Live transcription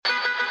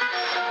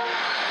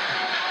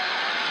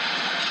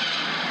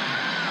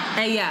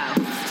Hey, yo.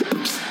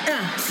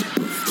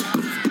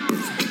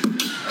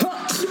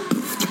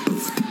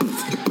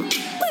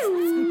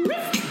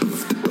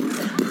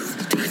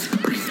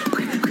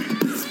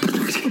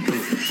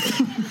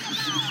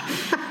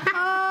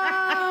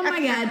 Oh,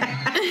 my God.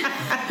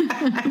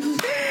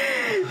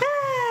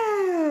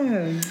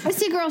 It's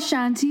your girl,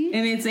 Shanti.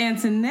 And it's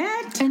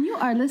Antoinette. And you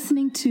are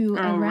listening to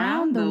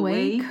Around the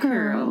Way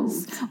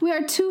Curls. We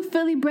are two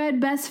Philly-bred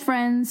best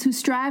friends who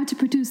strive to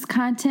produce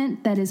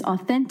content that is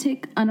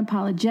authentic,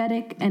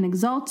 unapologetic, and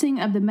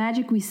exalting of the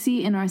magic we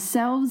see in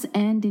ourselves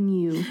and in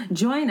you.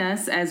 Join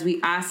us as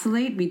we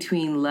oscillate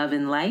between love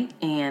and light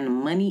and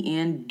money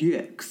and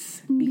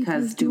dicks.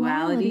 Because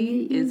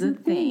duality is a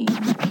thing.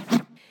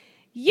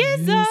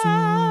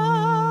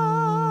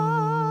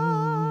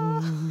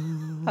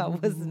 I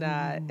was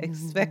not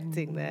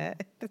expecting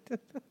that.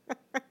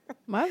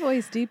 My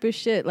voice deep as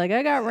shit. Like,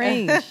 I got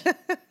range.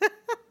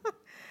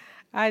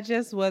 I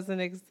just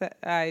wasn't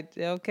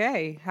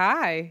okay.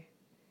 Hi.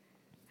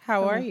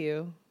 How are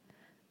you?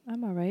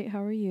 I'm all right.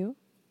 How are you?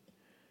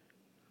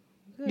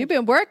 Good. You've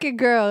been working,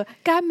 girl.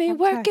 Got me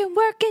working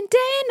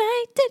day and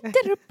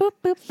night.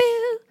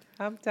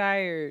 I'm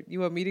tired. You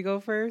want me to go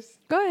first?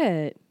 Go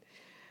ahead.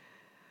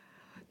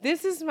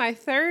 This is my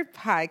third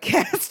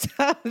podcast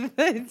of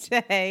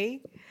the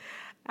day.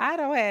 I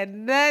don't have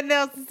nothing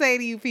else to say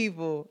to you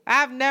people.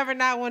 I've never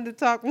not wanted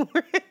to talk more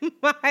in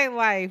my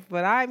life,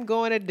 but I'm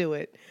going to do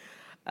it.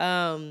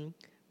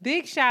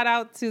 Big shout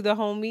out to the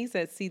homies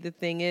at See the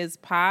Thing Is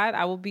Pod.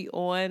 I will be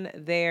on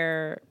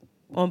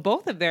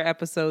both of their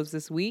episodes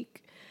this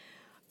week.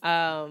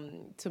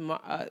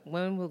 Tomorrow,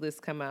 when will this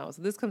come out?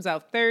 So this comes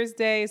out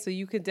Thursday, so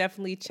you can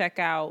definitely check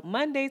out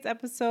Monday's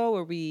episode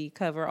where we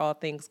cover all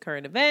things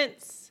current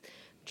events.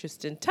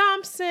 Tristan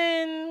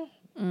Thompson,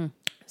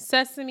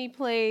 Sesame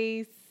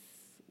Place.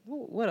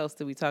 What else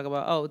did we talk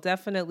about? Oh,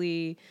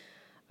 definitely.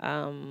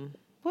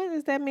 What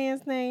is that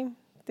man's name?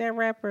 That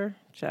rapper?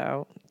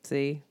 Child.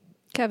 See.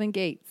 Kevin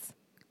Gates.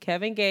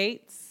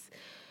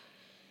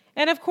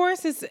 And of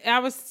course, I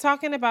was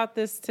talking about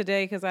this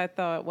today because I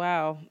thought,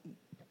 wow,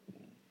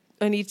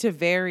 I need to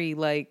vary.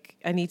 Like,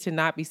 I need to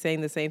not be saying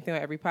the same thing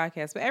on every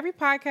podcast. But every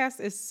podcast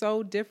is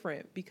so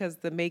different because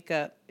the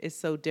makeup is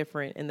so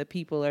different and the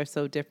people are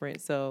so different.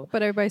 So,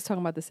 but everybody's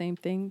talking about the same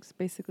things,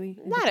 basically.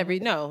 Not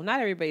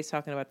everybody's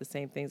talking about the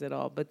same things at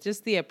all. But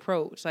just the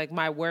approach. Like,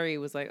 my worry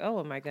was like, oh,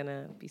 am I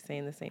gonna be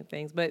saying the same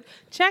things? But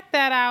check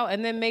that out,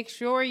 and then make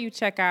sure you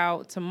check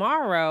out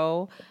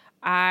tomorrow.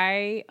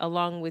 I,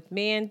 along with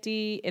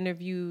Mandy,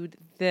 interviewed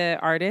the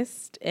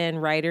artist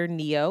and writer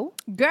Neo.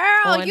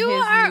 Girl, you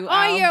are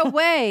on your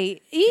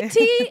way.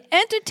 E.T.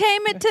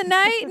 Entertainment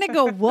Tonight?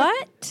 Nigga,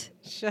 what?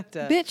 Shut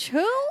up. Bitch,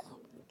 who?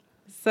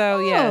 So,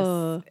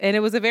 yes. And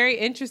it was a very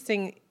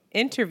interesting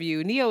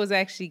interview. Neo is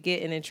actually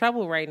getting in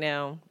trouble right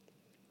now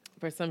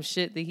for some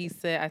shit that he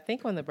said, I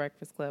think on The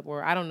Breakfast Club,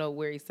 or I don't know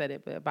where he said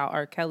it, but about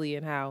R. Kelly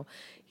and how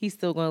he's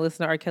still going to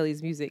listen to R.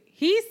 Kelly's music.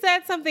 He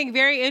said something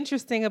very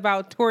interesting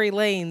about Tory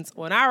Lanez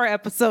on our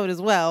episode as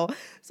well.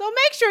 So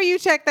make sure you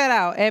check that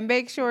out, and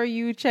make sure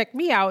you check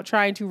me out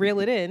trying to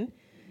reel it in,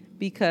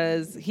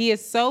 because he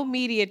is so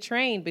media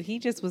trained, but he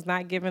just was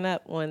not giving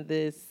up on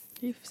this.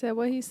 He said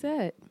what he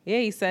said. Yeah,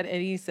 he said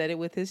it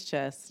with his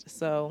chest.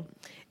 So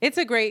it's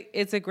a great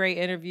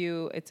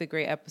interview. It's a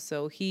great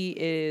episode. He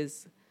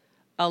is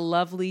a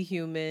lovely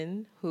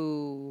human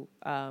who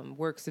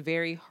works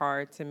very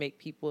hard to make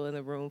people in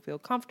the room feel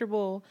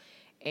comfortable,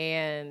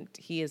 and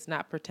he is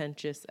not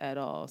pretentious at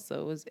all.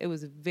 So it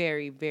was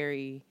very,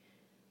 very,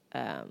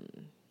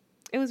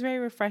 it was very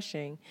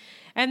refreshing.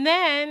 And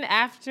then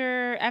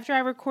after I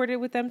recorded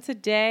with them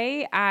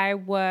today, I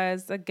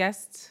was a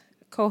guest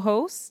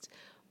co-host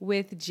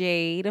with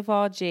Jade of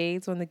all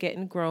Jades on the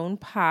Getting Grown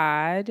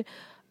pod.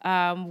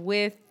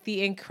 With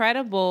the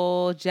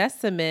incredible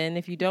Jessamine.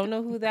 If you don't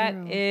know who that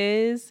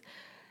is,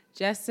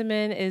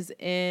 Jessamine is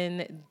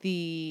in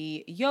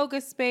the yoga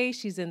space.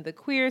 She's in the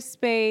queer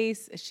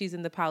space. She's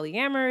in the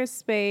polyamorous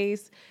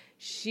space.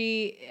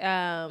 She,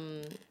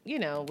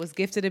 was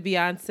gifted a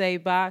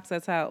Beyonce box.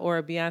 Or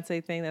a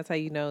Beyonce thing. That's how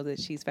you know that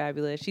she's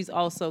fabulous. She's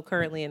also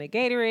currently in a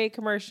Gatorade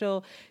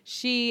commercial.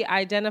 She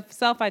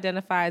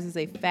self-identifies as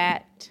a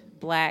fat,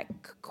 black,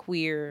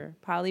 queer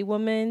poly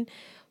woman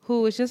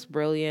who is just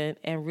brilliant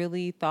and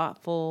really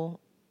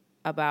thoughtful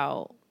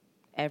about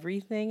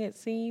everything, it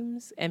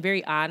seems, and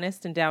very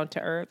honest and down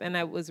to earth. And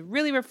it was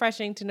really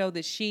refreshing to know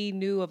that she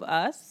knew of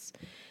us.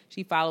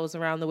 She follows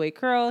Around the Way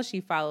Curls.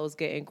 She follows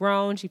Getting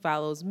Grown. She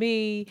follows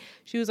me.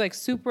 She was like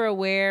super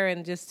aware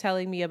and just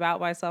telling me about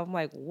myself. I'm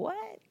like,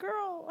 what,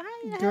 girl?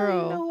 How do you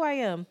know who I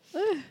am?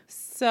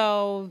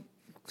 So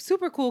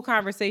super cool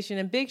conversation,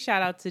 and big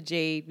shout out to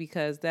Jade,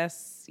 because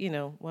that's,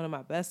 one of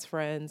my best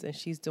friends, and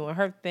she's doing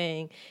her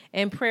thing.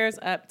 And prayers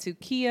up to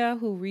Kia,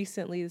 who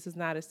recently, this is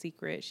not a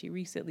secret, she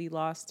recently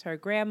lost her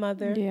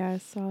grandmother. Yeah, I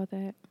saw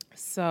that.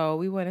 So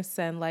we want to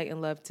send light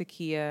and love to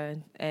Kia,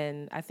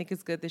 and I think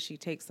it's good that she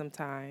takes some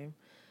time.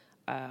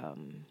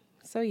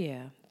 So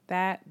yeah,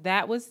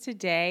 that was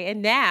today.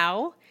 And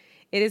now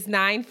It is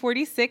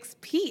 9:46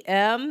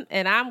 p.m.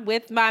 and I'm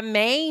with my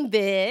main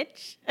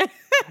bitch.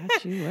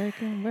 Got you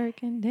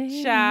working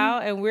day.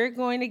 Child, and we're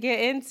going to get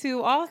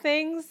into all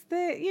things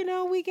that,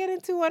 we get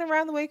into on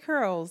Around the Way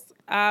Curls.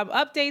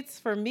 Updates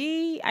for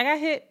me. I got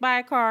hit by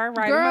a car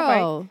riding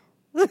my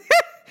bike.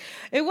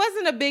 It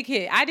wasn't a big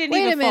hit. I didn't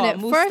even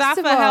fall.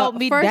 Mustafa held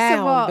me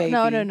down, baby.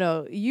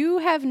 No. You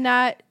have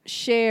not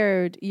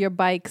shared your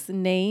bike's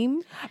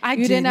name.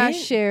 You did not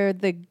share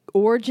the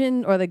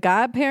origin or the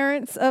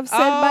godparents of said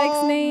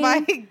bike's name.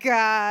 Oh, my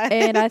God.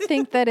 And I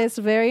think that it's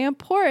very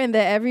important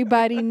that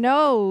everybody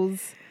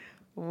knows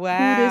who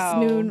this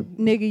new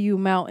nigga you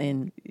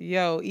mountain.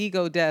 Yo,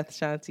 ego death,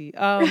 Shanti.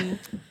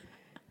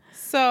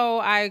 So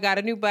I got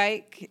a new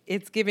bike.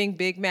 It's giving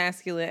big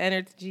masculine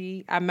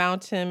energy. I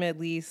mount him at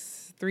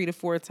least 3 to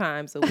 4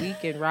 times a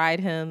week and ride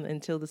him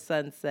until the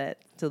sun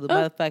sets, till the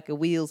motherfucking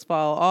wheels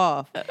fall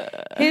off.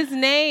 His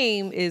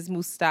name is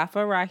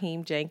Mustafa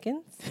Raheem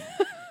Jenkins.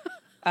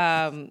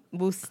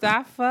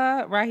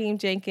 Mustafa Raheem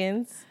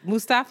Jenkins.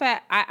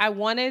 Mustafa, I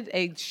wanted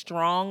a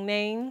strong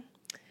name.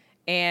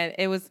 And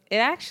it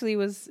actually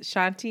was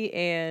Shanti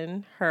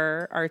and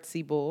her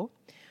artsy bull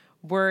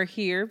were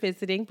here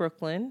visiting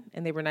Brooklyn,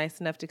 and they were nice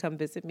enough to come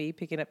visit me,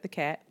 picking up the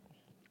cat.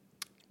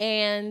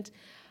 And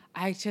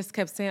I just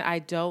kept saying, I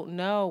don't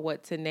know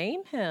what to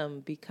name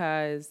him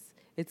because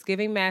it's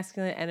giving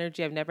masculine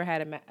energy. I've never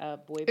had a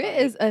boy bike.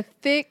 It is a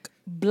thick,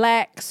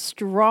 black,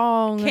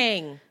 strong,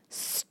 king,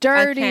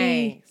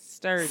 sturdy,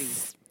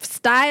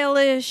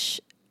 stylish.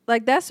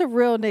 Like that's a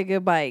real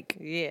nigga bike.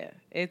 Yeah,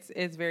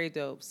 it's very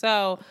dope.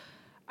 So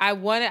I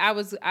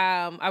was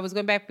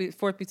going back and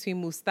forth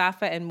between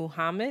Mustafa and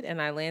Muhammad, and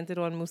I landed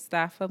on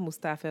Mustafa.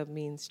 Mustafa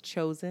means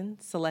chosen,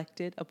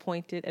 selected,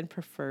 appointed, and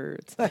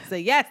preferred. So I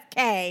said, yes,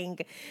 Kang,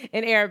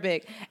 in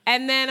Arabic.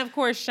 And then, of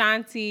course,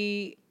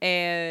 Shanti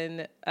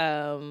and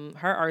her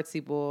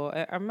artsy bull.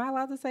 Am I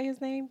allowed to say his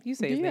name? You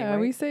say his name, right? Yeah,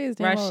 we say his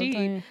name all the Rashid.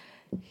 time.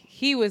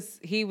 He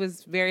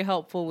was very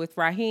helpful with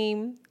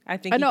Raheem. I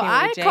think I know.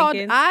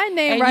 I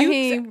named And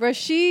Raheem.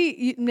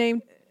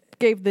 Rashid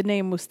gave the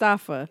name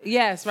Mustafa.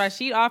 Yes,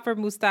 Rashid offered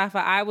Mustafa.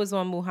 I was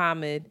on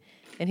Muhammad,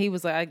 and he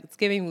was like, it's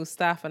giving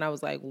Mustafa. And I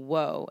was like,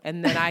 whoa.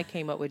 And then I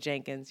came up with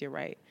Jenkins. You're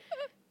right.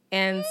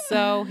 And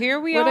so here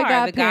we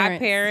are. The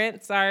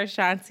godparents are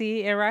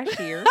Shanti and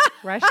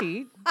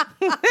Rashid.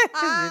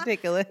 It's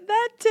ridiculous.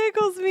 That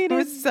tickles me to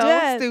It's so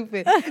death.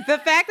 stupid.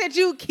 The fact that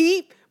you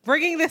keep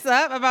bringing this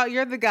up about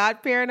you're the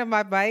godparent of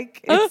my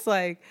bike, it's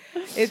like,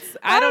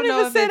 I don't know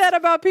even if say it's, that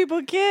about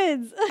people's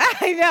kids.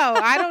 I know.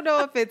 I don't know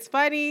if it's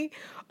funny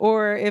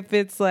or if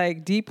it's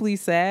like deeply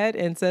sad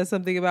and says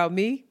something about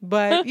me.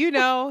 But,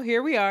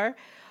 here we are.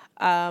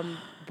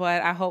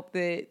 But I hope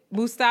that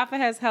Mustafa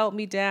has helped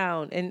me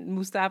down. And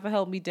Mustafa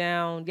helped me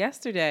down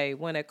yesterday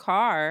when a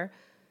car,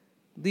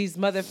 these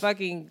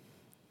motherfucking,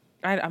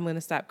 I'm going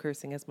to stop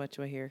cursing as much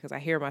on here because I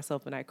hear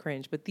myself and I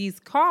cringe. But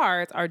these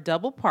cars are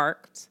double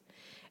parked.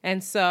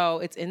 And so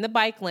it's in the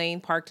bike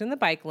lane, parked in the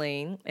bike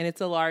lane, and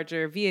it's a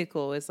larger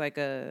vehicle. It's like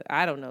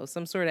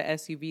some sort of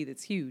SUV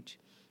that's huge.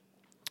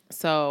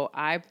 So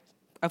I,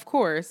 of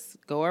course,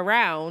 go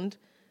around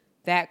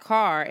that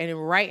car,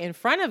 and right in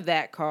front of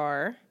that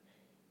car,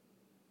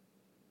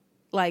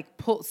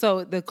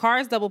 so the car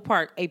is double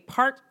parked. A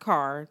parked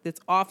car that's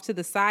off to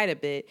the side a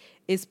bit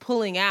is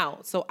pulling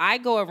out. So I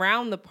go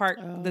around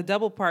the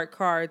double parked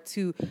car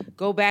to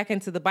go back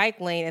into the bike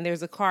lane, and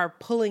there's a car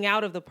pulling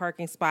out of the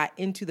parking spot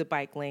into the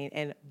bike lane,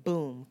 and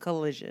boom,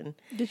 collision.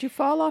 Did you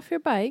fall off your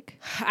bike?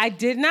 I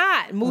did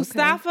not.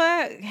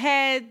 Mustafa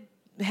had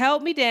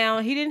held me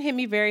down. He didn't hit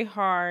me very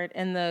hard,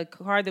 and the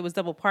car that was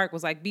double parked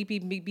was like beep,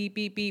 beep, beep, beep,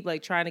 beep, beep,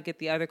 like trying to get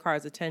the other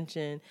car's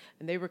attention,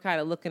 and they were kind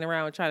of looking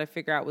around trying to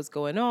figure out what's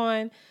going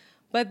on.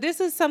 But this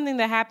is something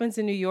that happens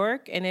in New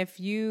York, and I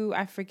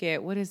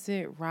forget, what is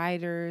it?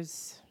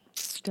 Riders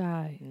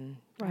Die.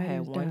 I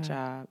had one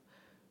job.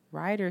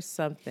 Riders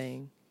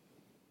something.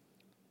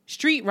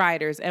 Street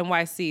Riders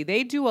NYC.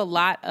 They do a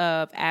lot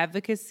of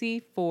advocacy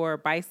for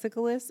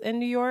bicyclists in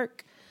New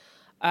York.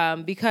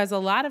 Because a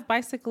lot of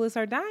bicyclists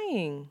are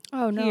dying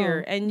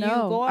here. And you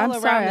go all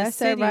around the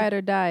city. I said ride or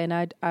die,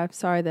 and I'm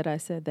sorry that I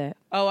said that.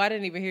 Oh, I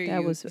didn't even hear you.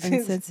 That was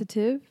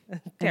insensitive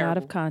and out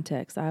of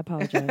context. I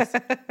apologize.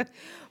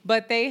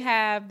 But they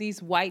have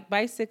these white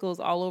bicycles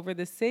all over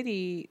the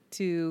city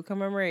to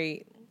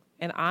commemorate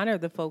and honor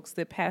the folks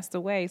that passed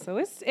away. So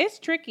it's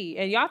tricky.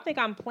 And y'all think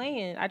I'm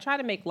playing. I try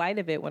to make light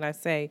of it when I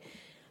say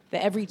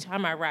that every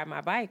time I ride my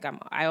bike,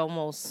 I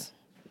almost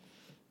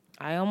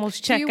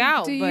check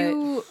out. Do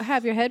you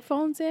have your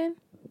headphones in?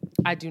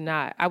 I do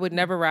not. I would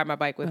never ride my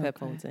bike with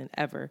headphones in,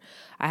 ever.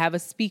 I have a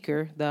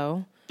speaker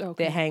though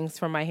that hangs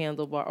from my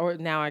handlebar, or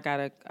now I got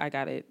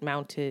it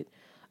mounted.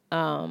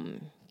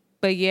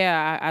 But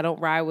yeah, I don't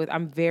ride with.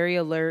 I'm very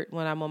alert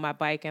when I'm on my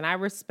bike, and I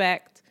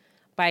respect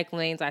bike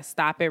lanes. I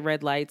stop at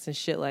red lights and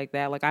shit like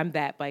that. Like I'm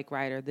that bike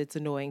rider that's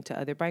annoying to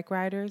other bike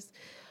riders.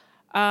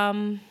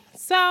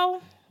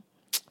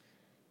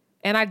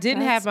 And I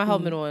didn't have my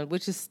helmet on,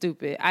 which is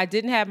stupid. I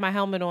didn't have my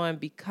helmet on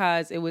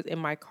because it was in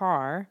my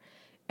car.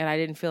 and I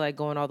didn't feel like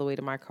going all the way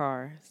to my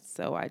car.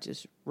 So I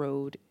just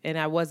rode, and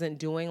I wasn't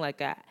doing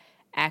like a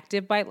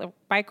active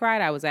bike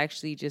ride. I was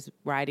actually just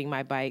riding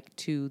my bike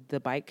to the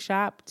bike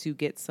shop to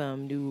get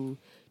some new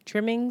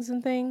trimmings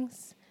and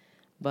things.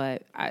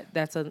 But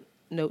that's a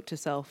note to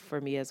self for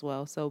me as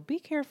well. So be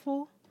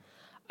careful.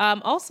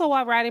 Also,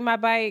 while riding my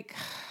bike,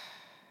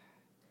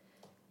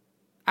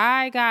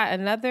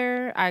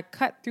 I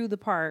cut through the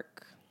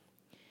park,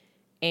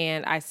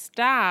 and I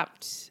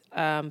stopped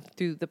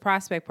through the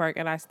Prospect Park,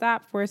 and I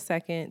stopped for a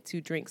second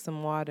to drink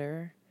some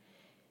water.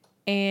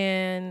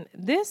 And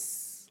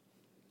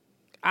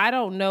I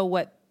don't know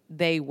what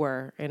they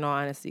were, in all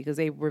honesty, because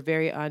they were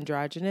very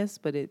androgynous,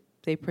 but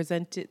they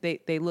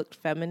looked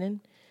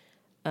feminine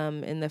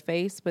in the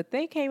face. But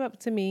they came up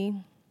to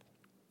me,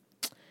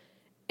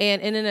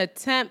 and in an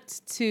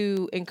attempt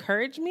to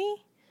encourage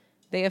me,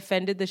 they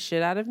offended the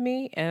shit out of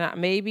me. And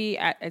maybe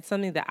it's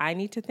something that I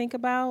need to think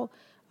about,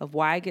 of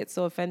why I get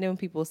so offended when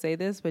people say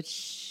this. But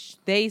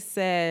they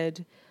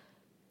said...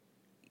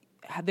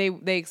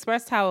 They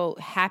expressed how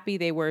happy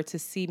they were to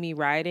see me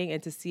riding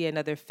and to see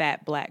another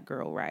fat black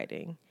girl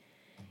riding.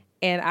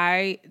 And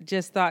I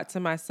just thought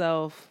to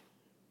myself,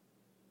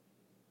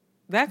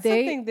 that's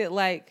something that,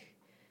 like...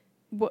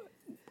 What,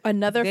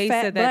 another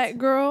fat black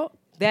girl?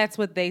 That's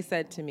what they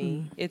said to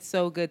me. It's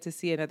so good to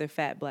see another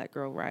fat black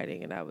girl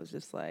riding. And I was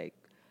just like,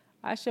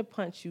 I should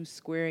punch you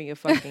square in your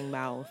fucking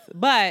mouth.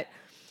 But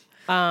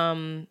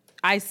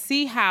I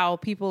see how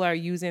people are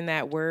using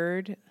that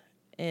word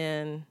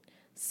and...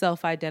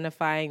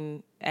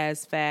 self-identifying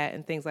as fat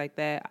and things like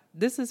that.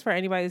 This is for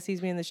anybody that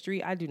sees me in the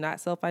street. I do not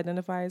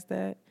self-identify as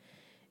that,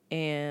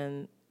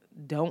 and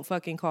don't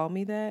fucking call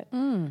me that.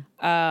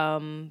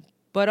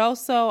 But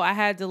also, I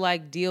had to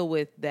like deal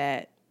with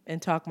that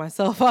and talk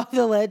myself off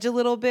the ledge a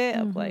little bit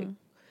of like,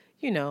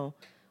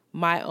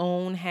 my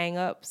own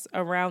hang-ups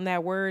around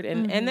that word,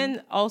 and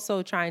then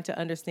also trying to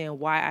understand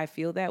why I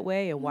feel that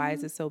way and why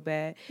is it so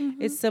bad.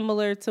 It's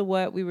similar to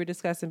what we were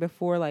discussing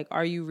before, like,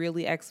 are you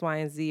really X, Y,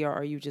 and Z, or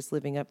are you just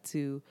living up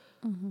to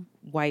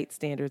white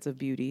standards of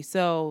beauty?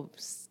 So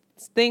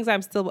things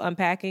I'm still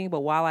unpacking,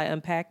 but while I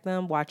unpack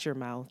them, watch your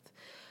mouth.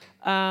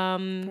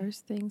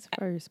 First things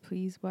first,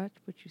 please watch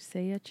what you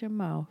say at your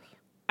mouth.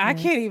 I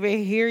can't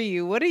even hear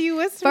you. What are you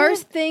whispering?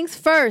 First things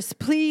first,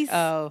 please.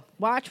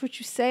 Watch what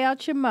you say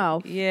out your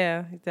mouth.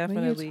 Yeah,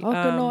 definitely. When you're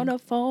talking on the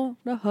phone,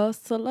 the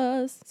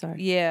hustlers.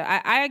 Sorry.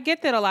 Yeah, I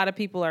get that a lot of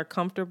people are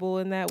comfortable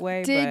in that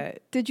way.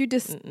 Did you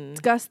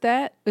discuss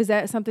that? Is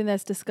that something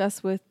that's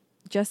discussed with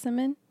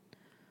Jessamine?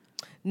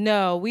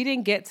 No, we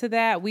didn't get to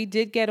that. We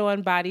did get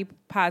on body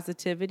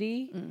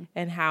positivity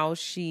and how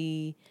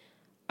she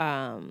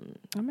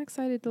I'm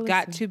excited to listen.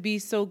 Got to be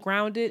so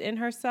grounded in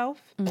herself.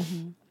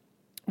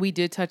 We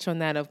did touch on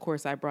that. Of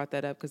course, I brought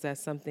that up because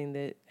that's something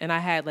that, and I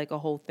had like a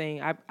whole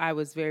thing. I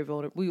was very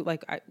vulnerable.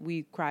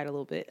 We cried a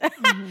little bit.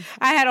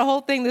 I had a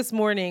whole thing this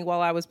morning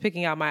while I was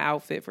picking out my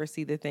outfit for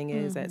See the Thing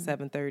Is at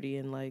 7:30,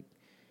 and like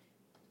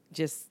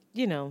just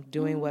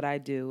doing what I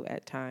do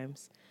at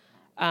times.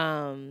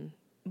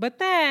 But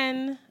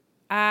then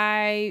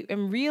I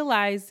am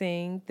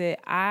realizing that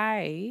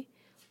I've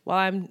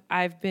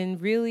been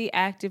really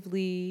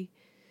actively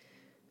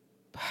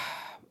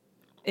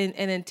and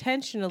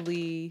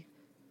intentionally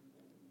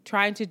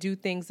trying to do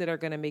things that are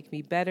going to make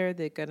me better,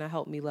 that are going to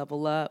help me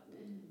level up,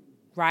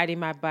 riding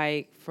my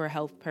bike for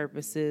health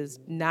purposes,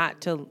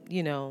 not as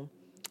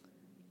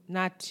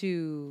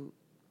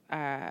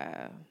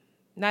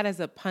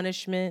a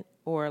punishment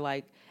or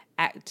like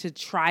to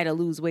try to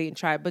lose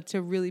weight but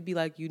to really be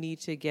like, you need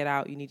to get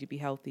out, you need to be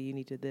healthy, you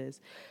need to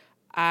this.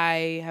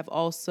 I have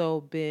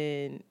also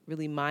been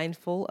really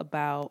mindful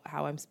about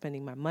how I'm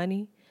spending my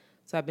money.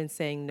 So I've been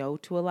saying no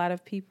to a lot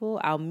of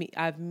people.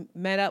 I've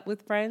met up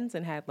with friends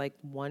and had like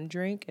one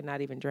drink and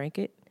not even drank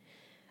it.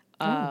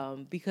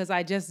 Because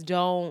I just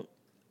don't,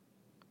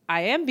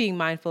 I am being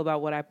mindful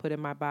about what I put in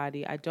my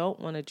body. I don't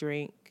want to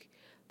drink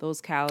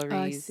those calories.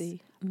 I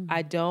see.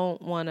 I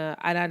don't want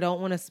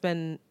to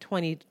spend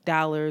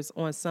 $20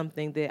 on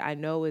something that I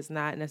know is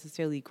not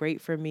necessarily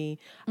great for me.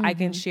 I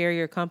can share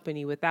your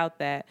company without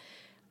that.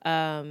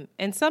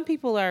 And some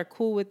people are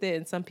cool with it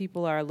and some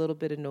people are a little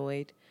bit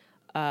annoyed.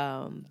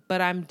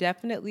 But I'm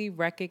definitely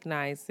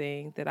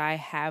recognizing that I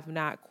have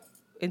not,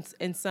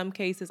 in some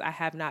cases, I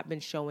have not been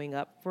showing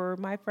up for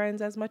my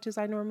friends as much as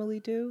I normally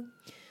do.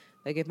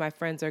 Like if my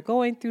friends are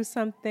going through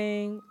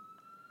something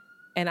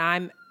and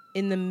I'm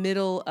in the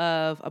middle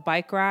of a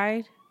bike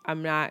ride,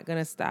 I'm not going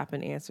to stop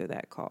and answer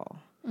that call,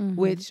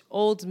 which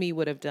old me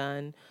would have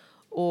done.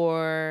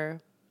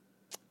 Or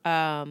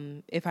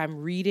if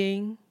I'm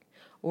reading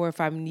or if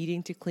I'm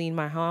needing to clean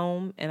my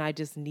home and I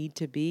just need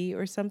to be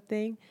or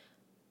something,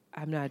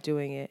 I'm not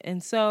doing it.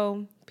 And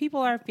so people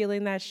are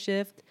feeling that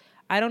shift.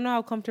 I don't know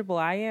how comfortable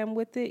I am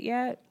with it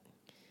yet.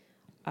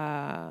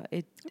 I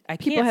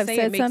can't say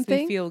it makes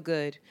me feel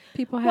good.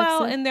 People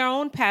have in their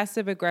own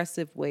passive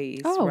aggressive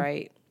ways,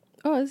 right?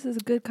 Oh, this is a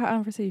good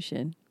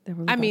conversation.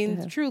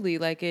 Truly,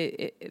 like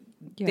it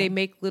they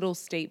make little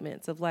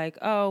statements of like,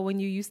 oh, when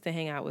you used to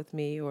hang out with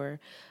me, or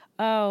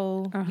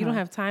oh, you don't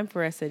have time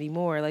for us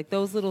anymore. Like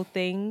those little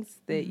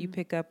things that you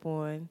pick up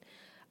on.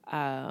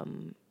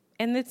 And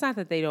it's not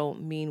that they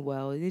don't mean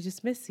well. They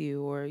just miss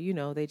you, or,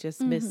 they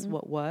just miss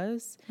what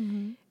was.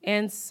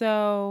 And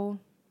so,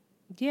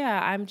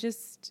 yeah,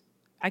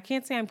 I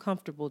can't say I'm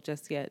comfortable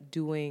just yet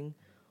doing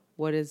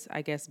what is,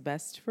 I guess,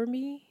 best for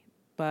me,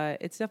 but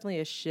it's definitely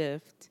a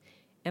shift.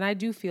 And I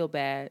do feel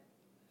bad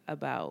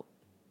about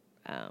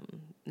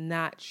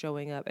not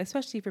showing up,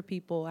 especially for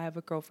people. I have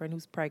a girlfriend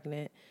who's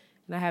pregnant,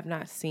 and I have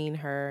not seen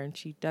her, and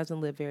she doesn't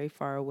live very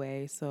far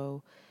away.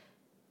 So,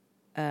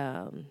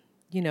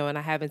 and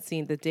I haven't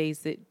seen the days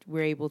that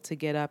we're able to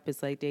get up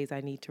is like days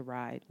I need to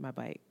ride my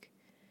bike,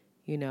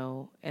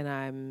 and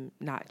I'm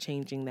not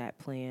changing that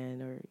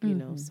plan or,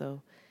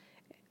 so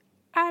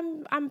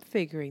I'm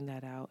figuring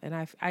that out. And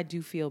I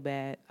do feel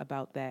bad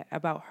about that,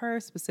 about her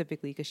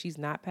specifically, because she's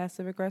not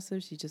passive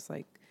aggressive. She's just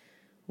like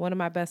one of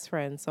my best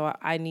friends. So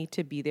I need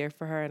to be there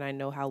for her. And I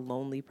know how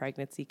lonely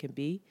pregnancy can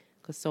be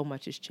because so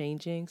much is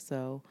changing.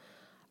 So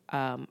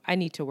I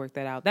need to work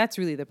that out. That's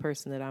really the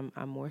person that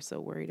I'm more so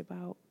worried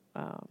about.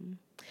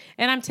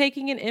 And I'm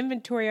taking an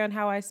inventory on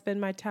how I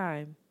spend my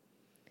time.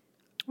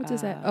 What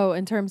does that? Oh,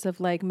 in terms of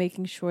like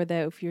making sure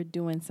that if you're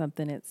doing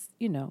something, it's,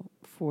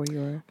 for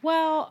your.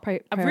 Well,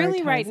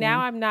 really right now,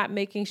 I'm not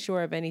making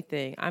sure of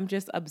anything. I'm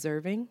just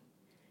observing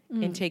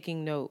and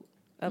taking note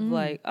of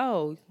like,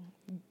 oh,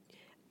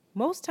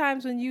 most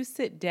times when you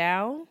sit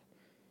down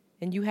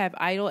and you have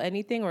idle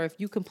anything, or if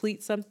you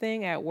complete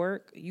something at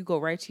work, you go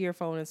right to your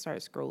phone and start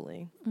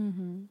scrolling.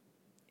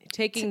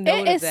 Taking note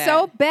of that. It is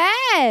so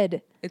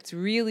bad. It's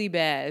really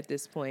bad at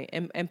this point.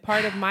 And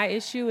part of my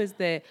issue is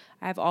that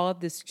I have all of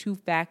this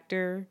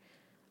two-factor,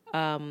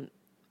 what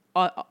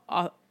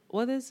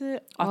is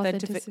it?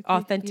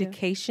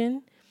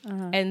 Authentication.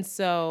 Yeah. And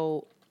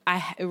so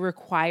it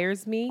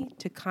requires me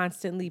to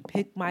constantly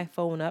pick my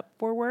phone up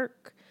for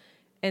work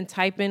and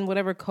type in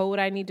whatever code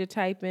I need to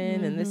type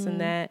in and this and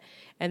that.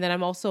 And then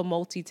I'm also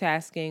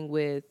multitasking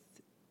with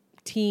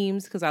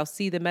Teams because I'll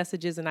see the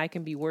messages and I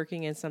can be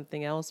working in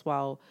something else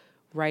while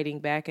writing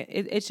back.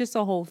 It's just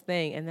a whole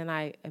thing. And then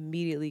I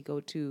immediately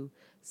go to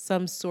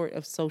some sort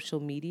of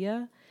social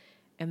media,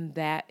 and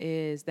that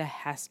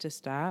has to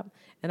stop.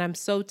 And I'm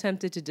so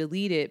tempted to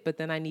delete it, but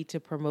then I need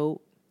to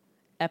promote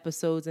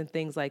episodes and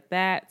things like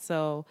that.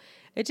 So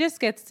it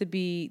just gets to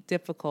be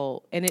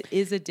difficult, and it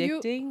is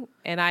addicting.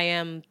 And I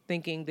am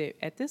thinking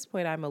that at this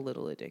point I'm a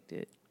little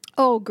addicted.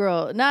 Oh,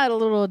 girl, not a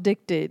little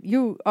addicted.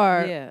 You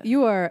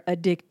are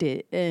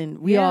addicted, and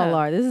we all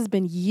are. This has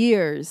been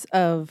years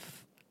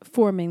of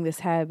forming this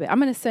habit. I'm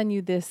going to send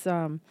you this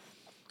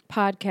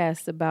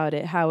podcast about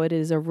it, how it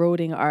is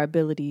eroding our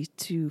ability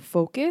to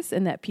focus,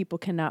 and that people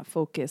cannot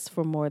focus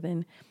for more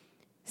than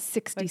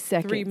 60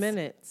 seconds. 3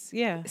 minutes,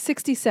 yeah.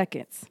 60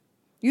 seconds.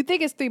 You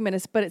think it's 3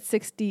 minutes, but it's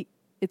 60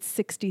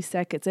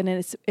 seconds, and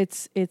it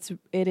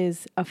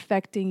is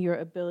affecting your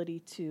ability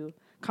to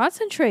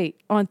concentrate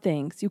on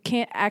things. You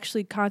can't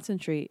actually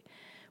concentrate.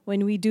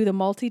 When we do the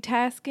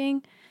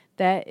multitasking,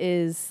 that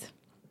is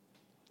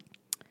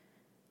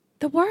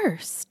the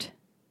worst.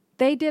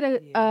 They did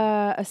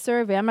a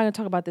survey. I'm not going to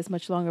talk about this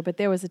much longer, but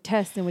there was a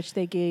test in which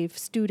they gave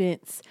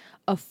students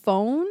a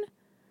phone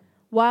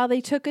while they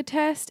took a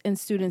test, and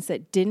students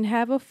that didn't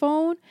have a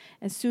phone,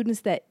 and students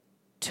that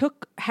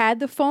had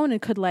the phone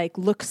and could like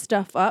look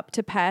stuff up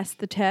to pass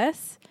the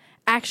test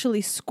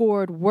actually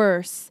scored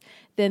worse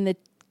than the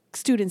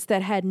students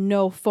that had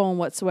no phone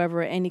whatsoever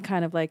or any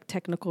kind of like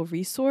technical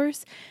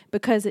resource,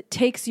 because it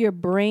takes your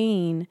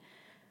brain,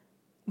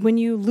 when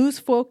you lose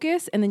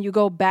focus and then you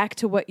go back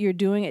to what you're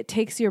doing, it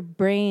takes your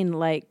brain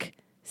like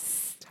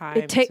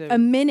a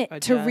minute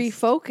adjust. To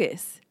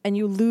refocus, and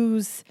you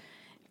lose.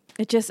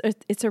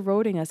 It's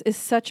eroding us. It's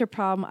such a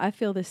problem. I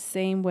feel the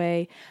same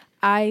way.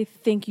 I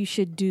think you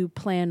should do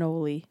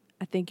Planoly.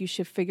 I think you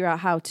should figure out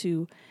how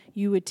to,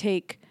 you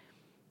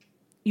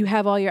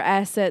have all your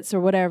assets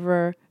or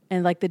whatever,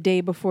 and like the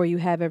day before you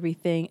have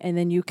everything, and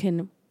then you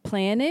can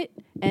plan it,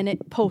 and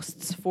it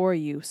posts for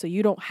you, so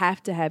you don't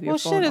have to have your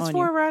phone on you. Well, shit, it's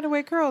for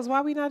Roundaway Curls. Why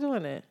are we not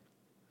doing it?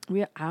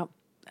 I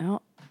don't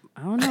know.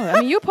 I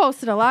mean, you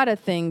posted a lot of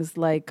things.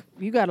 Like,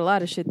 you got a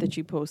lot of shit that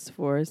you post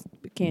for us.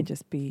 It can't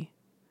just be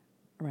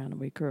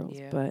Roundaway Curls,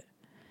 but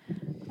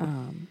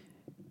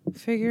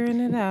figuring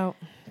it out,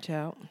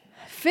 child.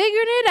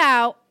 Figuring it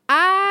out.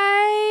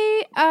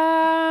 I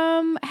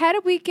had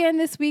a weekend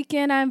this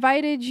weekend. I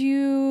invited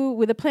you.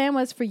 Well, the plan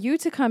was for you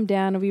to come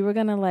down, and we were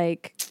gonna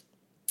like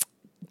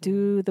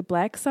do the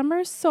Black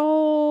Summer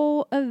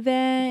Soul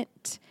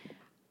event.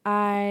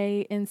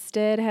 I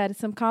instead had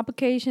some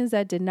complications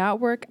that did not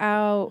work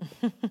out.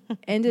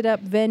 Ended up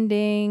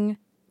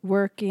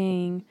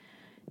working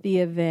the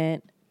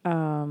event.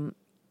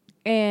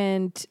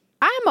 And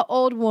I'm an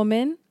old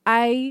woman.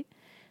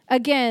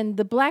 Again,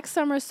 the Black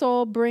Summer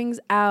Soul brings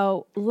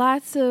out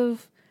lots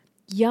of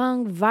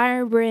young,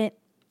 vibrant,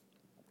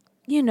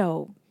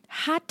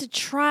 hot to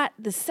trot,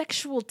 the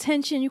sexual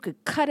tension. You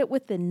could cut it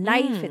with a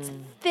knife. It's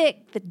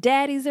thick. The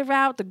daddies are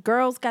out. The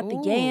girls got the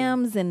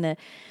yams and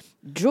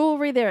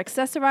jewelry, they're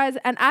accessorized.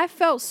 And I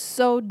felt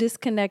so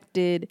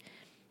disconnected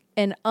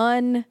and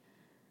I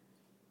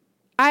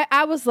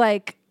was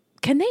like,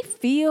 can they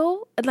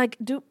feel like,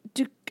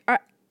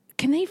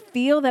 can they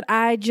feel that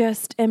I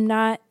just am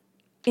not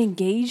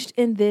engaged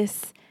in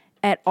this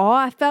at all?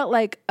 I felt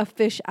like a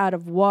fish out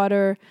of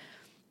water.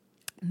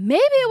 Maybe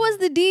it was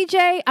the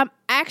DJ. I'm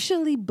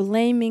actually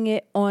blaming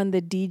it on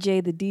the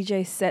DJ. The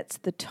DJ sets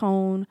the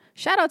tone.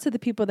 Shout out to the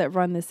people that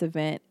run this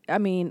event. I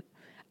mean,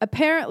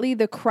 apparently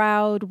the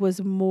crowd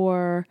was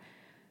more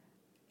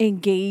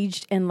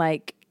engaged and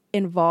like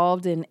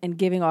involved and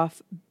giving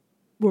off,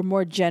 were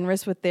more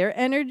generous with their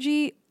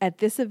energy at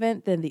this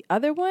event than the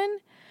other one.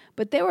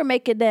 But they were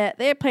making that,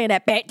 they're playing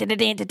that back to the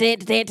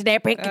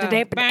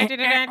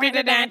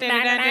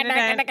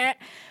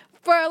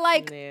for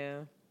like,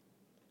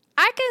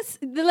 I guess,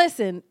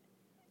 listen,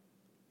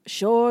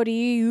 shorty,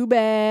 you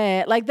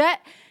bad. Like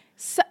that,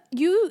 so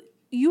you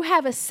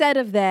have a set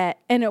of that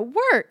and it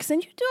works.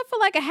 And you do it for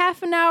like a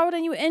half an hour,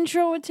 then you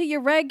intro into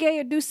your reggae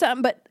or do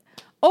something. But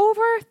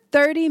over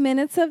 30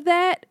 minutes of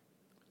that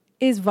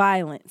is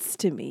violence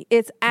to me.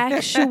 It's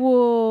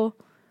actual,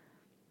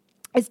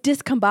 it's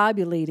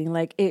discombobulating.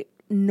 Like it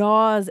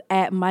gnaws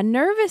at my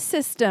nervous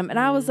system. And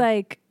I was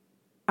like,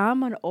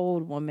 I'm an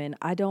old woman.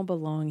 I don't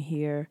belong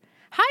here.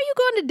 How are you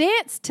going to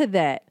dance to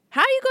that?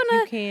 How are you gonna?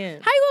 You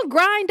can't. How you gonna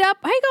grind up?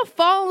 How you gonna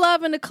fall in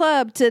love in the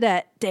club to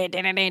that? And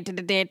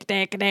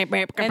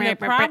the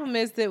problem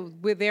is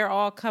that they're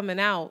all coming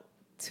out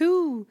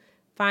to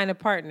find a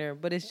partner,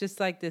 but it's just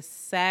like this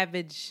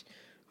savage.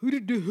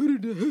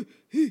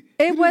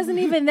 It wasn't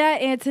even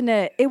that,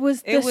 Antoinette. It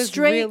was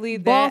straight really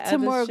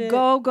Baltimore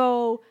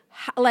go-go,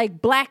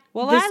 like black.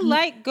 Well, I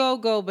like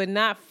go-go, but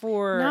not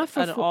for an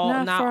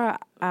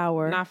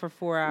hour. Not for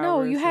 4 hours.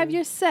 No, you have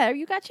your set.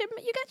 You got your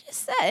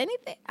set.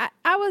 Anything.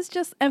 I was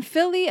just, and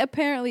Philly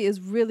apparently is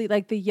really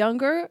like the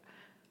younger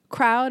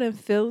crowd in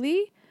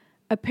Philly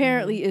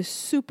apparently is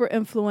super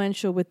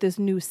influential with this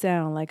new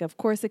sound. Like, of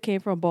course, it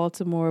came from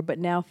Baltimore, but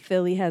now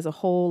Philly has a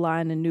whole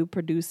line of new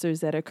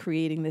producers that are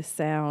creating this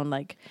sound,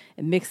 like,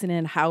 and mixing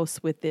in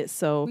house with it.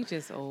 So we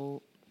just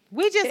old.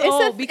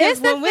 Because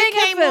when we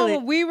came home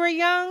when we were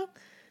young,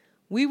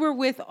 we were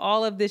with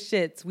all of the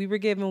shits. We were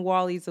giving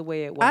Wallies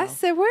away at Wow. I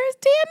said, "Where's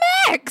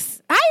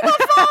DMX? How you gonna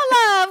fall in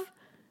love?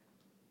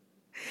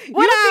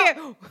 What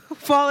you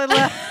fall in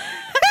love?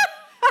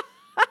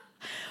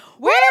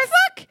 Where the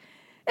fuck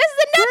is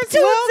the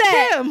Neptunes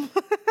at?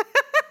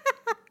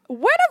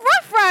 Where the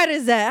Rough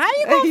Riders at? How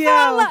you gonna fall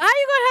in love? How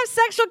you gonna have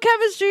sexual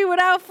chemistry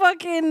without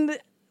fucking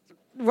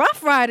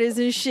Rough Riders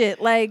and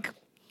shit? Like."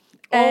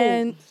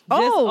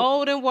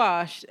 Old and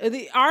washed.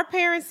 Our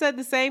parents said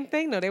the same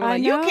thing though. They were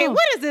like, "You can't.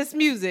 What is this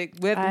music?"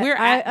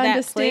 I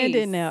understand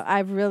it now. I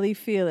really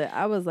feel it.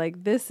 I was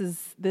like, "This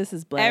is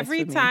blasphemy."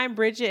 Every time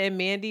Bridget and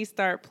Mandy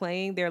start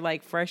playing their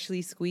like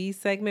freshly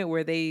squeezed segment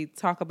where they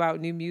talk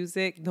about new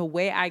music, the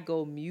way I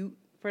go mute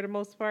for the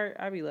most part,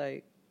 I be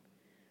like,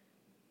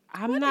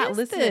 "I'm not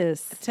listening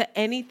to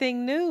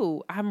anything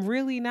new. I'm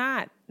really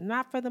not.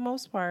 Not for the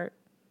most part."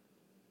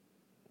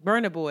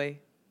 Burna Boy.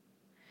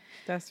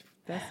 That's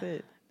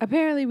it.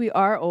 Apparently we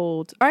are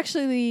old.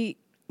 Actually,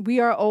 we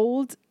are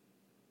old,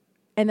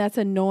 and that's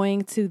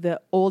annoying to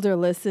the older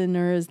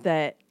listeners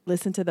that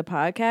listen to the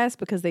podcast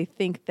because they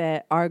think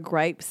that our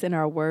gripes and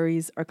our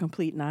worries are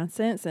complete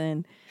nonsense.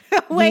 And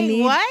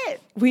what?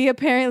 We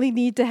apparently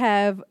need to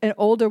have an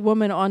older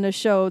woman on the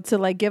show to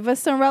like give us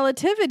some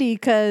relativity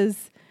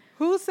because...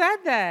 Who said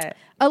that?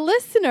 A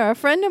listener, a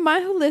friend of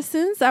mine who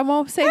listens. I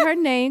won't say her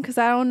name because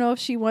I don't know if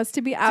she wants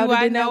to be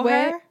outed in that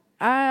way.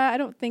 I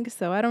don't think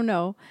so. I don't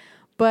know.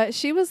 But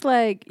she was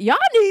like, y'all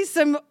need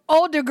some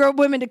older girl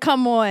women to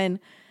come on.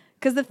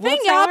 Because the thing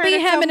y'all be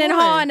hemming and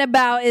hawing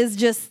about is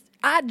just,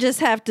 I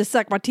just have to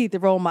suck my teeth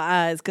and roll my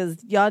eyes because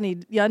y'all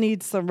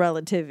need some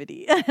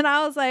relativity. And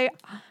I was like,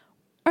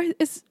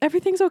 is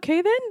everything's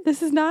okay then?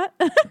 This is not,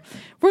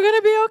 we're going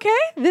to be okay?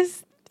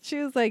 She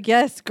was like,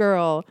 yes,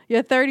 girl,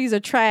 your 30s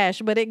are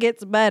trash, but it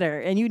gets better.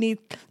 And you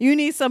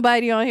need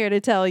somebody on here to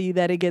tell you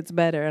that it gets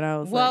better. And I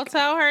was well,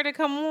 tell her to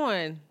come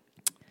on.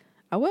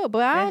 I will,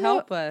 but I don't know.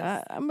 Help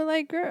us. I'm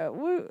like,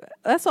 girl,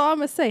 that's all I'm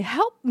gonna say.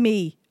 Help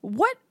me.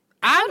 What?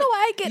 How do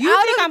I get out of this?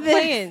 You think I'm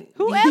playing?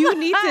 Who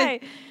am I?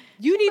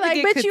 You need to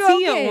get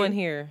Katia on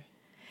here.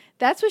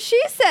 That's what she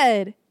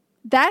said.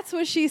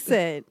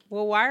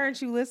 Well, why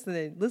aren't you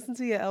listening? Listen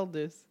to your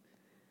elders.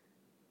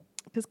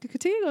 Because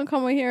Katia gonna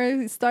come on here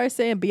and start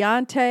saying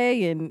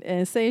Beyonce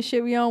and saying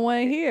shit we don't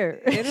want to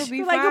hear. It'll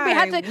be like,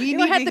 fine. You're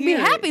gonna have to be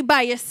happy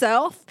by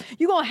yourself.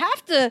 You're gonna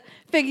have to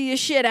figure your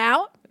shit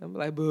out. I'm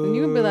like, boo. And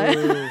you can be like,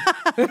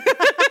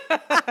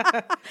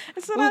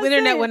 the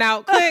internet went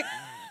out. Click.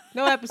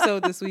 No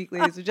episode this week,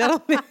 ladies and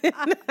gentlemen. She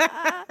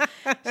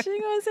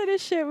gonna say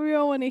this shit we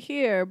don't want to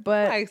hear,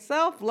 but like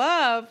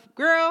self-love,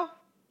 girl.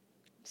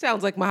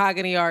 Sounds like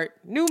mahogany art.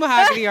 New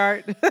mahogany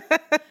art.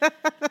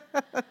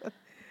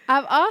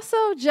 I've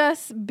also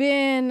just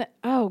been,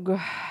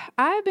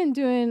 I've been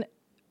doing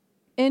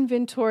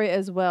inventory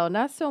as well.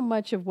 Not so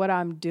much of what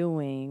I'm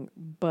doing,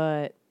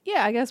 but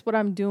yeah, I guess what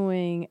I'm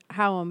doing,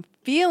 how I'm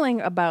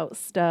feeling about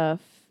stuff.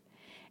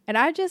 And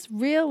I just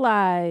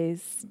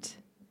realized,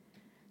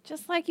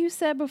 just like you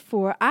said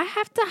before, I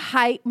have to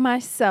hype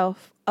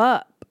myself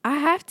up. I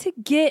have to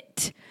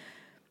get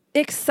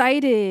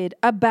excited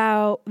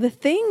about the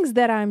things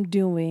that I'm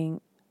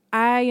doing.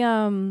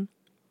 I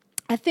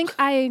think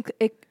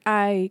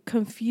I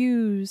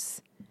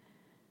confuse,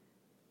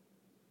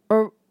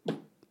 or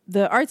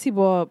the artsy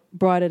boy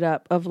brought it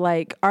up of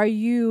like, are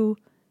you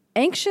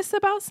anxious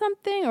about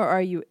something or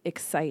are you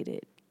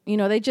excited? You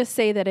know, they just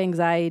say that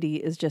anxiety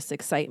is just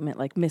excitement,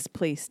 like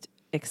misplaced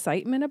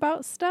excitement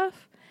about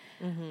stuff.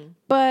 Mm-hmm.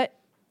 But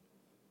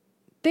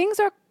things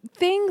are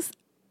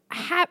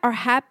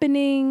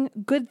happening.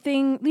 Good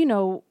thing, you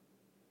know,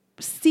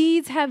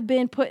 seeds have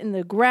been put in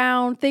the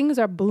ground. Things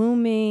are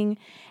blooming,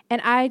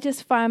 and I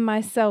just find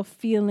myself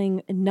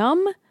feeling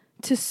numb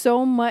to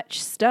so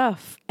much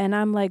stuff. And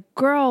I'm like,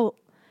 girl,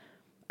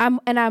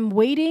 I'm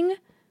waiting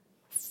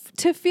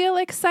to feel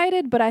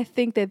excited, but I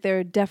think that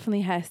there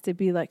definitely has to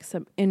be like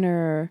some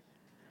inner,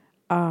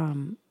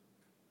 there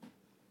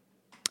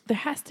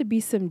has to be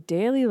some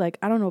daily, like,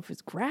 I don't know if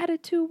it's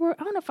gratitude work.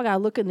 I don't know if I gotta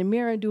look in the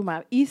mirror and do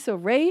my Issa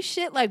Rae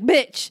shit. Like,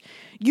 bitch,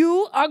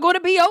 you are gonna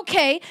be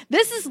okay.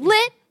 This is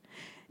lit.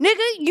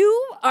 Nigga,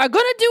 you are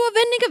gonna do a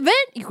vending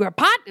event. You got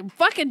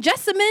fucking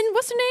Jessamine,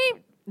 what's her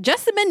name?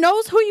 Jessamine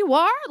knows who you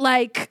are.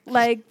 Like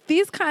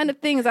these kind of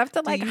things. I have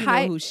to like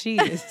hide. Know who she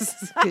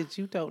is because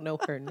you don't know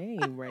her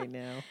name right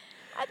now.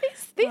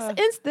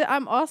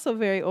 I'm also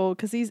very old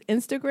because these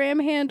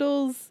Instagram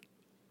handles.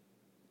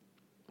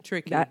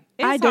 Tricky. I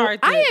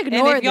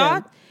ignore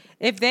them.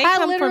 If they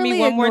come for me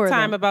one more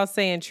time about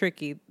saying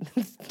tricky,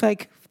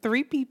 like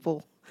 3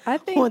 people I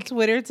think on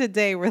Twitter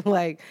today were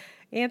like,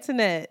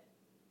 Antoinette,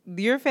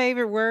 your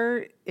favorite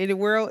word in the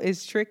world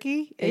is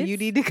tricky, and you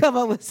need to come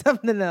up with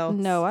something else.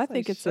 No, I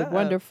think it's a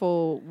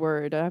wonderful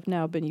word. I've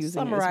now been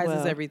using it as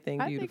well. Everything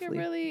beautifully. I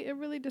think it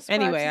really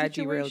describes anyway, the I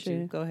derailed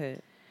you. Go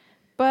ahead.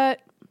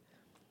 But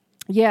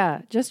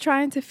yeah, just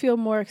trying to feel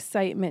more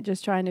excitement,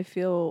 just trying to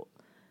feel,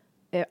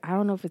 I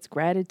don't know if it's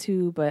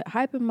gratitude, but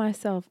hyping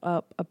myself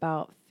up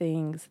about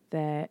things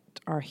that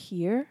are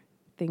here,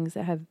 things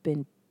that have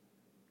been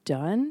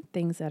done,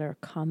 things that are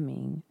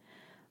coming.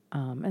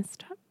 And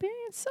stop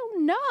being so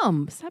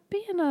numb. Stop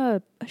being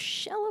a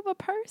shell of a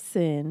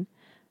person.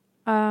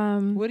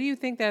 What do you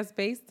think that's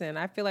based in?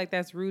 I feel like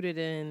that's rooted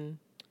in...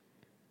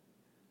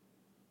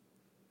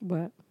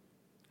 What?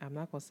 I'm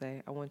not going to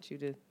say. I want you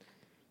to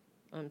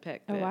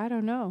unpack that. Oh, I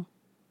don't know.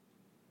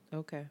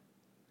 Okay.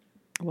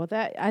 Well,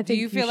 I think do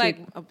you feel like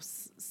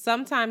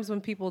sometimes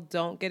when people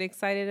don't get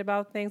excited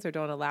about things or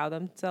don't allow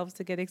themselves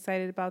to get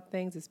excited about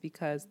things, it's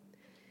because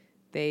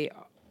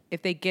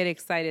if they get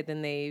excited,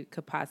 then they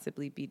could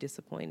possibly be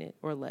disappointed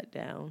or let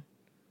down.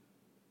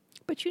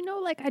 But you know,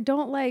 like, I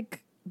don't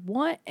like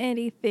want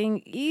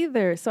anything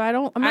either. So I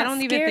don't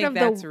even think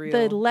that's real.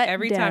 The let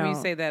Every down. time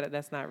you say that,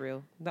 that's not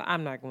real.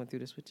 I'm not going through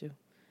this with you.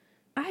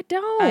 I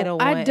don't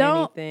want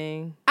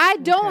anything. I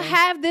don't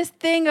have this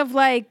thing of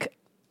like,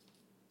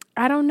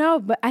 I don't know,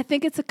 but I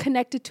think it's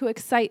connected to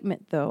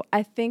excitement though.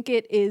 I think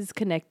it is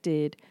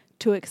connected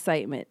to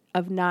excitement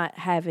of not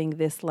having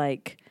this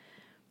like,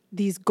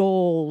 these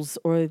goals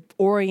or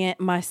orient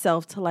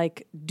myself to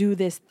like do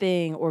this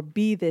thing or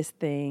be this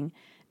thing.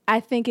 I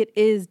think it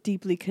is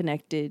deeply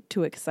connected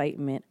to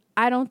excitement.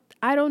 I don't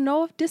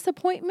know if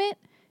disappointment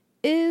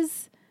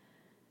is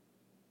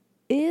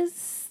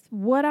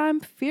what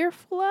I'm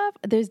fearful of.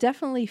 There's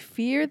definitely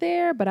fear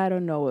there, but I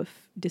don't know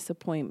if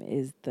disappointment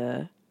is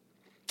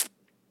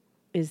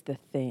the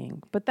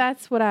thing. But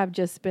that's what I've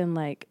just been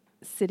like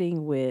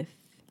sitting with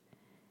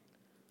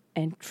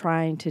and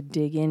trying to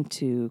dig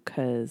into,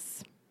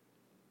 'cause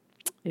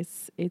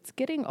it's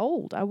getting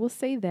old. I will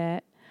say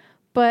that.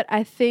 But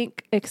I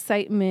think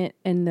excitement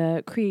and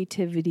the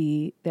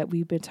creativity that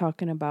we've been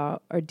talking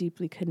about are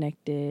deeply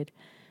connected.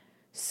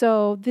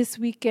 So this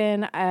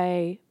weekend,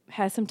 I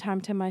had some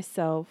time to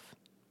myself.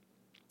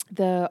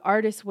 The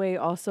Artist Way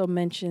also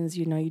mentions,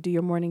 you do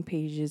your morning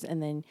pages,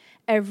 and then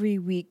every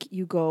week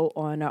you go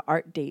on an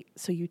art date.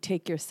 So you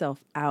take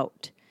yourself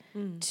out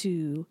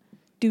to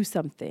do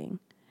something.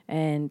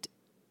 And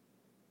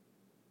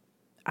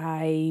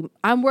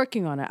I'm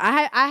working on it.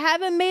 I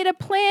haven't made a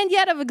plan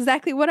yet of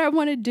exactly what I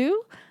want to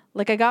do.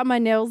 Like, I got my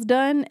nails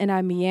done and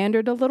I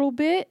meandered a little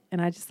bit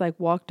and I just like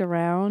walked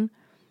around.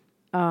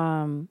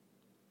 And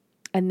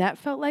that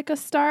felt like a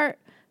start,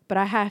 but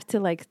I have to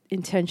like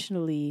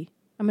intentionally,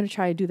 I'm going to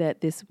try to do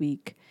that this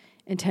week,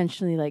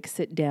 intentionally like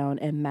sit down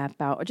and map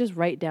out or just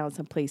write down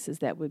some places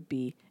that would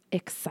be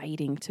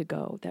exciting to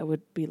go. That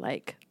would be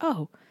like,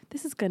 oh,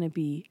 this is going to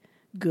be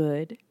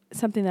good.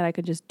 Something that I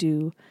could just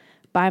do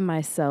by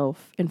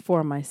myself and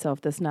for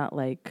myself, that's not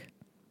like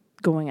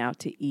going out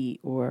to eat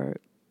or,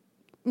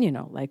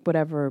 like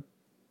whatever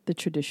the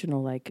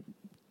traditional like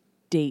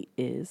date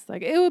is.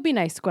 Like, it would be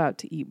nice to go out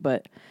to eat,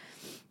 but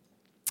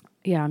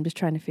yeah, I'm just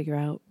trying to figure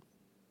out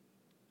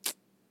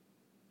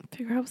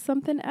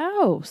something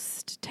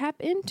else to tap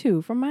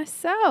into for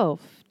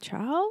myself,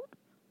 child.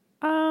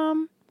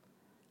 And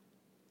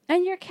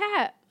And your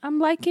cat. I'm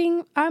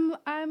liking. I'm.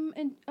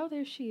 In, oh,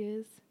 there she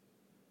is.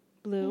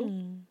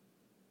 Blue.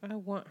 I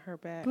want her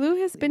back. Blue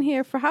has been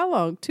here for how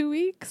long? 2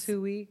 weeks.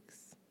 2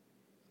 weeks.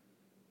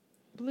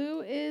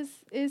 Blue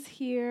is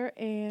here,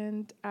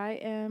 and I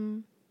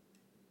am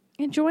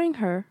enjoying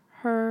her.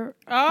 Her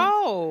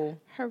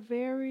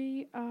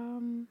very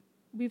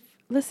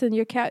listen,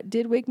 your cat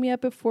did wake me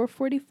up at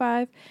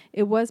 4:45.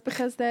 It was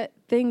because that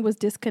thing was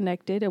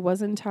disconnected. It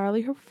wasn't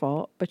entirely her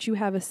fault, but you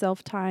have a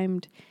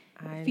self-timed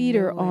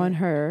feeder on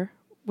her,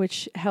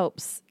 which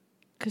helps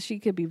because she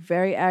could be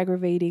very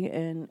aggravating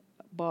and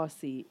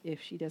bossy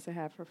if she doesn't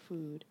have her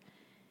food.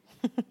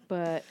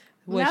 But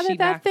now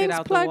that thing's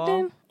plugged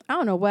in, I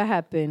don't know what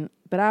happened,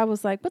 but I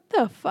was like, what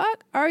the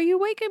fuck? Are you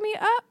waking me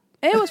up?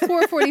 And it was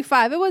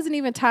 4:45. It wasn't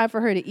even time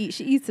for her to eat.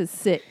 She eats at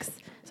 6.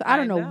 So I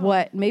don't know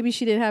what. Maybe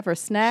she didn't have her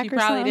snack or something.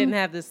 She probably didn't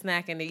have the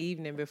snack in the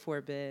evening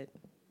before bed.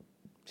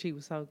 She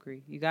was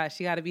hungry. She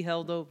got to be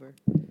held over.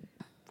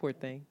 Poor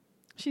thing.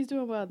 She's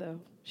doing well,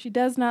 though. She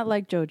does not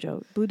like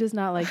JoJo. Blue does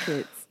not like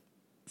kids.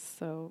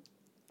 So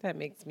that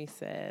makes me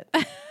sad.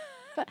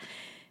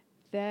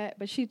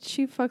 But she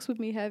fucks with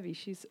me heavy.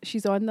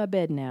 She's on the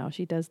bed now.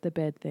 She does the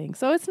bed thing.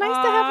 So it's nice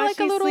to have like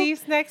a little. She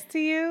sleeps next to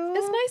you.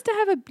 It's nice to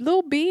have a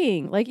little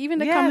being, like even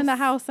to come in the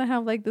house and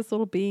have like this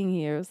little being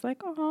here. It's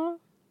like,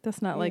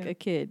 that's not like a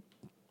kid.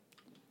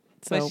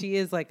 So. But she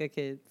is like a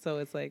kid, so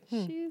it's like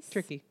she's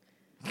tricky.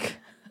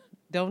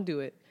 Don't do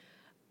it.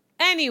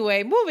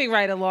 Anyway, moving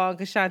right along,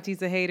 because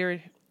Shanti's a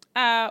hater.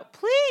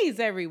 Please,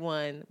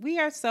 everyone, we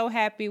are so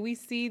happy. We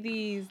see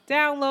these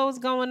downloads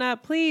going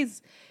up.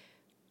 Please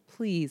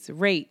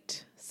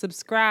rate,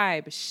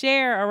 subscribe,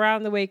 share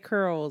Around the Way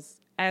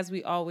Curls. As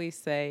we always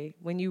say,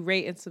 when you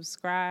rate and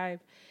subscribe,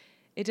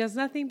 it does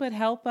nothing but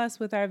help us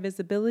with our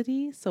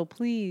visibility. So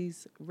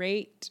please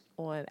rate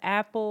on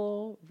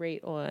Apple,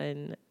 rate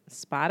on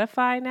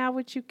Spotify now,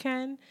 which you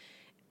can,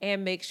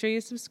 and make sure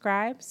you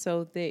subscribe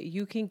so that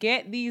you can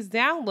get these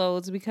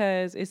downloads,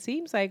 because it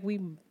seems like we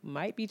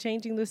might be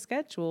changing the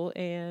schedule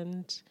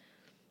and,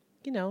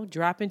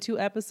 dropping 2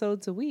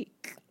 episodes a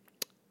week.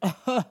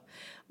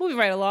 Moving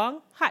right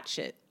along, hot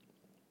shit.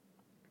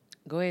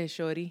 Go ahead,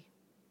 shorty.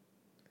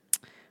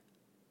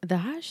 The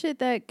hot shit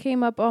that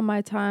came up on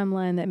my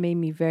timeline that made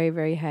me very,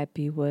 very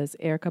happy was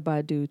Erykah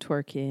Badu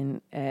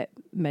twerking at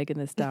Megan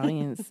Thee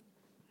Stallion's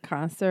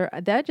concert.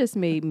 That just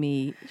made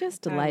me,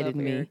 delighted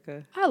me.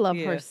 Erykah. I love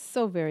her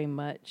so very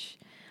much.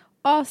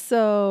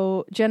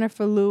 Also,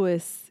 Jennifer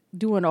Lewis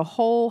doing a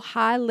whole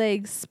high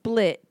leg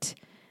split.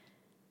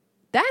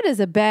 That's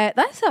a bad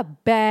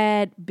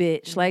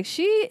bitch. Like,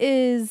 she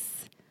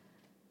is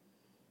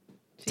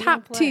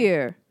top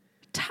tier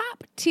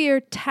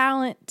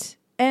talent,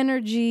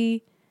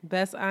 energy.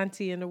 Best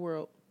auntie in the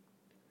world.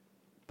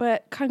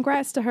 But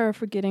congrats to her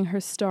for getting her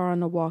star on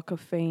the Walk of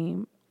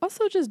Fame.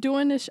 Also just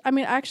doing this. I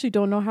mean, I actually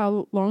don't know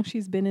how long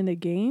she's been in the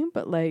game,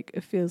 but like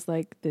it feels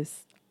like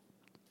this.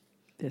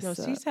 No,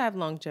 she's have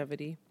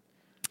longevity.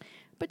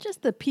 But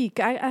just the peak.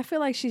 I feel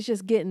like she's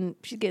getting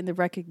the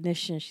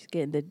recognition. She's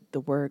getting the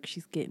work.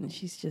 She's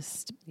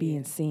just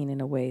being seen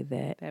in a way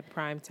that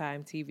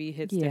primetime TV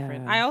hits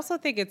different. I also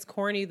think it's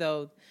corny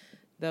though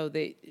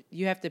that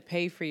you have to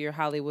pay for your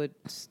Hollywood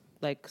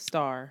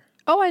star.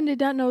 Oh, I did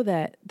not know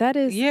that. That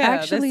is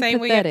actually the same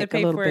way you have to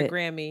pay for a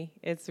Grammy.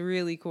 It's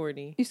really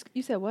corny.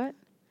 You said what?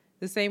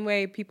 The same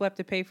way people have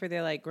to pay for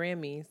their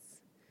Grammys.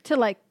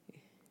 To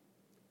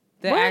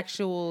the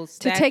actual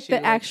statue. To take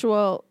the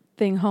actual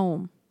thing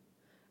home.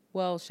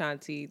 Well,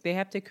 Shanti, they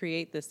have to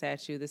create the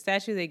statue. The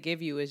statue they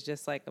give you is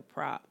just like a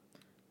prop.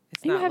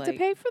 It's you not have to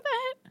pay for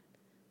that?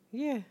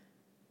 Yeah.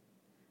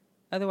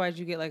 Otherwise,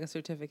 you get a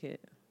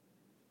certificate.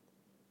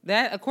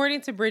 That,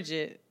 according to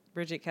Bridget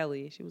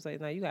Kelly, she was like,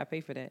 no, you got to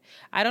pay for that.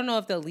 I don't know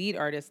if the lead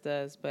artist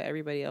does, but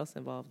everybody else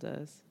involved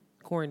does.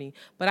 Corny.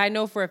 But I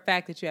know for a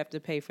fact that you have to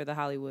pay for the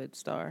Hollywood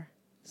star.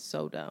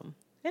 So dumb.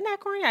 Isn't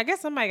that corny? I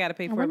guess somebody got to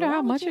pay for it. I wonder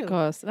how much it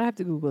costs. I have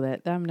to Google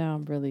that.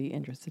 I'm really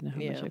interested in how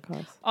much it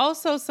costs.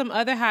 Also, some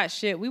other hot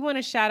shit. We want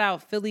to shout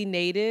out Philly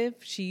native.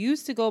 She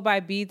used to go by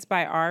Beats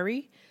by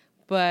Ari,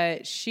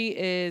 but she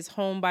is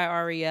Home by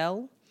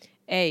Ariel.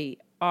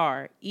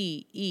 Areeayl.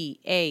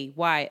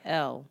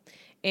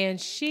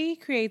 And she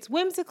creates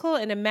whimsical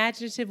and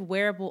imaginative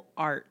wearable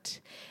art.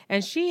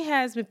 And she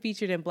has been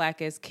featured in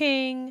Black as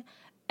King.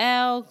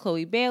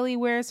 Chloe Bailey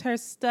wears her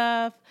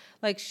stuff.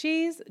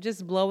 She's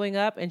just blowing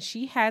up, and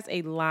she has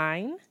a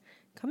line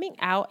coming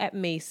out at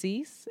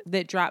Macy's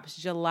that drops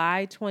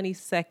July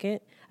 22nd.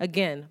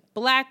 Again,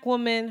 Black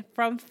woman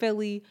from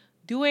Philly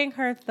doing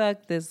her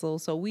thug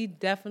thizzle. So we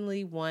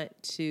definitely want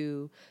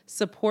to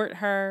support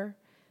her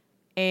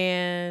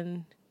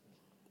and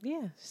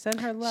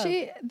send her love.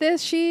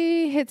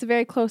 She hits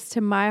very close to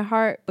my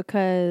heart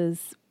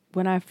because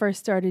when I first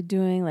started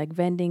doing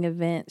vending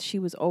events, she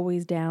was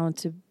always down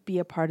to be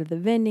a part of the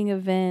vending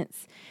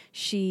events.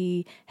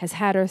 She has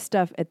had her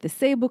stuff at the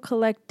Sable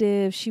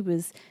Collective. She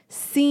was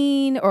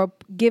seen or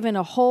given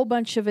a whole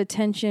bunch of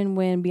attention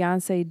when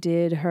Beyonce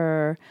did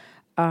her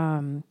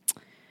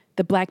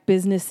the Black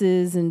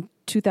businesses in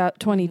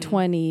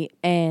 2020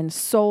 and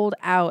sold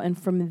out.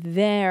 And from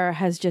there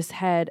has just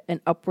had an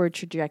upward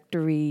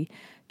trajectory.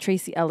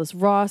 Tracee Ellis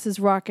Ross is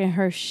rocking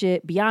her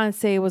shit.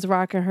 Beyonce was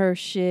rocking her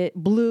shit.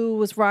 Blue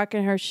was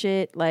rocking her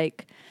shit.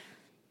 Like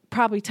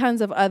probably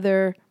tons of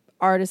other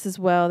artists as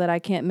well that I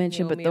can't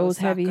mention, but those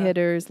heavy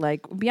hitters,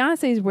 like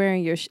Beyonce's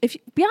wearing your if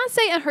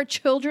Beyonce and her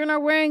children are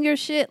wearing your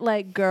shit,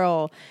 like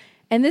girl.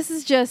 And this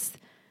is just,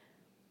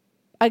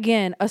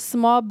 again, a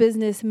small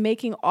business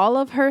making all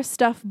of her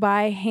stuff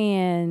by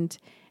hand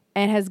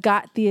and has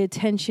got the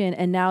attention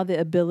and now the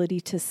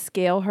ability to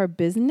scale her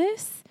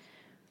business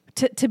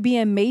to be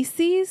in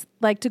Macy's,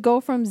 like to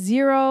go from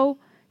 0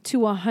 to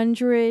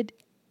 100.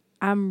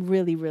 I'm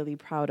really, really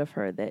proud of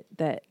her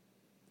that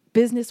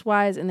business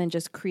wise and then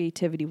just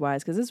creativity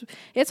wise, because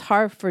it's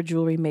hard for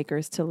jewelry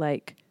makers to,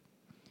 like,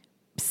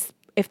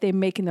 if they're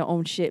making their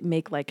own shit,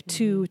 make like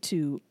 2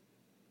 to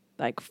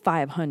like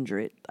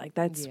 500. Like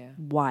that's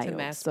wild. To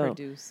mass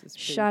produce.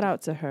 Shout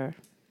out to her.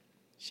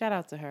 Shout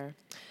out to her.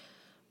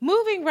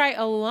 Moving right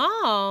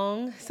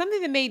along,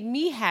 something that made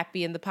me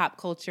happy in the pop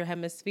culture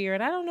hemisphere,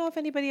 and I don't know if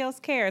anybody else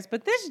cares,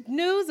 but this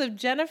news of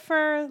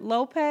Jennifer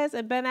Lopez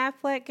and Ben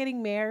Affleck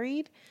getting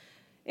married,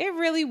 it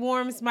really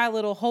warms my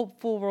little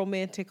hopeful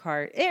romantic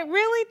heart. It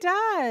really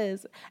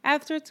does.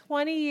 After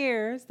 20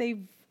 years,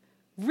 they've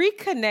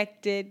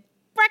reconnected,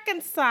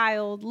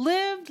 reconciled,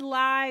 lived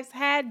lives,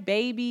 had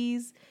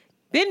babies,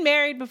 been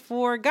married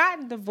before,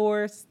 gotten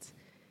divorced,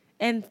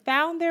 and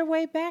found their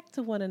way back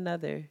to one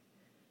another.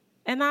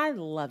 And I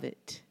love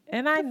it.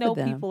 And I know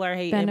people are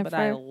hating, but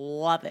I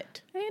love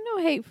it. Ain't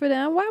no hate for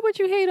them. Why would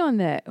you hate on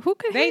that? Who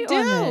could hate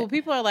on that? They do.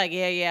 People are like,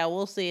 yeah,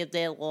 we'll see if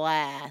that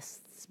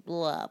lasts.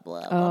 Blah,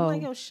 blah. I'm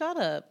like, yo, shut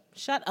up.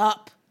 Shut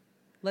up.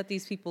 Let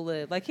these people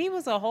live. Like, he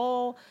was a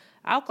whole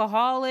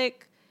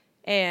alcoholic,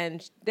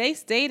 and they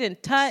stayed in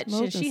touch,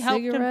 and she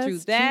helped him through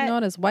that. Cheating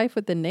on his wife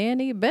with the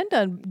nanny. Ben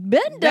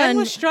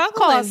was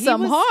struggling. Caused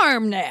some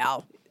harm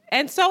now.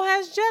 And so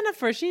has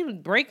Jennifer. She was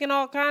breaking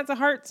all kinds of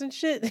hearts and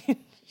shit.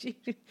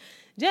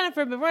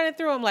 Jennifer been running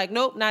through him like,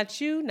 nope,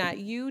 not you, not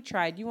you.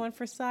 Tried you on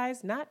for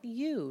size, not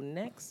you.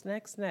 Next.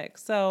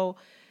 So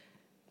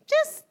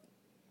just,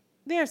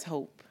 there's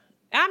hope.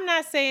 I'm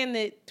not saying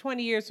that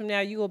 20 years from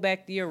now you go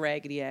back to your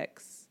raggedy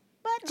ex,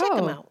 but check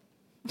them out.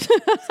 See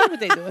what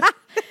they doing.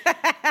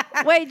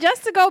 Wait,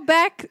 just to go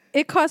back,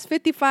 it costs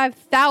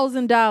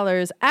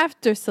 $55,000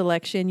 after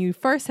selection. You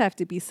first have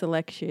to be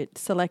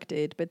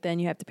selected, but then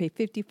you have to pay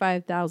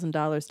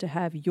 $55,000 to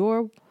have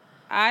your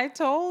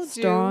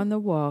Star on the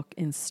Walk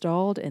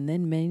installed and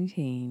then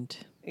maintained.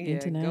 Yeah,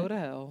 Internet. Go to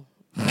hell.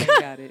 I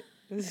got it.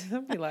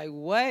 I'll be like,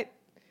 what?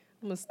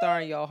 I'm a star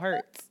in y'all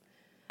hurts.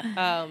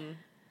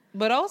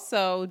 But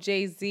also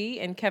Jay-Z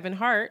and Kevin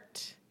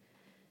Hart.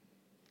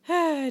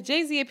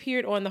 Jay-Z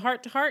appeared on the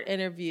Heart to Heart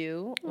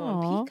interview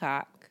on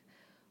Peacock,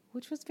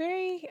 which was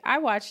I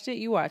watched it.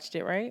 You watched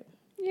it, right?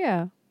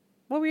 Yeah.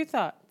 What were your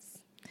thoughts?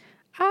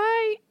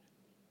 I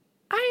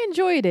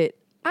enjoyed it.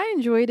 I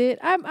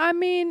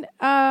mean,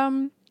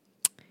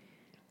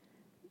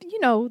 you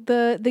know,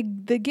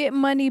 the get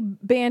money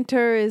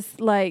banter is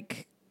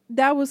like,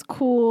 that was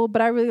cool,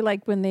 but I really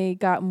liked when they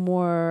got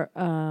more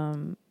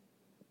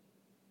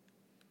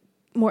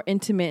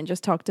intimate and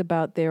just talked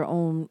about their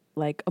own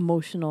like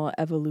emotional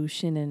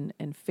evolution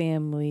and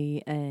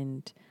family.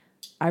 And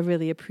I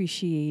really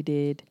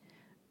appreciated,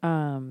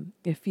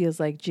 it feels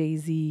like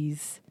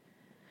Jay-Z's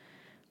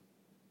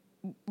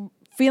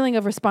feeling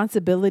of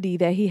responsibility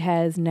that he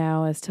has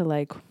now as to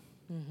like,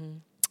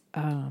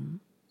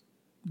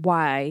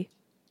 why,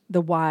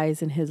 the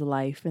whys in his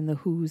life and the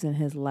who's in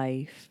his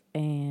life.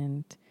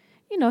 And,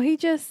 you know, he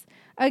just,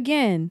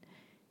 again,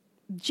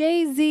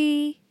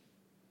 Jay-Z,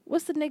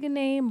 what's the nigga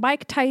name?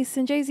 Mike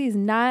Tyson. Jay-Z is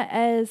not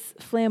as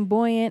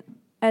flamboyant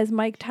as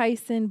Mike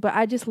Tyson, but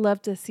I just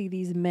love to see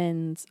these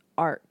men's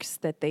arcs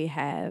that they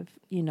have,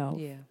 you know,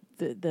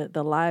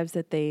 the lives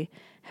that they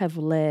have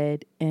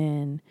led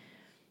and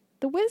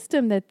the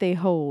wisdom that they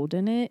hold.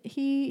 And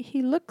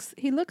he looks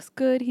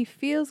good. He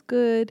feels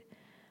good.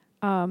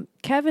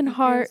 Kevin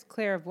Hart,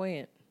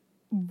 clairvoyant,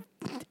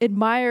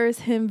 admires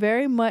him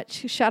very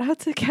much. Shout out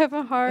to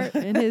Kevin Hart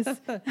and his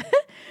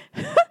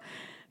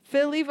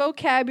Philly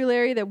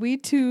vocabulary that we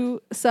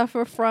too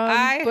suffer from.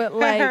 I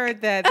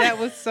heard that. That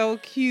was so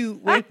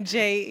cute when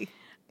Jay.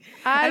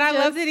 I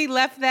love that he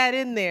left that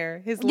in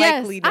there. His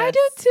likeliness. I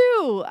do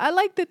too. I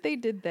like that they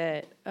did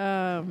that.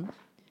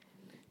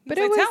 But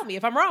tell me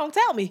if I'm wrong.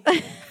 Tell me.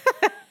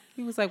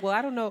 He was like, well,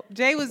 I don't know.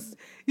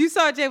 You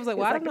saw Jay was like,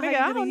 well, I don't know how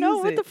you're going to use it. I don't know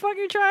what the fuck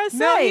you're trying to say.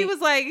 No, he was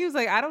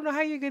like, I don't know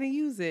how you're going to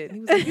use it. He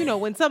was like, you know,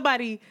 when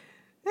somebody,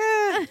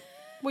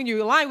 when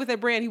you align with that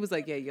brand, he was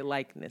like, yeah, your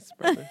likeness,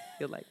 brother.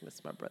 Your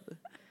likeness, my brother.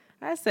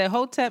 I said,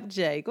 Hotep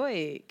Jay. Go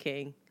ahead,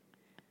 King.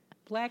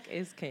 Black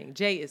is king.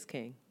 Jay is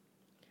king.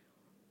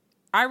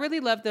 I really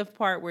loved the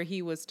part where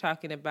he was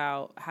talking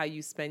about how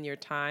you spend your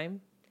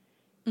time.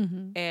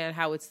 Mm-hmm. And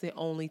how it's the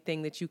only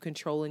thing that you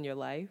control in your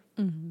life.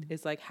 Mm-hmm.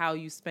 It's like how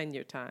you spend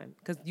your time,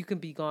 because you can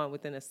be gone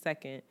within a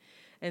second.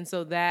 And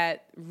so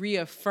that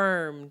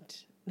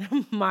reaffirmed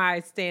my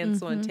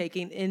stance on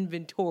taking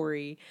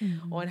inventory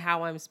on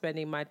how I'm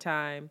spending my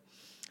time.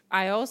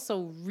 I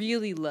also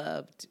really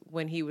loved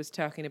when he was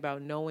talking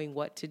about knowing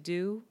what to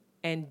do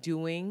and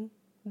doing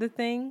the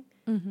thing.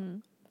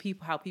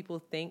 How people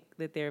think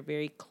that they're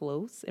very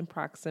close in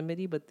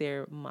proximity, but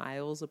they're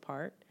miles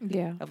apart.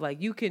 Yeah. Of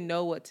like, you can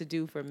know what to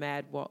do for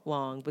mad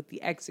long, but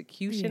the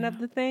execution of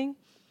the thing,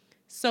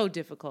 so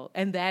difficult.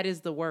 And that is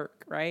the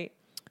work, right?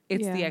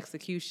 It's the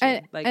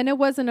execution. And it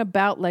wasn't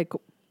about like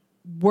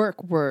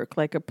work,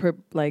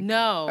 like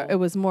no. It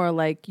was more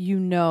like,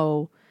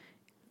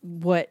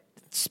 what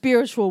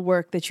spiritual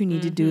work that you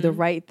need to do, the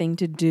right thing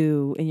to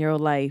do in your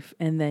life.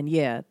 And then,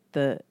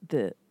 the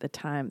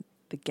time,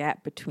 the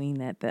gap between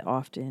that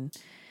often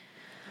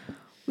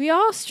we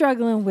all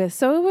struggling with.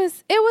 So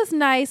it was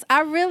nice.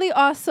 I really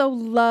also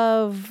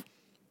love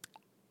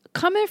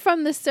coming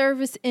from the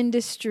service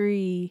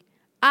industry.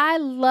 I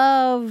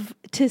love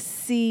to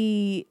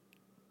see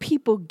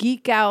people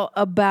geek out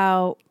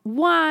about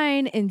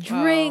wine and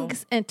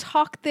drinks and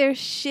talk their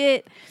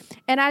shit.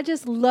 And I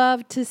just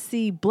love to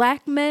see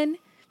Black men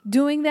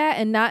doing that,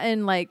 and not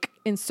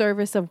in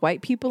service of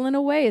white people in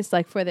a way. It's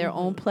like for their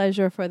own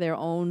pleasure, for their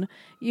own,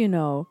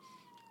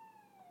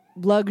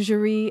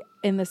 luxury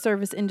in the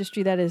service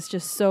industry that is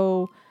just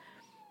so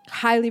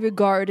highly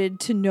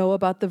regarded, to know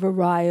about the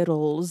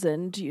varietals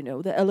and,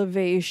 the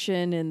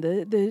elevation and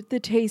the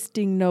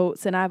tasting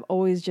notes. And I've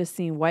always just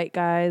seen white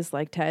guys,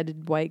 like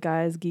tatted white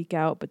guys, geek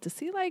out. But to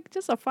see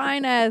just a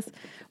fine ass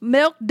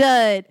milk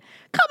dud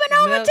coming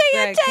over to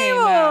your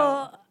table,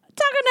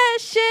 talking that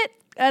shit.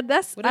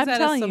 That's what is I'm that,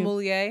 telling a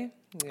sommelier?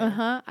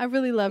 Yeah. I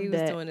really love that. He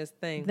was doing his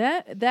thing.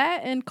 That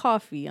and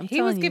coffee.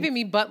 He was giving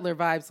me Butler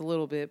vibes a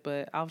little bit,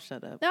 but I'll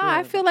shut up. No,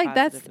 I feel like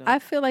that's. Note. I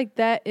feel like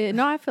that.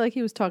 I feel like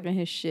he was talking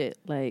his shit.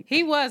 Like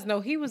he was. No,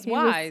 he was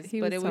wise,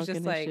 but it was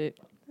just like shit.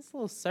 This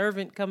little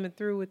servant coming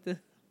through with the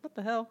what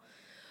the hell.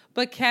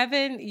 But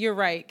Kevin, you're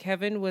right.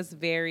 Kevin was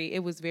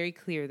It was very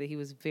clear that he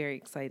was very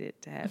excited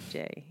to have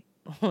Jay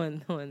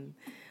on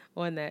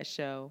that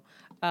show.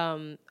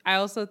 I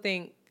also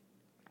think.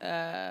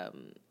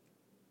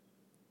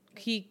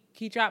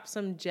 He dropped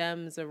some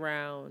gems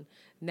around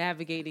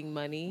navigating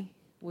money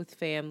with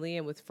family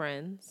and with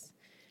friends,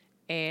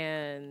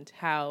 and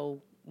how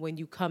when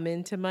you come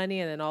into money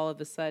and then all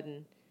of a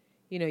sudden,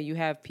 you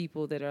have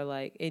people that are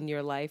like in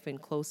your life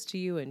and close to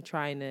you and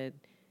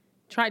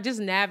just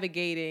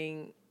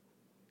navigating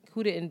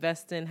who to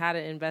invest in, how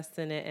to invest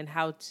in it, and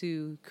how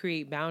to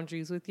create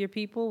boundaries with your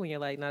people when you're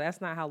like, no,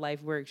 that's not how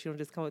life works. You don't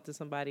just come up to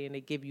somebody and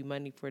they give you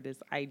money for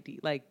this ID.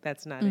 Like,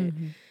 that's not it.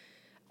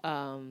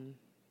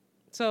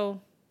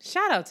 So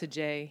shout out to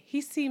Jay.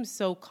 He seems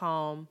so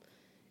calm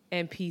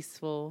and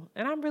peaceful,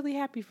 and I'm really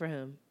happy for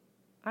him.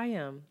 I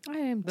am.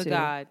 The too.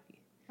 God.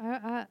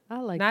 I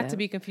like Not that. to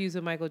be confused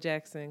with Michael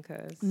Jackson,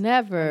 because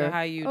never. I know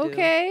how you do.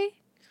 Okay.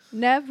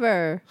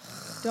 Never.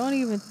 Don't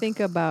even think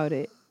about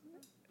it.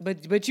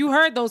 But you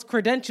heard those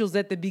credentials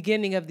at the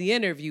beginning of the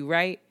interview,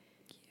 right?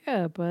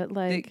 Yeah, but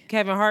like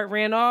Kevin Hart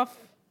ran off.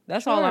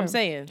 That's all I'm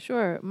saying.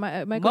 Sure.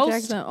 Michael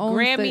Jackson owns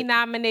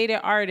Grammy-nominated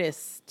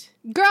artist.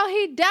 Girl,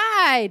 he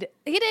died.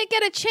 He didn't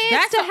get a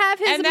chance to have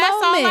his moment. And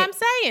that's all I'm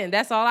saying.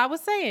 That's all I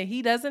was saying.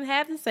 He doesn't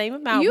have the same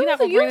amount.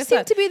 You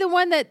seem to be the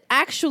one that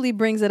actually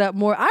brings it up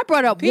more. I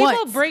brought it up once.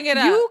 People bring it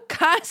up. You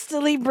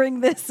constantly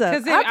bring this up.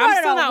 Because I'm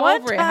still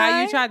not over it,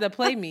 how you tried to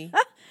play me.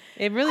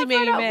 It really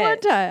made me mad. One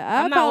time.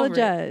 I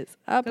apologize.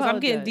 Because I'm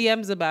getting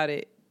DMs about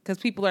it. Because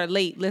people are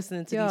late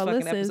listening to these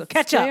fucking episodes.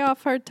 Catch up. Stay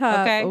off her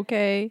top,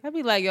 okay? I'd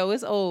be like, yo,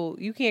 it's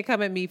old. You can't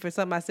come at me for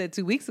something I said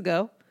 2 weeks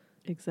ago.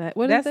 Exactly.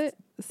 What is it?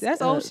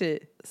 That's old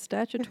shit.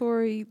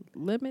 Statutory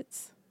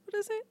limits. What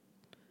is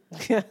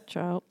it?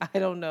 Child. I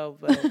don't know,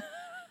 but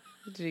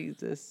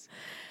Jesus.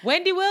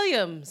 Wendy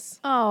Williams.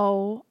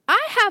 Oh,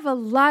 I have a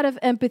lot of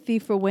empathy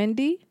for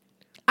Wendy.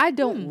 I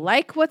don't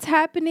like what's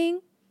happening.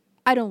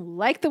 I don't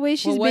like the way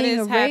she's being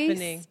erased. What is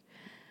happening?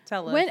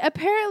 Tell us.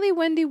 Apparently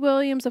Wendy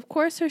Williams, of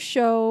course, her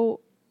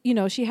show,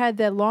 she had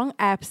that long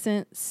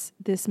absence,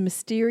 this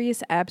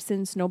mysterious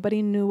absence.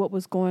 Nobody knew what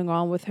was going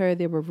on with her.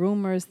 There were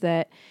rumors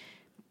that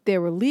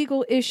there were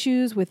legal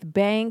issues with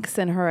banks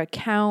and her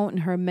account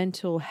and her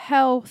mental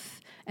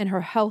health and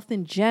her health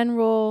in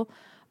general.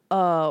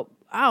 I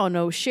don't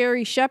know,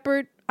 Sherri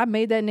Shepherd. I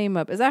made that name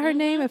up. Is that her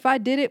name? If I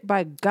did it,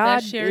 by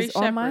God, is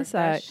on my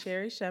side. That's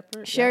Sherri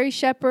Shepherd. Sherri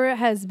Shepherd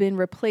has been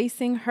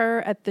replacing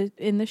her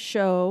in the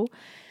show.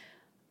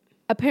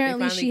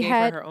 Apparently, she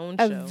had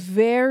a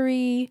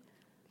very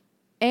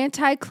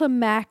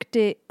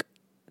anticlimactic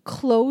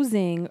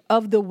closing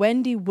of the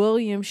Wendy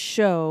Williams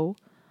show,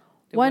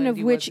 one of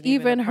which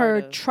even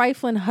her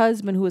trifling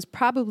husband, who has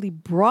probably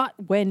brought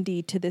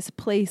Wendy to this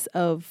place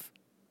of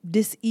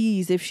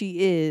dis-ease, if she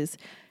is,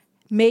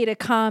 made a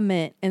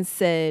comment and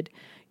said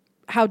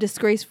how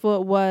disgraceful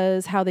it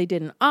was, how they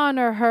didn't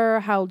honor her,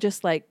 how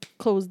just like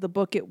close the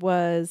book it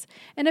was.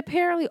 And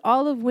apparently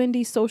all of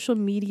Wendy's social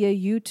media,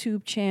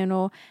 YouTube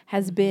channel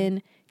has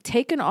been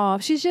taken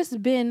off. She's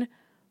just been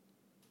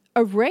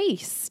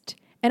erased.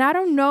 And I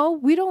don't know.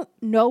 We don't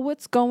know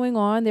what's going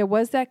on. There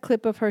was that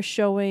clip of her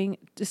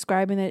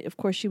describing that, of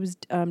course, she was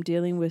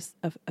dealing with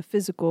a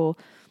physical,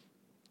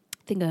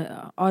 I think,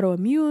 an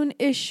autoimmune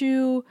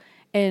issue,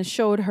 and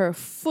showed her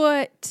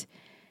foot,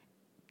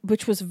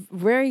 which was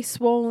very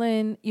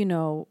swollen,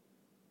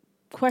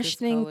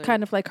 questioning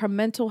kind of like her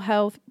mental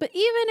health. But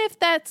even if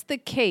that's the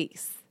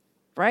case,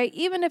 right?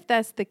 Even if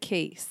that's the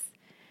case,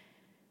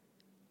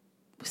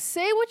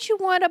 say what you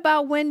want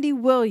about Wendy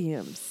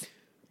Williams.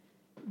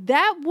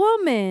 That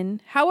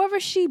woman, however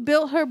she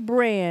built her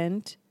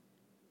brand,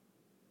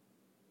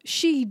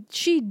 she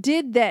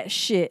did that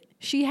shit.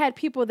 She had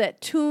people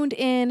that tuned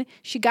in.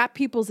 She got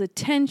people's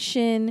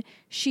attention.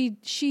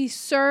 She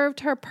served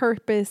her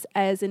purpose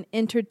as an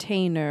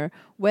entertainer,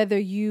 whether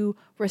you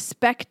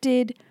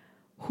respected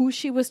who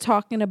she was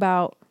talking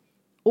about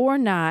or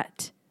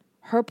not,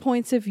 her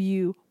points of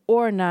view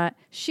or not.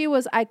 She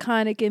was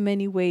iconic in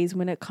many ways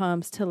when it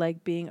comes to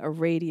like being a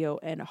radio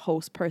and a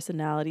host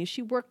personality.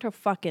 She worked her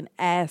fucking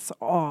ass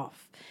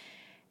off.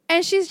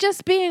 And she's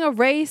just being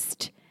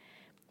erased.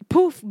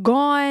 Poof,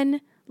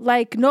 gone.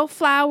 Like no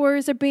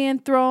flowers are being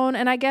thrown.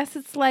 And I guess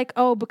it's like,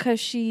 oh, because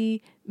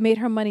she made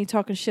her money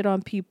talking shit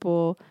on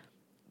people,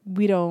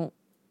 we don't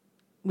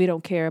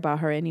care about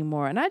her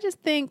anymore. And I just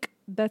think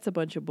that's a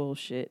bunch of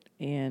bullshit.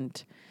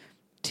 And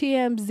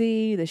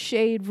TMZ, the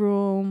Shade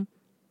Room,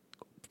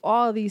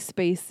 all these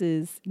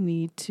spaces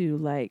need to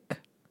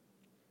like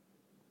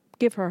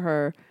give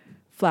her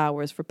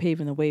flowers for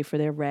paving the way for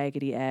their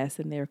raggedy ass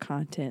and their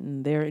content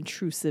and their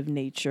intrusive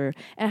nature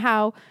and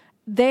how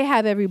they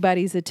have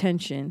everybody's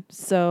attention.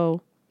 So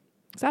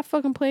stop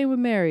fucking playing with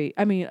Wendy.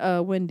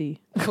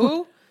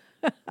 Who?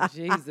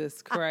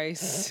 Jesus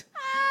Christ.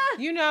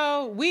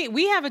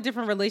 We have a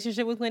different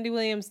relationship with Wendy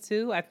Williams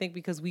too. I think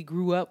because we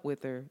grew up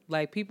with her.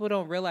 Like people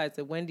don't realize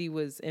that Wendy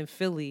was in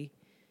Philly.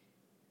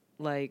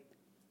 Like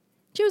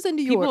she was in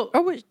New York.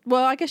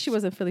 I guess she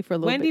was in Philly for a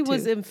little bit. Wendy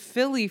was in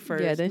Philly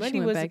first. Yeah, then Wendy she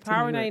went was back in to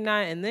Power New York.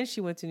 99, and then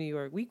she went to New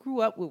York. We grew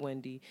up with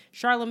Wendy.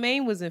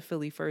 Charlamagne was in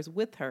Philly first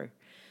with her.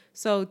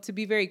 So to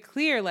be very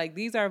clear, like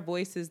these are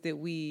voices that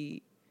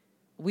we've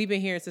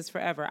been hearing since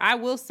forever. I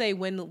will say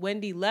when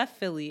Wendy left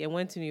Philly and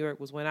went to New York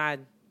was when I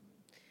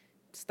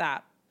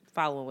stopped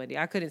following Wendy.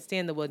 I couldn't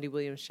stand the Wendy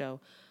Williams show.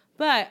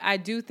 But I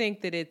do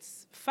think that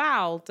it's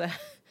foul to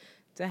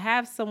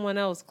have someone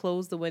else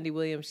close the Wendy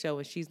Williams show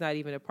and she's not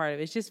even a part of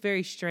it. It's just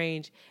very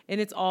strange,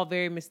 and it's all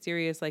very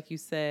mysterious, like you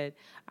said.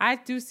 I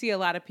do see a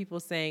lot of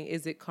people saying,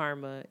 is it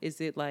karma? Is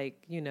it like,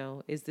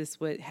 is this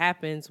what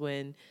happens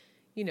when,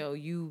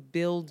 you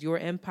build your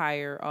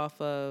empire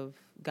off of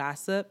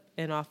gossip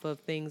and off of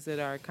things that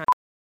are kind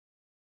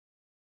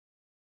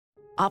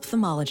of...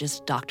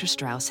 Ophthalmologist Dr.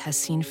 Strauss has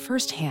seen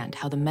firsthand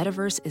how the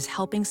metaverse is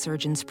helping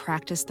surgeons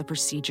practice the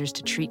procedures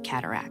to treat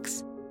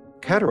cataracts.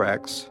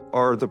 Cataracts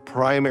are the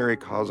primary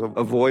cause of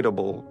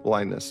avoidable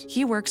blindness.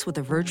 He works with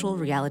a virtual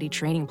reality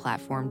training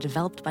platform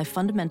developed by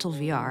Fundamental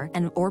VR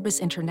and Orbis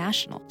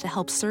International to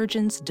help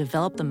surgeons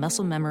develop the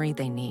muscle memory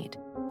they need.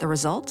 The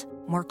result?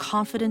 More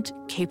confident,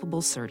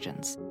 capable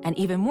surgeons. And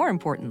even more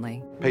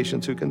importantly,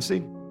 patients who can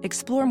see.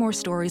 Explore more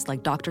stories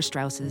like Dr.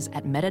 Strauss's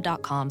at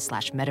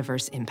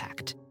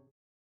meta.com/metaverseimpact.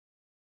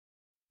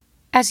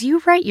 As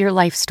you write your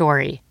life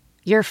story,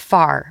 you're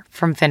far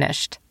from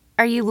finished.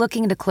 Are you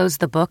looking to close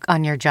the book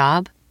on your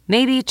job?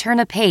 Maybe turn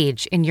a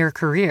page in your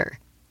career?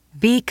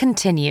 Be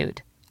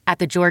continued at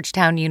the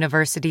Georgetown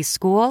University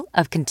School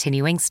of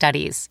Continuing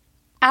Studies.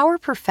 Our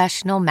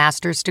professional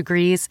master's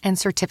degrees and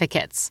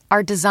certificates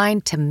are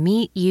designed to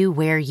meet you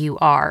where you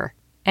are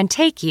and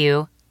take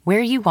you where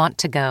you want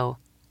to go.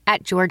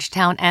 At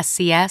Georgetown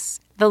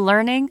SCS, the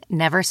learning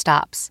never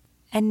stops,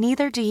 and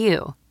neither do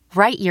you.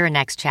 Write your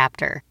next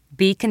chapter.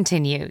 Be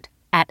continued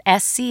at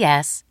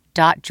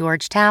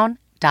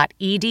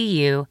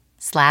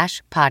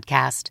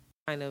scs.georgetown.edu/podcast.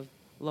 Kind of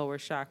lower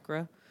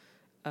chakra,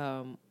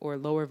 or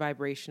lower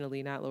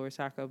vibrationally, not lower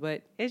chakra.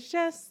 But it's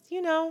just,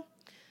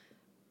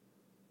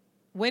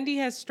 Wendy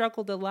has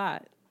struggled a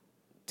lot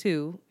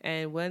too.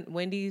 And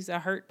Wendy's a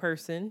hurt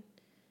person,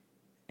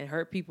 and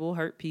hurt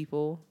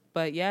people.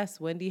 But yes,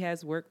 Wendy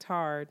has worked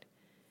hard.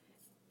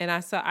 And I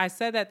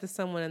said that to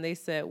someone and they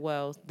said,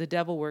 well, the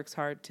devil works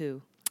hard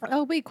too.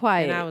 Oh, be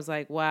quiet. And I was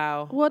like,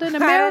 wow. Well, then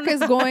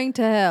America's going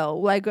to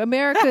hell. Like,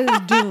 America is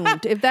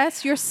doomed. If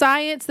that's your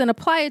science, then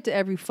apply it to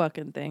every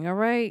fucking thing, all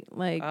right?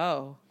 Like,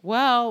 oh,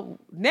 well,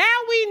 now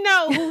we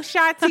know who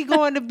Shotzi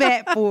going to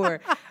bat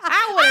for.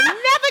 I would have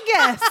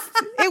never guessed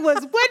it was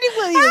Wendy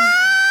Williams.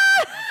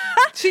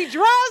 She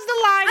draws the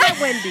line at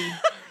Wendy.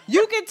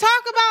 You can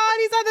talk about all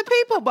these other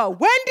people, but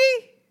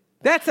Wendy...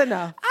 That's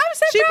enough. I'm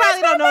surprised she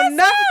probably don't know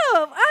nothing. I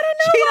don't know.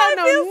 She don't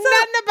know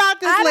nothing about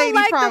this lady. I don't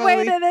like probably. the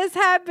way that it's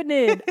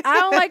happening. I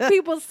don't like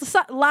people's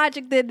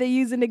logic that they're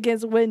using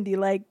against Wendy.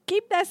 Like,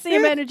 keep that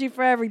same energy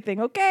for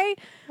everything, okay?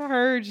 I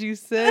heard you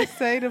say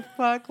the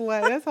fuck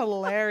what? That's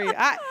hilarious.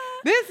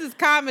 This is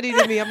comedy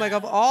to me. I'm like,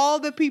 of all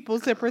the people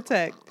to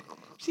protect,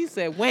 she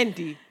said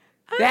Wendy.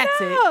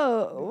 That's it.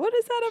 What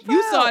is that about?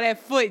 You saw that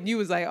foot and you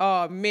was like,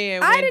 oh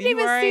man, I didn't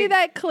even see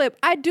that clip.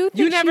 I do think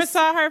you never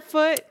saw her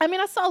foot. I mean,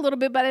 I saw a little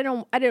bit, but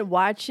I didn't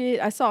watch it.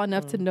 I saw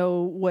enough to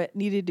know what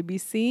needed to be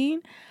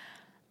seen.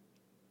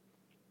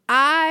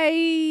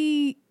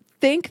 I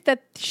think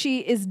that she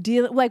is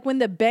dealing, like when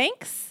the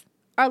banks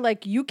are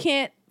like, you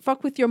can't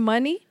fuck with your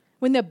money.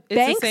 When the banks,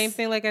 it's the same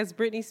thing like as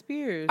Britney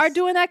Spears are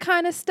doing that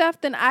kind of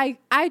stuff, then I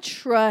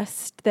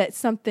trust that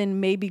something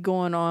may be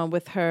going on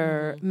with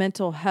her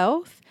mental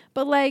health.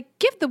 But like,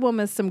 give the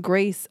woman some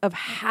grace of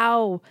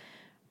how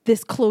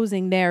this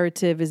closing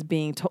narrative is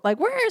being told. Like,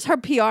 where is her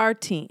PR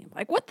team?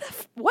 Like,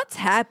 what's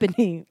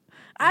happening?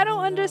 I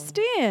don't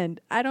understand.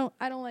 I don't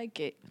like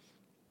it.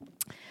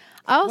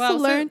 I also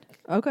learned.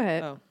 Go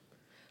ahead. Oh.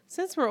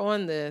 Since we're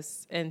on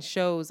this and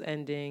show's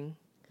ending,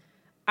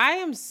 I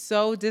am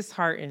so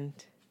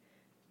disheartened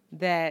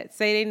that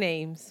say their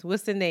names.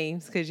 What's the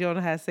names? Because you don't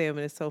know how to say them,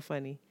 and it's so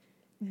funny.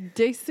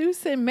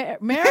 Jesus and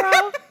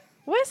Mero.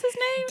 What's his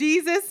name?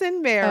 Jesus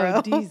and Mero.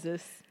 Oh,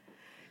 Jesus.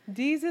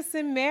 Jesus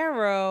and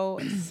Mero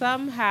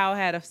somehow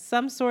had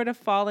some sort of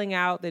falling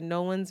out that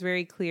no one's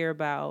very clear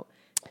about,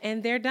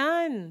 and they're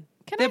done.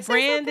 The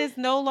brand is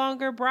no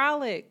longer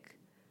Brolic.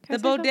 The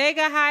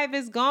Bodega Hive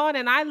is gone,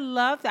 and I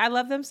love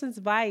them since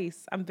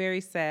Vice. I'm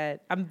very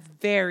sad. I'm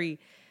very,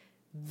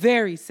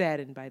 very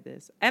saddened by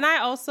this. And I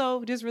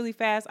also, just really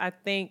fast, I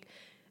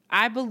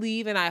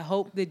believe and I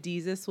hope that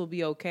Jesus will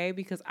be okay,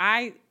 because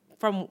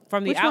from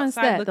the Which outside one's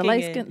that? looking The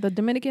light skin, the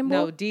Dominican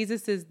bull? No,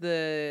 Jesus is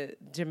the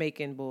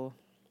Jamaican bull.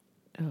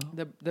 Oh.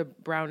 The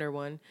browner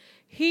one.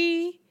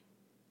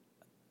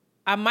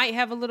 I might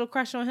have a little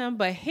crush on him,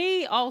 but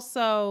he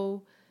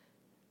also,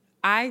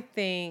 I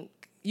think,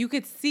 you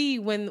could see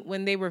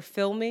when they were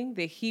filming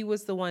that he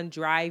was the one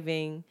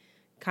driving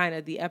kind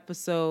of the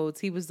episodes.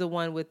 He was the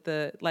one with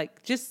the,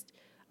 like, just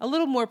a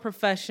little more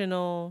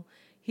professional.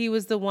 He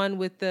was the one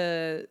with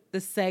the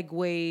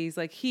segues.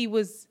 Like, he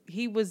was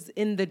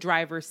in the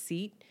driver's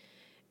seat.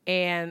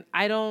 And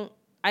I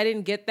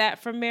didn't get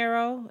that from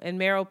Mero, and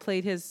Mero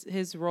played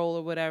his role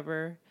or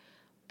whatever.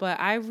 But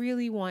I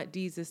really want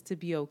Jesus to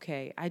be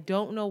okay. I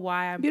don't know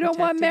why I'm. You don't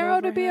want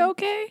Mero to be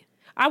okay?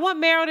 I want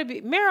Mero to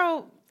be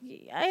Mero.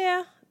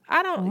 Yeah,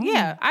 I don't.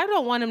 Yeah, I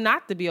don't want him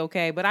not to be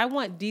okay, but I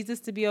want Jesus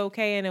to be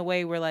okay in a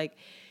way where like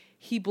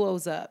he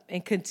blows up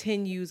and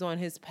continues on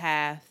his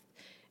path,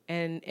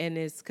 and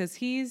is because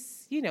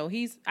he's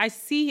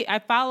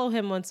I follow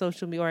him on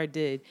social media, or I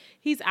did.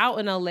 He's out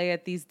in LA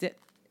at these.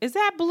 Is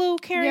that Blue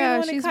carrying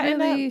on and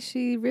cutting up?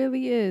 She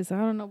really is. I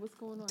don't know what's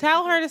going on.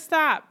 Tell her to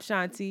stop,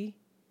 Shanti.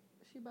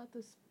 She about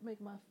to make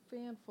my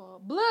fan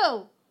fall.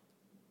 Blue.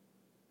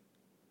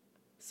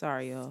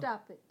 Sorry, y'all.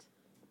 Stop it.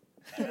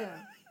 Get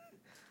down.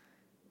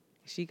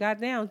 She got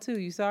down too.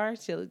 You saw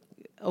her?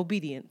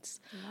 Obedience.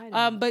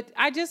 But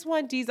I just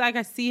want these. Like,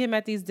 I see him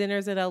at these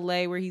dinners in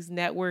LA where he's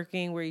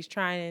networking, where he's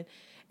trying,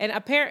 and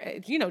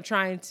apparently,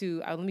 trying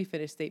to. Let me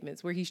finish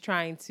statements. Where he's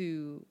trying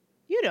to,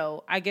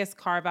 I guess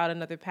carve out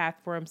another path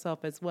for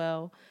himself as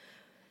well.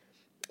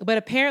 But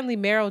apparently,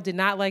 Mero did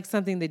not like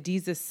something that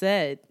Jesus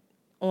said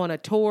on a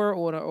tour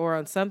or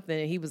on something,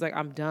 and he was like,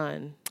 "I'm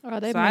done." So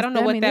I don't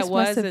know what that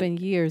was. Must have been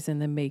years in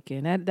the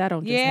making. That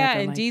don't just happen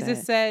and like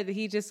Jesus that.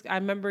 said I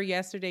remember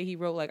yesterday he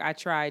wrote like, "I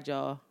tried,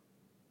 y'all."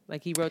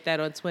 Like he wrote that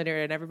on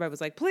Twitter, and everybody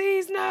was like,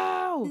 "Please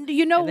no."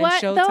 You know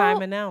what?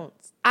 Showtime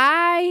announced.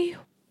 I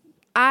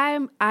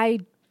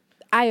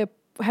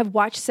have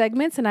watched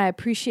segments and I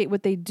appreciate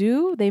what they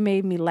do. They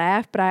made me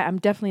laugh, but I'm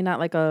definitely not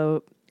like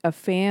a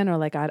fan, or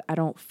like I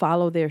don't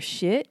follow their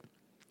shit.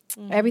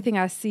 Mm-hmm. Everything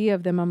I see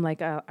of them, I'm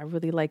like, I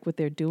really like what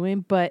they're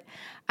doing. But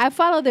I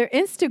follow their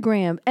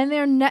Instagram, and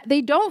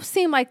they don't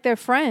seem like they're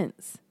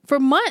friends. For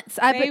months,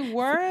 they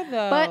were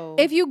though.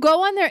 But if you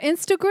go on their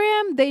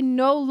Instagram, they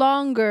no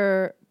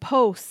longer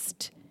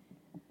post.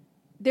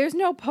 There's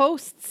no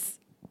posts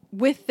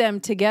with them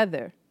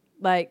together.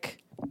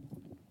 Like,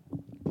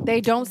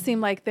 they don't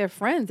seem like they're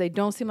friends. They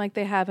don't seem like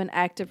they have an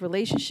active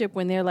relationship.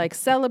 When they're like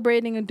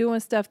celebrating and doing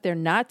stuff, they're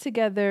not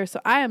together.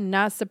 So I am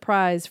not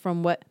surprised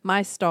from what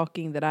my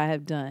stalking that I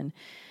have done,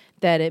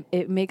 that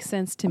it makes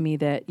sense to me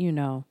that,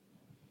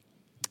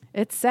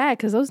 it's sad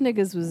because those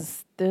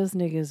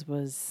niggas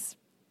was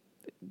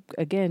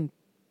again,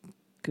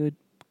 good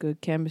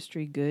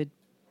chemistry, good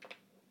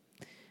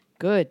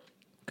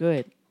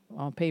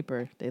on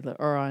paper. They look,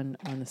 or on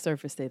the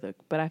surface they look,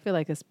 but I feel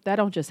like that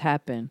don't just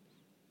happen.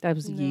 That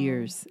was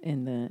years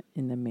in the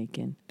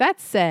making.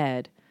 That's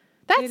sad.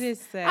 It is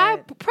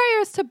sad.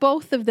 Prayers to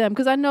both of them,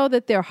 because I know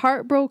that they're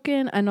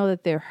heartbroken. I know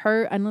that they're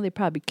hurt. I know they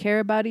probably care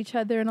about each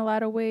other in a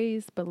lot of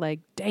ways. But like,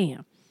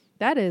 damn,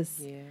 that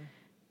is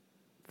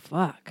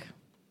fuck.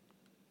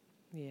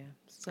 Yeah.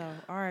 So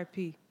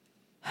R.I.P.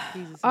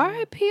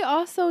 R.I.P.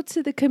 also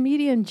to the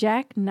comedian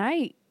Jack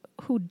Knight,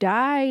 who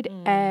died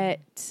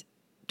at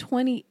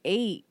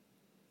 28.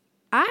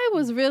 I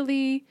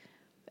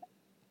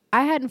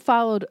hadn't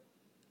followed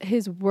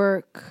his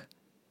work.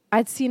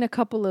 I'd seen a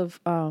couple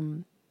of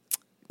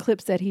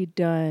clips that he'd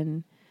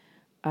done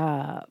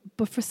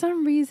But for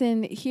some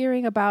reason,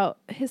 hearing about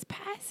his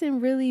passing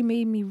really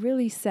made me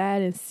really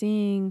sad, and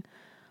seeing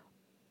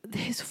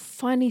his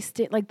funny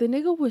like the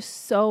nigga was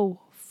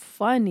so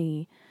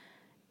funny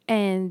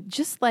and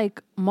just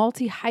like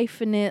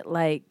multi-hyphenate.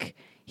 Like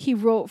he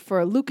wrote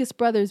for Lucas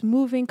Brothers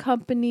Moving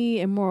Company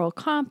and Moral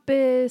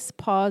Compass,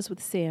 Pause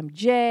with Sam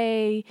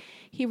J.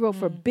 He wrote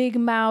for Big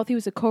Mouth. He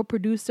was a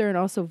co-producer and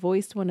also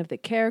voiced one of the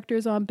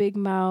characters on Big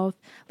Mouth.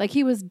 Like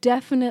he was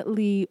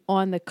definitely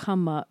on the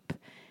come up.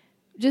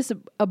 Just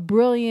a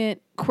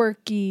brilliant,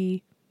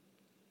 quirky,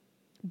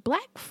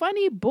 black,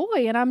 funny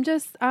boy. And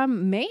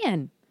I'm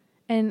man.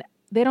 And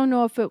they don't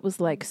know if it was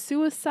like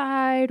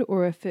suicide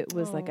or if it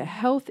was like a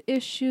health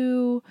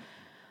issue.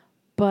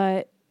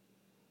 But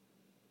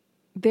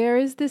there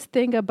is this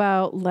thing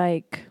about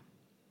like,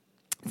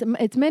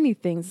 it's many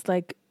things,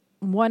 like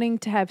wanting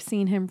to have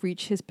seen him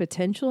reach his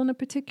potential in a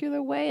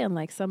particular way, and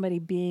like somebody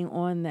being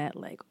on that,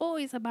 like, oh,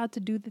 he's about to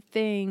do the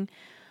thing.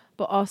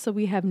 But also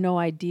we have no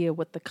idea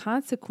what the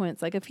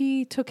consequence, like if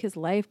he took his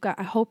life, God,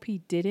 I hope he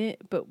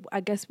didn't. But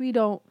I guess we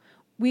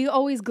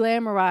always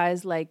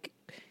glamorize like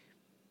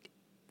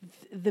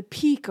the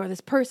peak or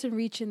this person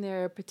reaching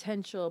their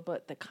potential,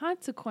 but the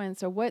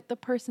consequence or what the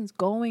person's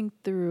going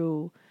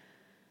through,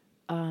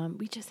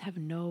 we just have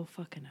no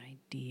fucking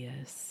idea.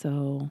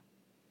 So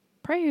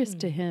prayers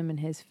to him and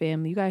his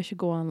family. You guys should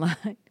go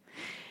online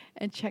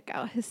and check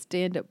out his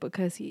stand-up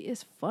because he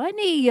is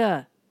funny.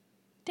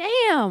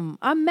 Damn,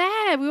 I'm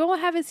mad. We don't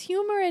have his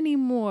humor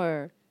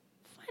anymore.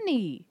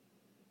 Funny.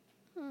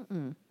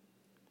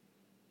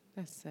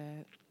 That's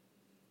sad.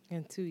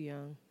 And too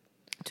young.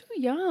 Too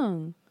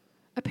young.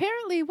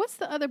 Apparently, what's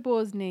the other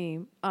boy's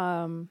name?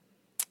 That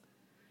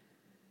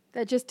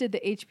just did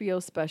the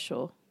HBO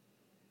special.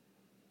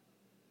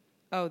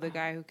 Oh, the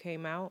guy who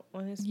came out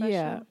on his special?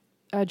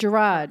 Yeah.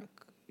 Gerard.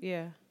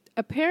 Yeah.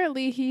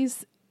 Apparently,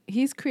 he's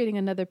creating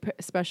another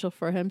special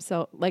for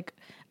himself, like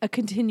a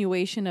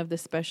continuation of the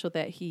special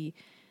that he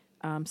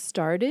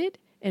started,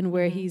 and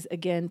where he's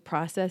again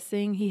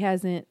processing. He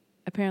hasn't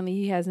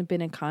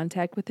been in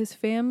contact with his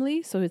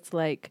family, so it's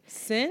like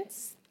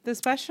since the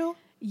special.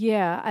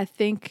 Yeah, I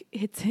think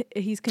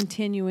he's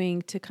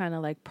continuing to kind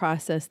of like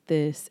process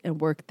this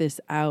and work this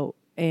out.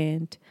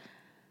 And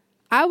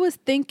I was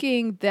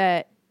thinking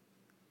that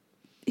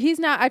he's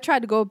not. I tried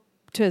to go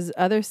to his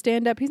other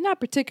stand-up. He's not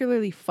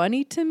particularly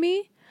funny to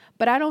me.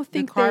 But I don't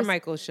think the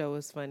Carmichael show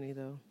is funny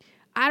though.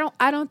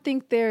 I don't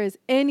think there is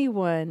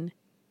anyone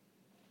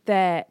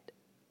that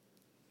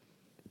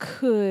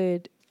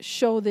could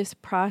show this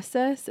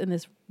process and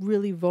this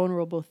really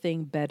vulnerable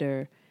thing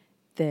better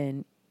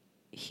than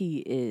he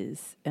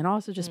is. And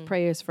also just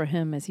prayers for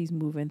him as he's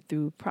moving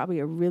through probably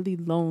a really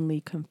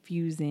lonely,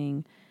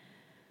 confusing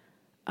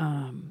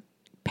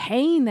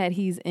pain that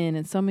he's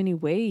in so many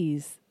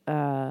ways.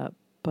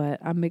 But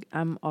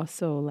I'm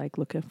also like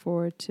looking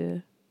forward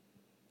to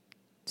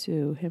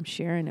him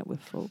sharing it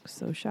with folks.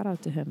 So shout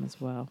out to him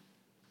as well.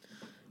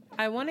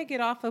 I want to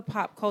get off of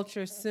pop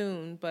culture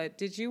soon, but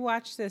did you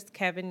watch this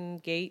Kevin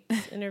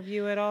Gates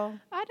interview at all?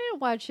 I didn't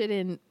watch it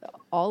in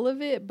all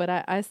of it, but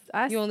I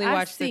you only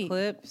watched the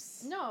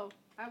clips? No,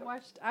 I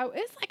watched.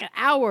 It's like an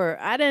hour.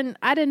 I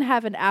didn't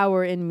have an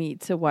hour in me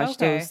to watch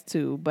those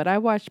two, but I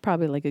watched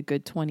probably like a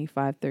good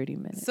 25, 30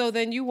 minutes. So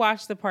then you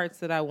watched the parts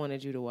that I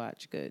wanted you to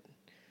watch. Good.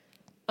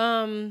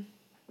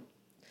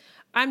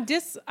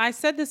 I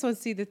said this on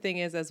See the Thing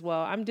Is as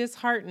well. I'm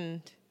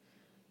disheartened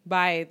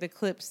by the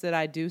clips that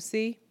I do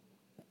see.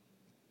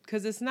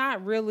 Because it's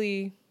not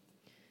really...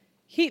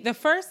 The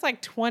first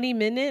like 20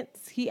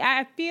 minutes,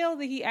 I feel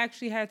that he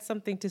actually had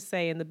something to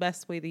say in the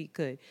best way that he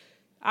could.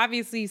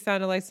 Obviously, he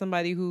sounded like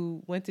somebody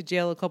who went to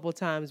jail a couple of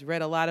times,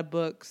 read a lot of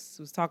books,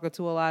 was talking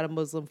to a lot of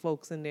Muslim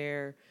folks in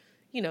there,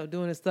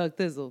 doing his thug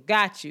thizzle.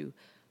 Got you.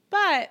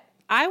 But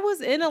I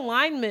was in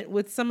alignment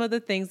with some of the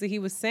things that he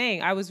was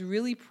saying. I was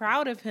really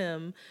proud of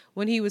him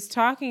when he was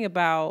talking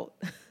about,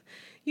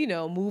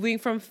 moving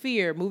from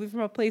fear, moving from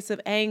a place of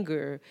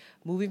anger,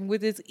 moving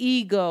with his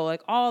ego,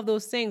 like all of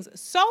those things.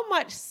 So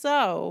much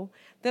so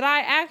that I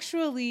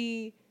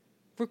actually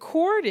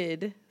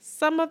recorded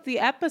some of the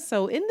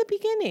episode in the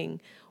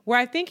beginning where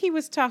I think he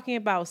was talking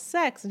about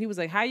sex. And he was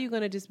like, how are you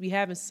going to just be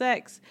having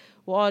sex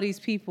with all these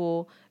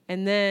people?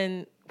 And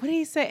then... what did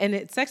he say?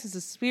 And sex is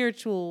a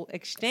spiritual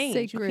exchange.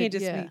 Sacred, you can't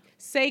just be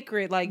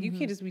sacred. Like, you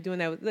can't just be doing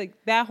that with,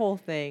 like, that whole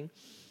thing.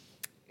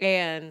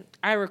 And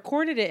I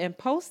recorded it and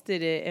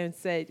posted it and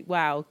said,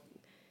 wow,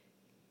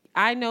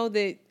 I know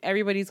that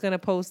everybody's going to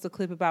post a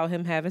clip about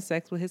him having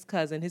sex with his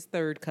cousin, his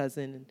third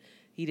cousin. And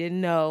he didn't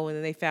know. And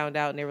then they found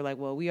out and they were like,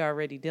 well, we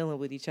already dealing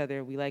with each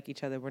other. We like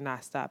each other. We're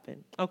not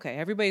stopping. Okay,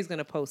 everybody's going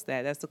to post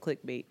that. That's the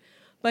clickbait.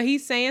 But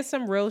he's saying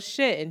some real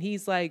shit. And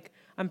he's like,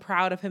 I'm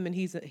proud of him and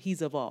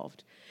he's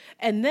evolved.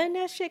 And then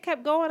that shit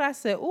kept going. I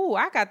said, ooh,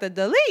 I got to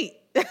delete.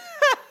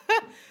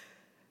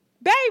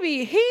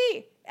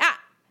 Baby,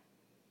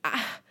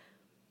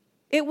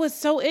 it was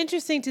so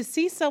interesting to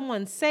see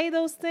someone say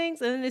those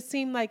things. And then it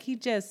seemed like he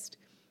just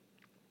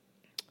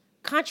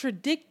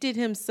contradicted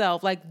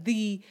himself. Like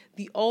the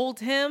old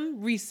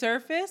him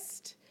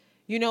resurfaced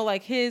You know,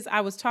 like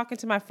I was talking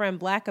to my friend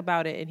Black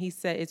about it, and he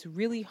said it's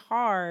really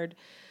hard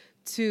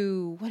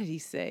to, what did he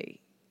say?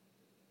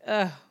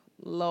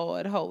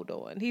 Lord, hold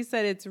on. He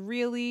said it's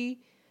really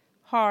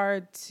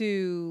hard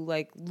to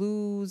like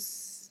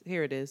lose,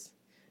 here it is,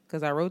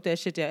 because I wrote that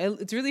shit down.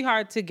 It's really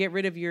hard to get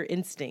rid of your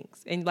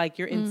instincts and like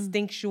your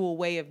instinctual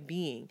way of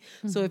being.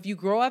 Mm-hmm. So if you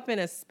grow up in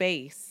a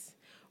space,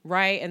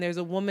 right, and there's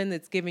a woman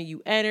that's giving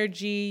you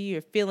energy,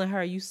 you're feeling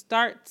her, you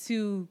start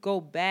to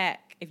go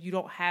back if you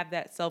don't have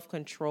that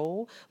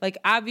self-control. Like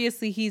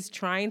obviously he's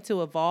trying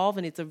to evolve,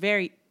 and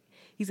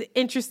he's an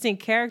interesting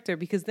character,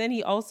 because then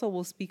he also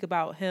will speak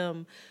about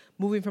him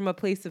moving from a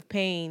place of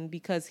pain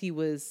because he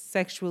was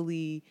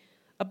sexually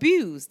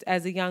abused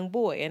as a young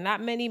boy. And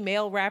not many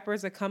male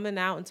rappers are coming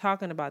out and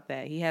talking about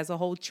that. He has a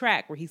whole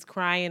track where he's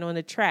crying on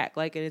the track,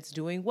 like, and it's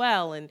doing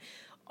well and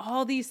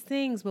all these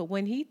things. But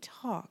when he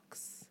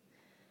talks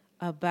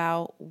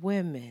about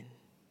women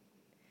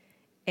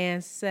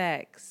and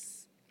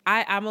sex,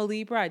 I'm a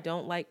Libra. I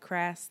don't like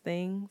crass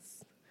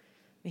things.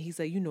 And he's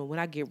like, you know, when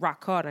I get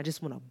rock hard, I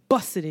just want to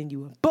bust it in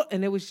you.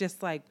 And it was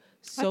just like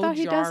so jarring. I thought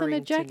he doesn't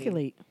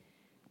ejaculate.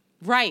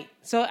 Right.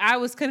 So I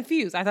was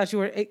confused. I thought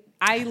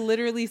I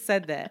literally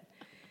said that.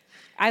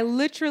 I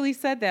literally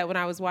said that when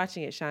I was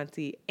watching it,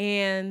 Shanti.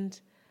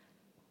 And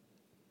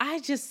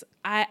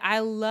I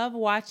love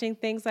watching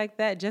things like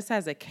that just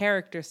as a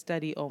character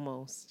study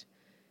almost.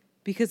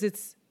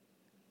 Because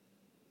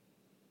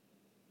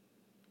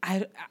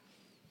I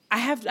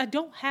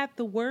don't have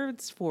the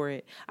words for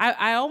it.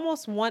 I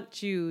almost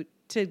want you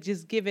to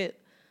just give it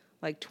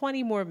like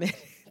 20 more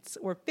minutes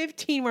or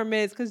 15 more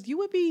minutes, because you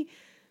would be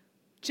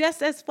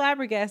just as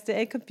flabbergasted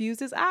and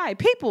confused as I.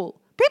 People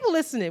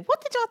listening,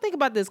 what did y'all think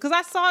about this? Because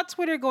I saw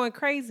Twitter going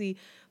crazy.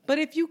 But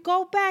if you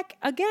go back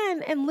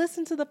again and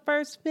listen to the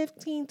first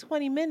 15,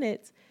 20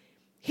 minutes,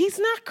 he's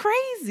not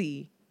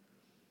crazy.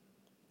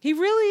 He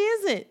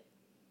really isn't.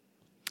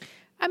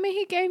 I mean,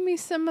 he gave me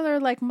similar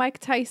like Mike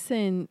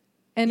Tyson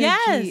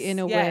energy in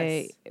a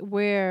way,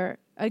 where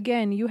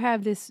again you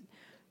have this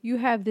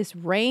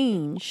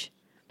range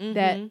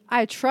that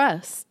I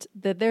trust,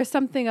 that there's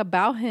something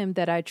about him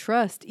that I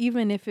trust,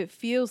 even if it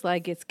feels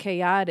like it's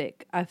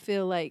chaotic. I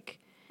feel like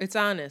it's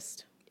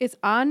honest. It's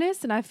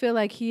honest, and I feel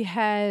like he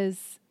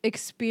has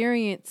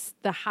experienced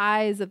the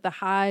highs of the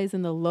highs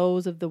and the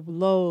lows of the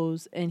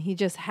lows, and he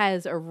just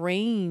has a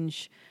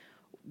range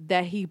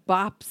that he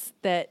bops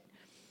that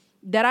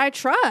I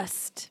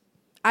trust.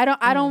 I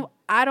don't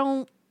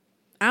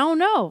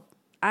know.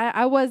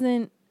 I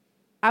wasn't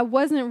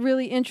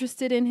really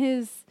interested in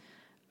his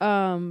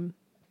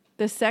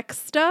the sex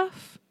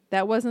stuff.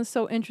 That wasn't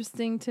so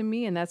interesting to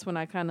me, and that's when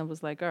I kind of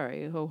was like, all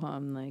right,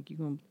 ho-hum, like you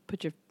gonna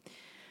put your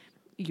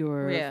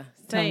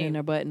tongue in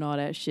her butt and all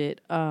that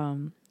shit.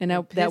 And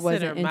that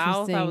wasn't interesting.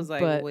 Mouth, I was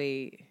like,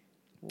 wait,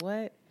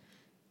 what?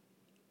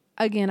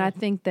 Again, I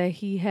think that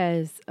he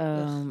has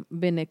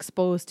been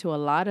exposed to a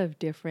lot of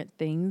different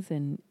things,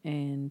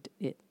 and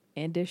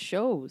it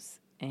shows.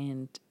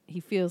 And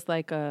he feels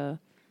like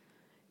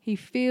he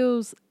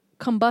feels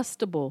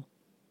combustible.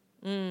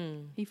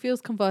 He feels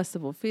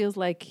combustible. Feels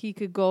like he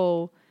could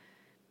go,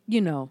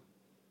 you know.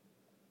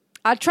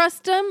 I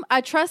trust him. I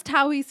trust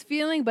how he's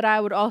feeling, but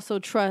I would also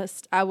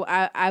trust.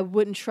 I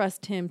wouldn't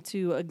trust him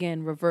to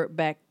again revert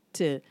back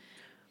to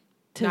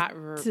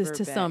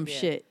some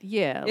shit.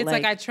 Yeah, it's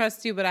like I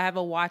trust you, but I have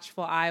a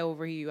watchful eye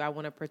over you. I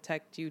want to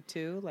protect you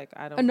too. Like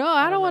I don't. No,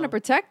 I don't want to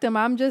protect him.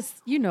 I'm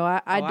just, you know,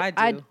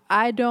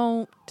 I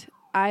don't.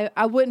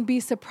 I wouldn't be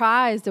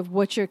surprised of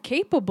what you're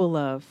capable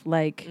of.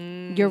 Like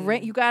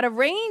you got a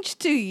range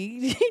to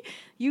you.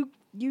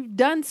 You've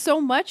done so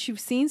much. You've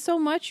seen so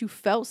much. You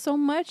felt so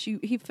much.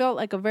 He felt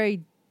like a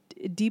very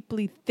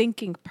deeply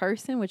thinking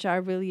person, which I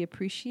really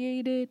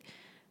appreciated.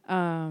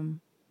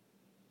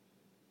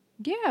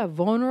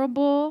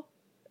 Vulnerable.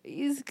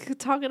 He's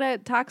talking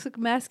that toxic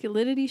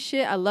masculinity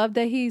shit. I love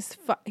that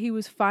he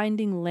was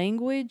finding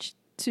language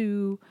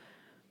to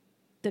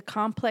the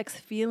complex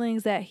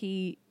feelings that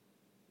he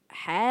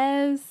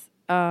has.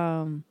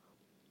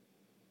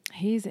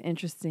 He was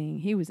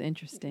interesting.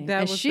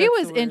 And she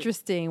was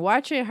interesting.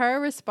 Watching her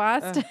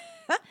response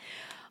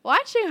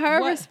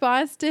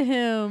to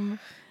him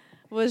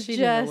was she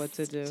didn't know what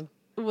to do.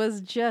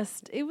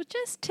 It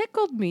just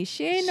tickled me.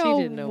 She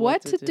didn't know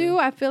what to do.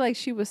 I feel like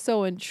she was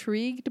so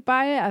intrigued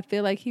by it. I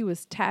feel like he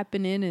was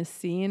tapping in and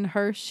seeing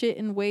her shit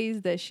in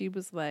ways that she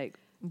was like,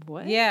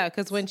 what? Yeah,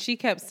 because when she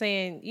kept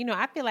saying, you know,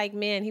 I feel like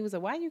men, he was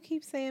like, why you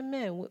keep saying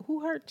men? Who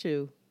hurt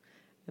you?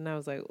 And I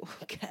was like, oh,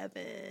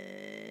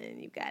 Kevin,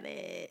 you got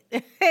it.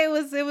 But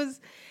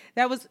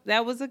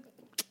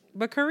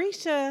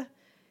Carisha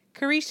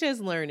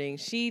is learning.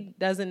 She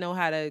doesn't know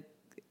how to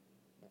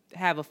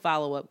have a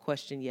follow-up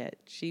question yet.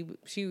 She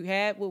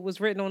had what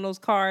was written on those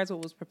cards,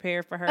 what was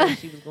prepared for her, and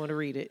she was going to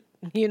read it.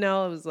 You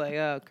know, it was like,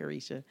 oh,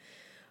 Carisha.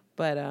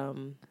 But,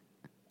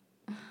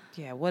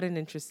 yeah, what an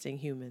interesting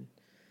human.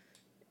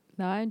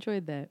 No, I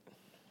enjoyed that.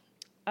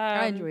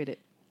 I enjoyed it.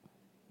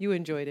 You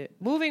enjoyed it.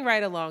 Moving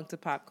right along to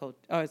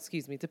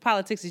to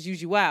politics as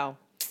usual.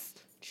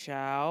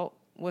 Ciao.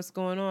 What's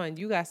going on?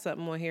 You got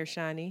something on here,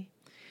 Shani.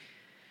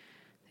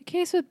 The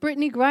case with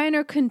Brittany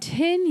Griner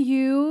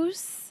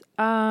continues.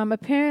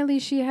 Apparently,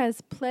 she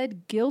has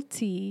pled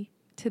guilty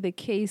to the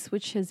case,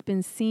 which has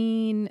been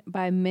seen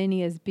by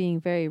many as being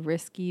very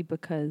risky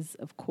because,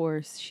 of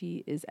course,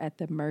 she is at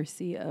the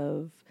mercy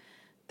of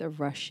the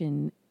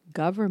Russian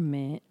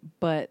government.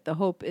 But the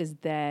hope is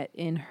that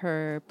in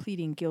her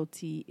pleading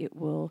guilty, it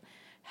will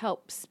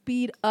help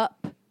speed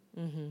up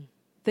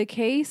the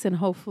case and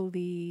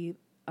hopefully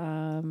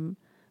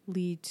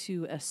lead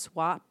to a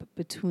swap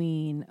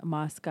between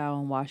Moscow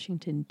and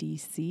Washington,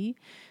 D.C.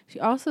 She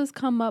also has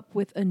come up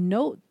with a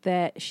note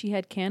that she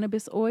had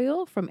cannabis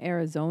oil from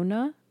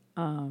Arizona,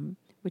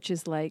 which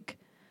is like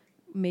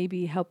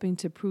maybe helping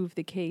to prove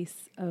the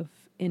case of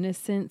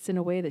innocence in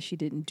a way that she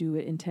didn't do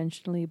it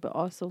intentionally, but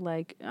also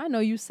like, I know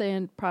you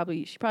saying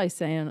she probably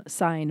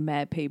signed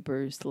mad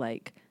papers.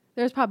 Like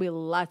there's probably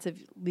lots of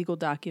legal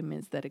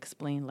documents that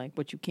explain like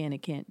what you can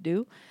and can't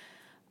do.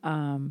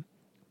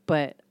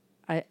 But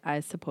I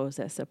suppose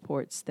that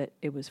supports that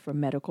it was for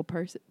medical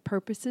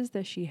purposes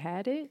that she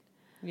had it.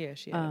 Yeah,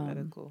 she had a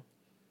medical.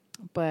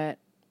 But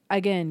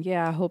again,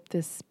 yeah, I hope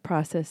this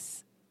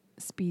process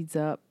speeds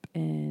up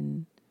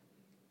and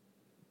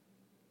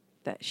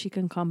that she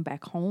can come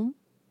back home.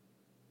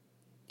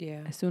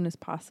 Yeah, as soon as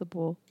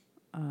possible.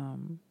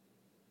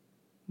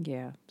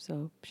 Yeah,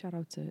 so shout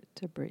out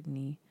to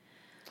Brittany.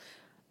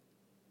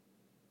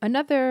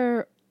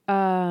 Another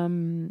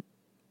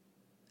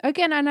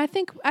again, and I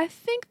think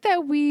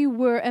that we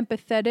were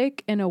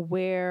empathetic and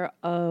aware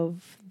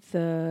of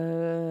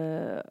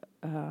the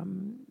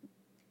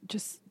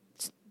just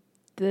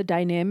the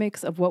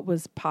dynamics of what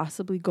was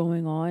possibly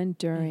going on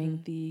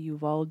during the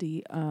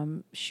Uvalde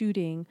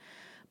shooting.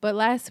 But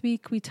last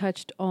week we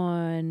touched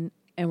on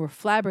and were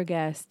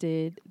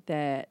flabbergasted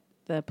that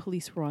the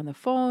police were on the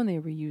phone. They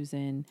were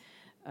using,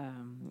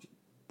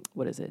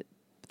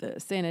 the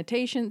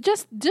sanitation,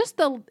 just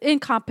the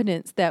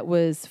incompetence that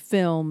was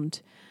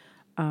filmed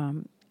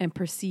and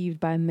perceived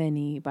by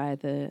many by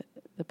the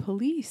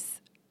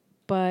police.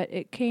 But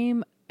it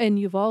came in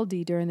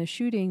Uvalde during the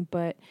shooting,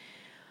 but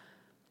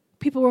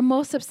people were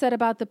most upset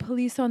about the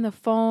police on the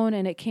phone,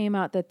 and it came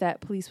out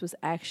that police was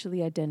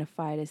actually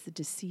identified as the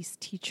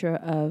deceased teacher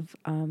of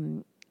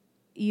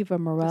Eva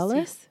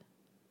Morales.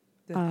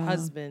 The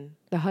husband.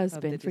 The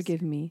husband,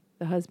 forgive me.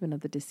 The husband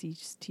of the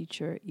deceased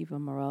teacher, Eva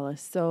Morales.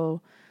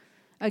 So,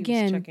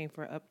 again, he was checking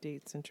for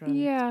updates and trying.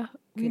 Yeah,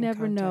 we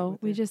never know.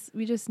 We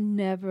just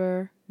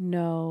never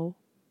know.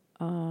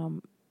 As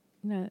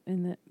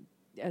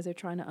they're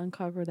trying to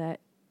uncover that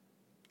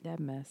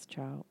mess,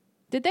 child.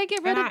 Did they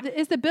get rid of?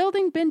 Is the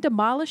building been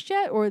demolished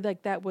yet, or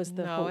like that was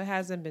the? No, hope? It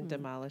hasn't been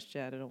demolished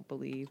yet. I don't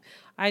believe.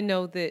 I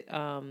know that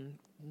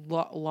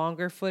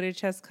longer footage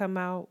has come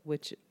out,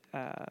 which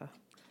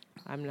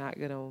I'm not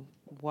gonna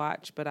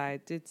watch, but I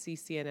did see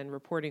CNN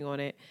reporting on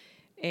it,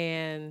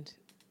 and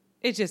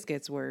it just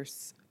gets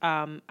worse.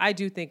 I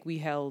do think we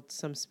held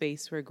some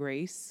space for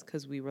grace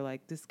because we were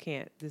like, this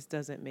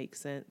doesn't make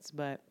sense.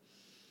 But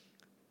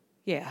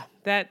yeah,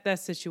 that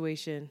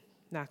situation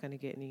it's not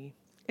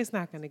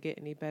going to get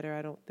any better,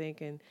 I don't think.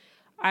 And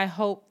I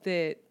hope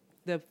that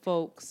the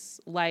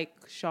folks like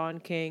Sean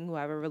King, who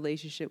I have a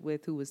relationship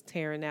with, who was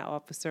tearing that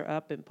officer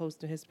up and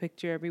posting his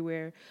picture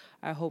everywhere,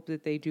 I hope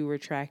that they do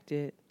retract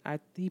it.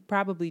 He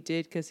probably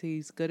did because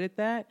he's good at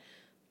that.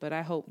 But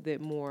I hope that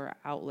more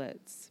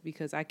outlets,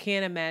 because I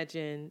can't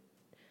imagine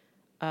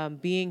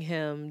being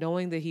him,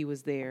 knowing that he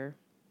was there,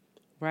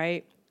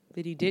 right?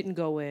 That he didn't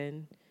go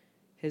in.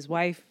 His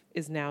wife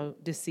is now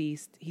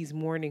deceased. He's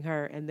mourning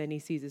her, and then he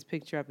sees his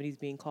picture up and he's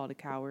being called a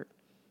coward.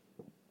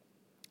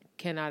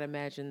 Cannot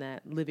imagine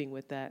that, living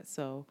with that.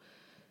 So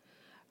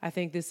I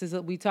think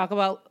we talk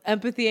about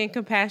empathy and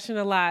compassion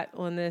a lot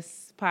on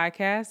this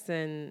podcast,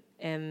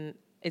 and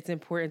it's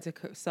important to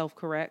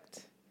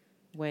self-correct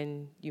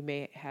when you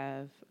may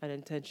have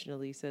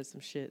unintentionally said some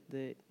shit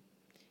that,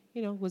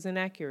 was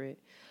inaccurate.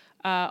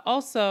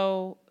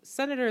 Also,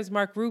 Senators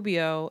Mark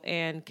Rubio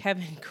and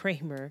Kevin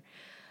Cramer.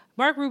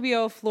 Mark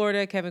Rubio of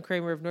Florida, Kevin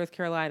Cramer of North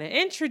Carolina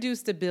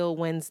introduced a bill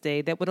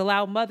Wednesday that would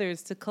allow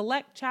mothers to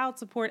collect child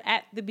support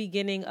at the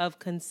beginning of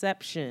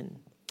conception.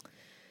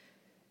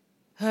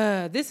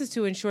 This is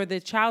to ensure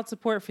that child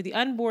support for the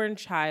unborn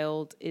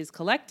child is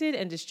collected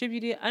and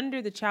distributed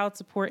under the Child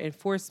Support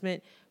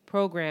Enforcement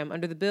Program.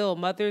 Under the bill,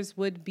 mothers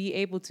would be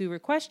able to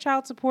request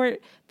child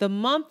support the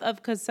month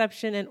of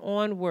conception and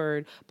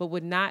onward, but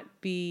would not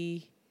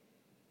be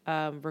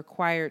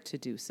required to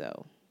do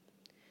so.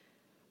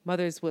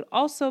 Mothers would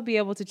also be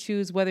able to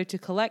choose whether to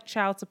collect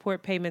child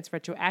support payments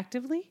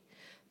retroactively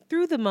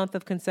through the month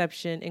of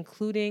conception,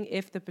 including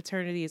if the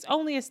paternity is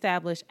only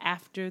established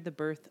after the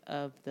birth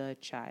of the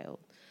child.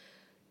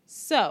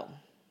 So,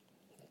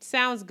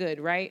 sounds good,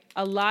 right?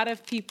 A lot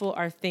of people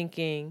are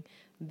thinking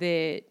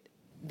that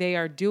they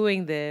are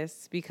doing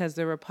this because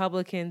the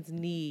Republicans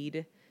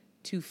need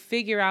to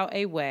figure out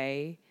a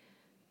way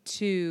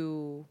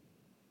to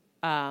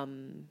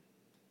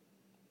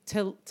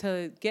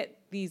get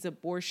these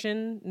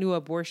new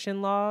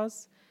abortion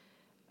laws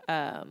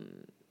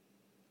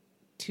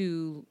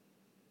to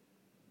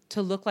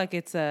look like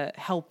it's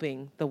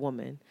helping the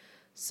woman.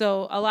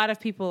 So a lot of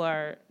people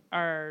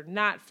are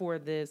not for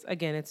this.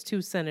 Again, it's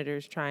 2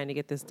 senators trying to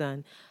get this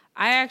done.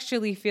 I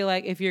actually feel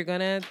like if you're going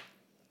to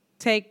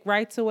take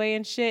rights away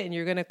and shit, and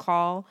you're going to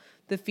call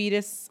the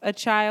fetus a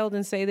child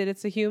and say that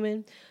it's a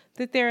human,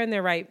 that they're in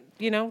their right,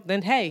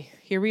 then hey,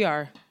 here we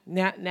are.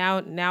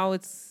 Now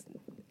it's,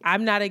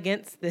 I'm not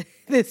against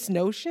this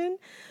notion,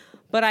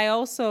 but I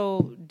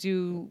also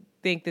do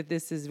think that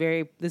this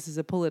is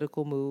a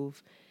political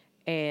move,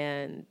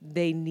 and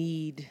they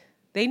need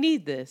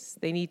this.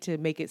 They need to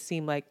make it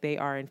seem like they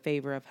are in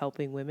favor of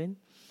helping women.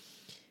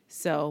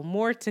 So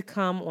more to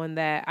come on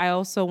that. I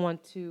also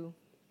want to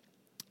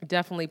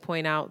definitely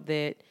point out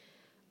that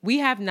we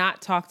have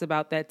not talked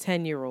about that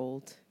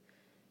 10-year-old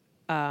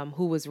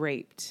who was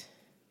raped.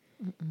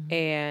 Mm-mm.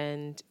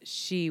 And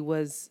she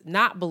was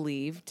not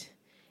believed,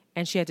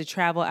 and she had to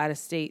travel out of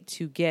state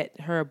to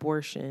get her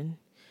abortion.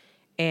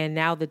 And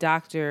now the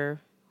doctor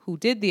who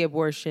did the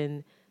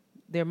abortion,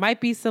 there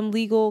might be some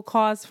legal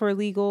cause for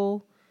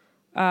legal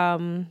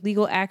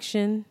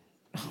action.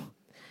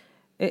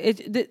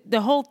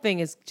 The whole thing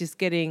is just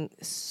getting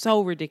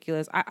so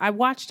ridiculous. I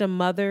watched a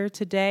mother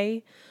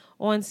today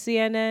on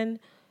CNN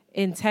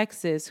in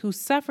Texas who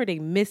suffered a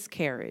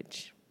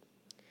miscarriage.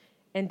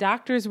 And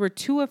doctors were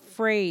too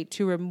afraid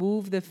to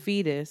remove the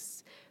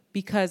fetus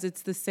because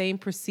it's the same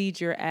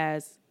procedure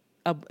as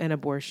an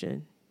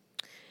abortion.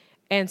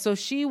 And so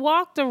she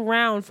walked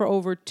around for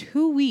over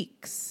 2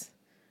 weeks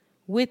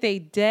with a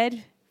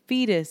dead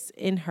fetus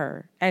in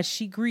her as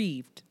she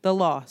grieved the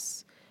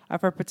loss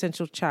of her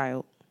potential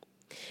child.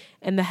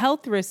 And the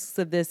health risks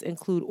of this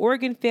include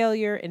organ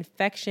failure,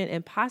 infection,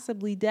 and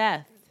possibly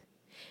death.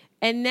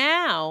 And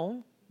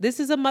now, this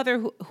is a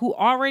mother who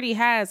already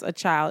has a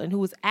child and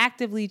who is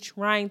actively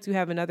trying to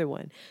have another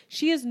one.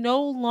 She is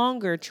no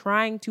longer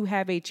trying to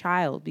have a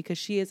child because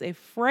she is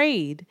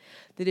afraid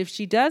that if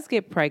she does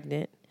get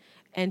pregnant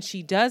and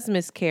she does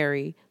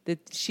miscarry,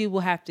 that she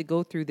will have to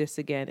go through this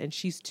again. And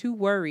she's too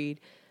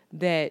worried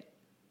that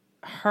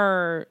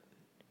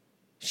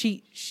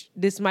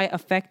this might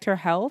affect her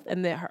health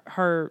and that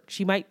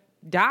she might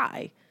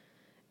die.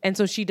 And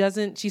so she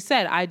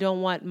said, I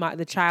don't want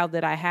the child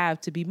that I have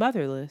to be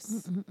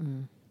motherless.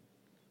 Mm-mm-mm.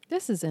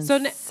 This is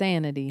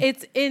insanity.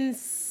 It's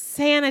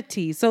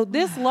insanity. So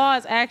this law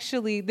is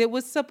actually, that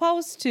was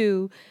supposed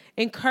to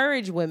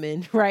encourage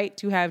women, right,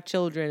 to have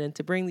children and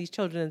to bring these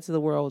children into the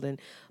world, and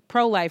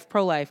pro-life,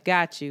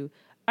 got you,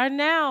 are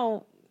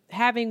now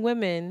having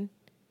women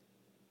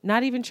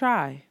not even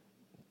try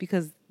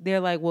because they're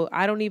like, well,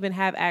 I don't even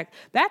have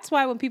That's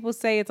why when people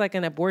say it's like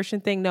an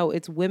abortion thing, no,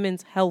 it's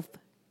women's health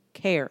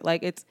care.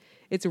 Like it's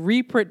a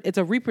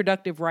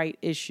reproductive right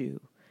issue.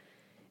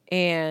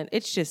 And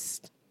it's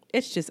just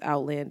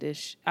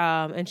outlandish.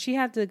 And she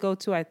had to go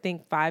to, I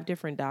think, 5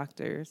 different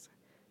doctors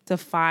to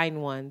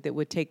find one that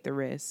would take the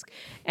risk.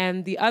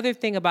 And the other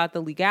thing about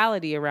the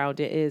legality around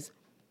it is,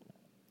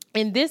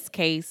 in this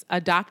case, a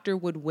doctor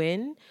would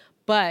win,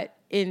 but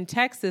in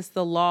Texas,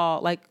 the law,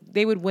 like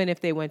they would win if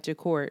they went to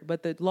court,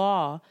 but the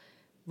law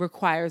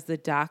requires the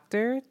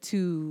doctor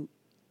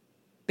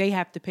they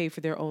have to pay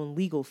for their own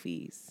legal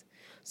fees.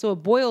 So it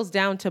boils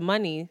down to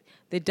money.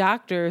 The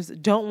doctors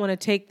don't want to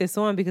take this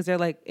on because they're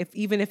like,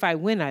 even if I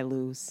win, I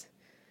lose.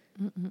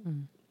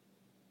 Mm-mm-mm.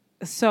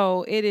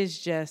 So it is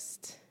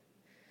just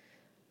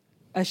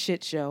a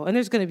shit show. And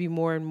there's going to be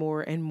more and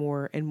more and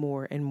more and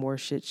more and more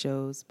shit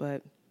shows.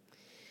 But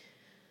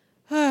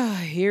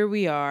here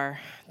we are.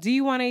 Do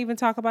you want to even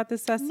talk about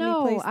this Sesame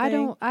Place thing?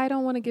 No, I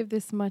don't want to give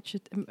this much.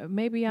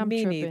 Maybe I'm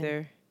tripping. Me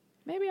neither.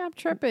 Maybe I'm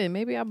tripping.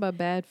 Maybe I'm a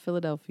bad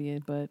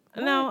Philadelphian, but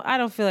no, I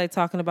don't feel like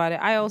talking about it.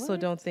 I also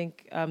don't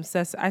think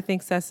I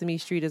think Sesame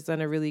Street has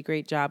done a really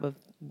great job of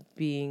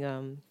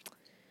being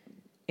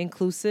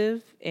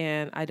inclusive,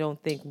 and I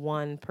don't think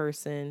one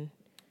person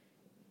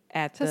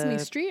at Sesame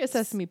Street or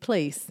Sesame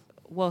Place.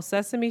 Well,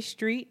 Sesame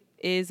Street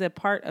is a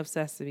part of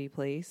Sesame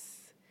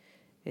Place.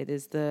 It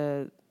is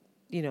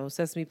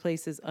Sesame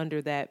Place is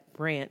under that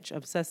branch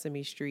of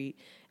Sesame Street,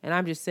 and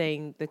I'm just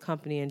saying the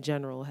company in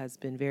general has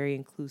been very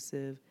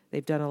inclusive.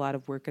 They've done a lot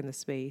of work in the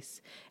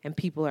space, and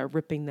people are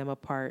ripping them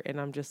apart.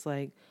 And I'm just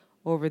like,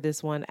 over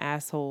this one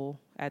asshole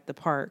at the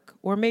park,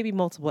 or maybe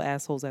multiple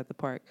assholes at the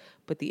park,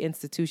 but the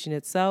institution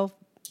itself,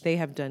 they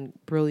have done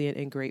brilliant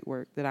and great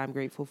work that I'm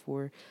grateful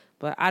for.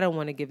 But I don't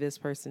want to give this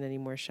person any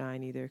more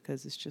shine either,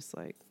 because it's just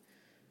like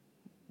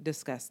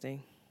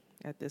disgusting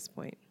at this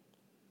point.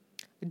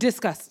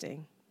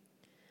 Disgusting.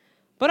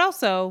 But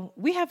also,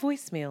 we have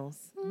voicemails.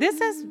 Mm-hmm. This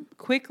has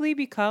quickly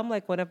become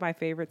like one of my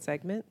favorite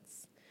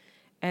segments.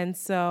 And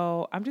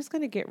so I'm just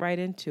going to get right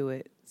into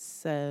it.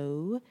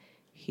 So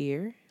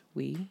here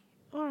we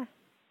are.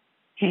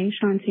 Hey,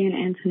 Shanti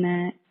and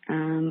Antoinette.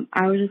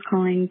 I was just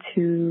calling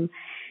to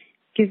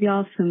give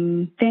y'all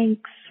some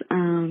thanks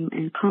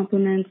and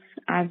compliments.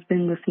 I've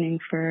been listening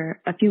for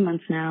a few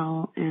months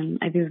now, and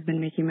I've even been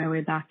making my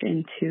way back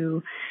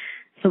into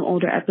some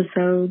older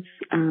episodes.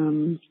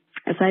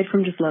 Aside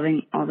from just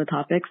loving all the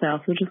topics, I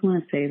also just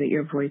want to say that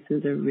your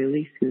voices are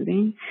really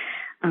soothing.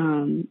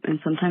 And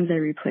sometimes I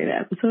replay the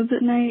episodes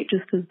at night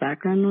just as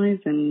background noise,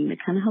 and it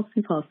kind of helps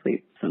me fall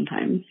asleep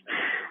sometimes.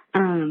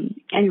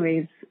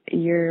 Anyways,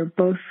 you're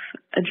both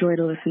a joy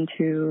to listen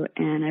to,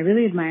 and I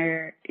really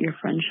admire your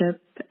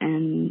friendship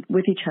and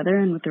with each other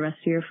and with the rest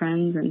of your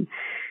friends. And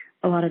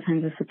a lot of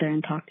times I sit there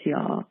and talk to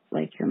y'all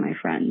like you're my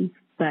friends.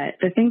 But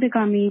the thing that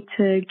got me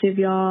to give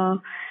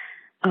y'all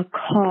a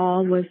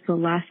call was the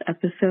last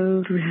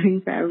episode,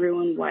 Rooting for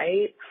Everyone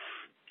White.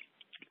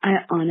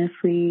 I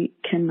honestly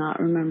cannot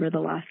remember the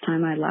last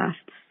time I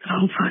laughed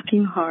so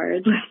fucking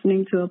hard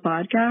listening to a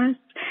podcast,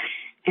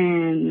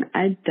 and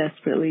I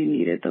desperately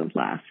needed those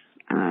laughs.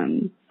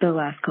 The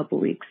last couple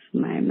weeks,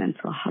 my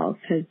mental health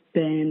has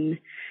been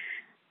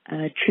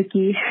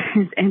tricky,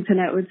 as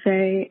Antoinette would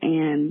say,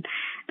 and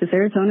the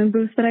serotonin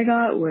boost that I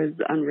got was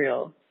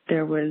unreal.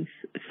 There was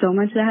so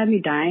much that had me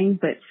dying,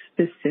 but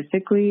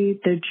specifically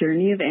the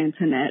journey of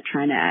Antoinette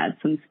trying to add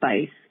some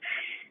spice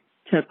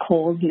to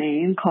Cole's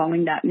name,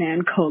 calling that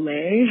man Cole.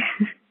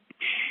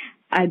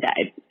 I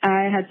died.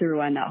 I had to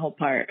rewind that whole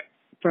part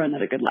for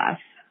another good laugh.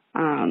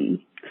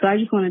 So I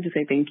just wanted to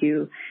say thank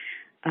you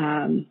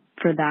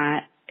for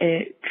that.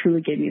 It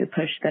truly gave me the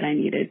push that I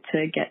needed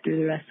to get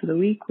through the rest of the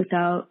week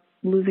without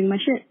losing my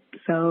shit.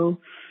 So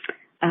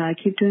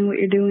keep doing what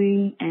you're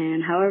doing,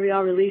 and however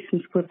y'all release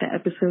and split the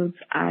episodes,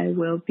 I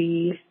will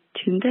be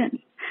tuned in.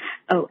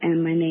 Oh,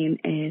 and my name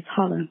is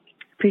Hala.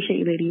 Appreciate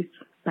you, ladies.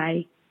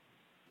 Bye.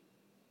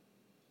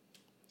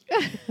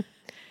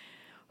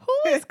 Who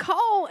is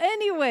Cole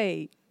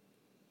anyway?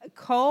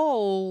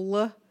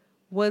 Cole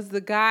was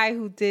the guy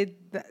who did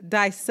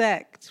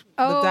Dissect,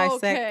 the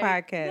Dissect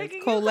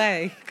podcast. Cole.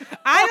 I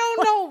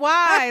don't know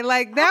why.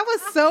 Like, that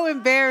was so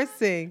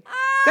embarrassing.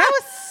 That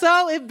was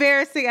so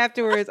embarrassing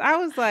afterwards. I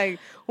was like,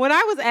 when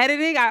I was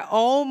editing, I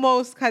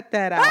almost cut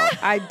that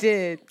out. I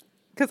did.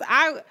 Because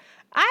I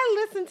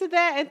listened to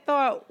that and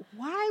thought,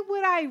 why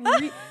would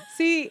I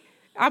see,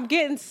 I'm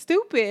getting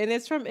stupid, and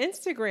it's from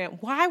Instagram.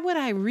 Why would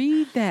I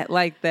read that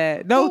like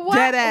that? No,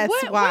 dead ass.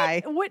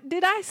 Why? What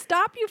did I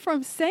stop you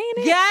from saying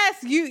it?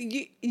 Yes,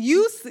 you.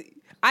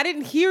 I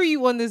didn't hear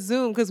you on the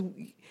Zoom because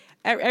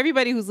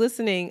everybody who's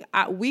listening,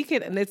 we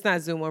can. And it's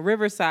not Zoom or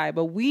Riverside,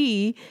 but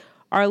we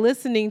are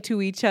listening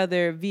to each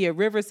other via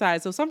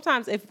Riverside. So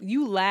sometimes if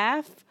you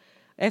laugh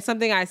at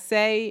something I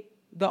say,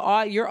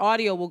 your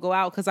audio will go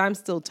out because I'm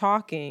still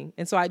talking,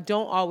 and so I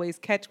don't always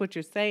catch what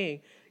you're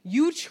saying.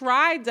 You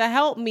tried to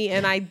help me,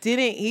 and I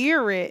didn't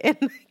hear it, and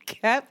I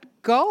kept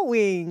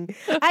going.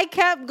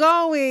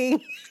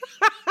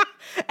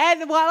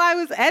 And while I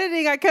was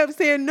editing, I kept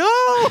saying, no,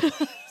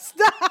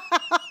 stop.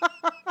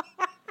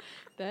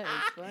 That is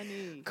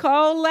funny.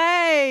 Cole,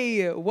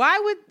 why?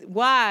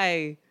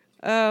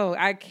 Oh,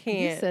 I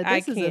can't. He said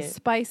this is a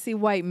spicy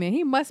white man.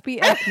 He must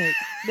be ethnic.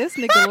 This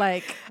nigga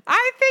like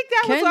I think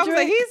that Kendrick, was what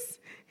I was like,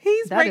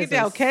 he's breaking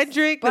down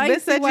Kendrick, the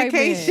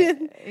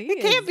Miseducation. He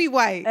can't be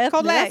white.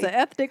 Cole. That's an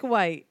ethnic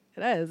white.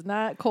 That is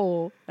not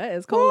Cole. That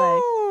is Cole.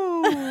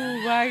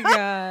 Oh my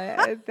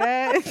God.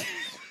 That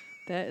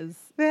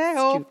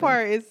whole stupid.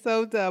 part is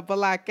so dumb.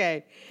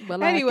 Balake.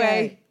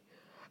 Anyway,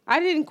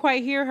 I didn't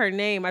quite hear her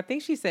name. I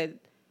think she said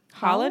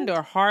Holland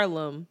or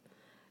Harlem.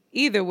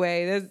 Either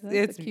way,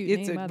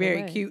 it's a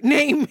very cute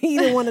name.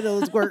 Either one of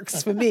those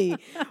works for me.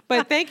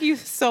 But thank you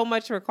so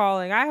much for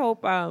calling. I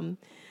hope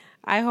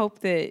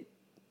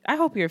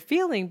you're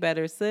feeling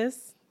better,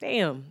 sis.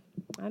 Damn.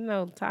 I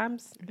know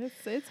times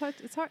it's hard.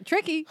 It's hard.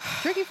 Tricky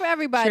for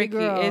everybody,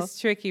 girl. It's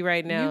tricky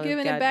right now. You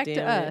giving it back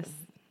to us.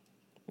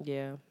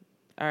 Yeah.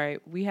 All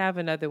right. We have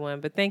another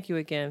one, but thank you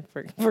again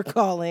for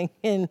calling.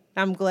 And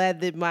I'm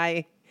glad that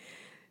my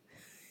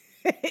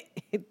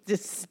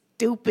just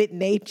stupid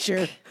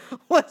nature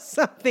was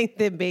something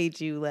that made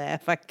you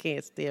laugh. I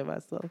can't stand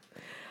myself.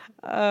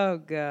 Oh,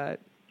 God.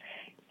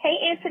 Hey,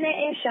 Antoinette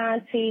and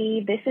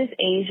Shanti. This is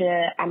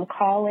Asia. I'm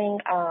calling.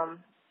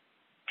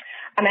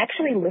 I'm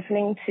actually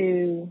listening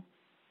to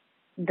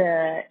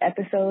the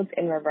episodes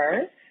in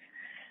reverse.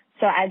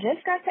 So I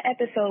just got to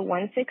episode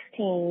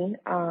 116,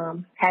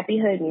 Happy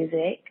Hood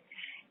Music,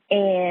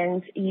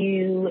 and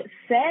you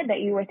said that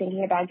you were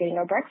thinking about getting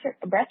a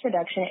breast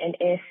reduction, and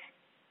if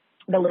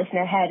the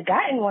listener had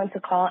gotten one, to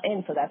call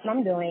in. So that's what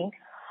I'm doing.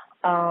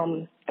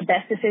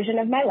 Best decision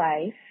of my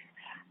life.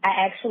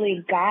 I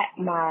actually got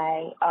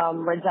my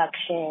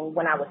reduction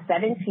when I was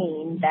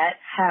 17. That's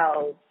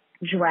how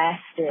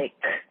drastic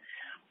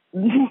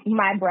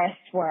my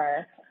breasts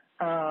were.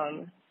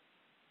 And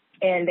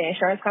the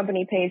insurance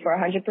company paid for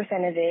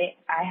 100% of it.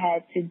 I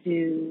had to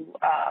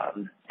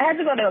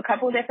go to a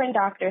couple of different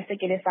doctors to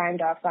get it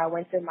signed off. So I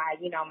went to my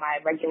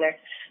regular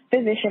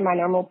physician, my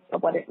normal,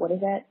 what is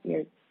that?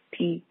 Your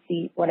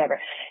PC, whatever.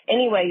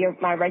 Anyway,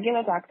 my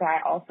regular doctor.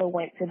 I also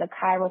went to the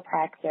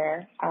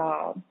chiropractor,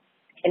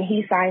 and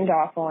he signed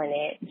off on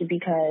it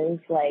because,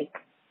 like,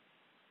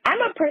 I'm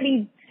a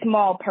pretty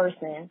small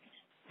person.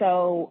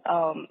 So,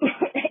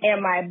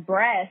 and my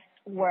breasts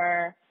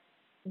were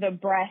the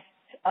breasts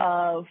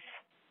of,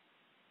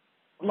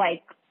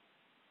 like,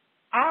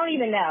 I don't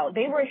even know.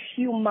 They were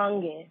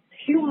humongous.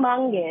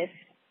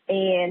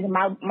 and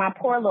my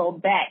poor little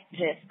back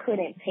just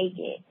couldn't take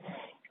it.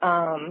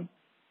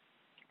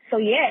 So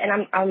yeah,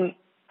 and I'm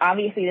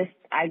obviously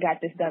I got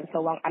this done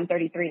so long. I'm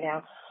 33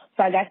 now,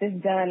 so I got this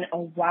done a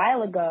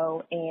while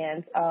ago,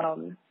 and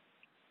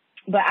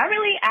but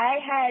I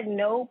had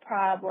no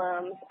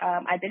problems.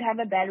 I did have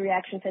a bad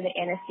reaction to the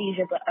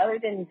anesthesia, but other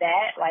than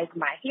that, like,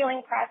 my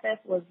healing process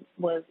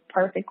was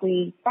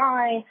perfectly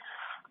fine.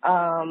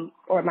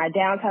 Or my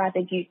downtime, I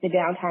think the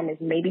downtime is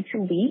maybe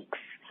 2 weeks.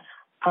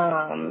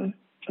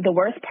 The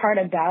worst part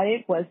about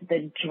it was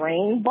the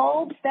drain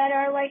bulbs that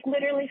are, like,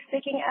 literally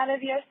sticking out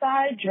of your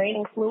side,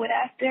 draining fluid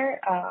after.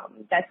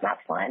 That's not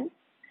fun.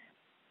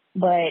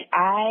 But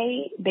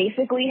I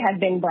basically have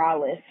been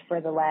braless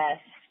for the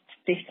last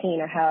 15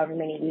 or however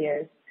many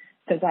years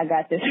since I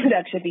got this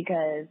reduction,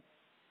 because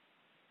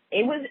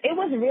it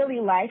was really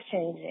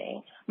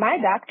life-changing. My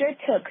doctor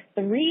took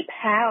 3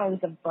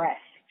 pounds of breast,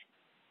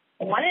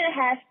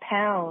 1.5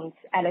 pounds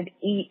out of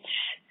each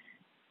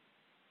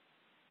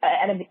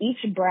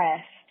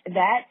breast.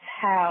 That's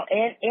how,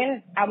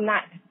 and I'm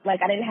not,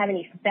 like, I didn't have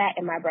any fat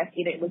in my breast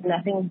either. It was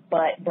nothing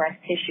but breast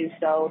tissue,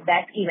 so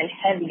that's even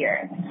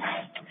heavier.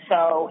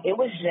 So it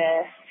was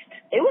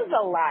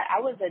a lot. I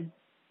was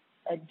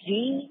a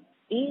GE,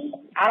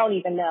 I don't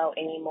even know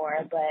anymore,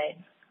 but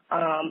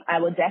I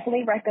would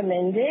definitely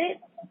recommend it.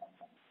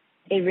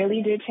 It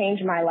really did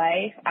change my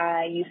life.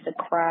 I used to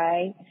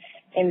cry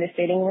in the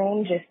sitting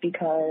room just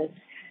because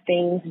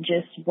things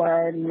just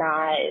were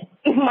not,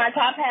 my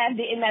top half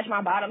didn't match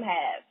my bottom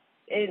half.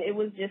 It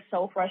was just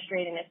so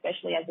frustrating,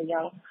 especially as a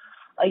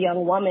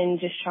young woman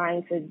just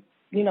trying to,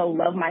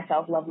 love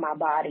myself, love my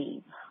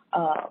body.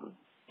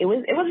 It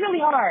was really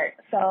hard.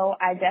 So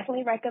I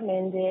definitely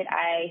recommend it.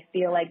 I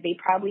feel like they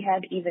probably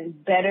have even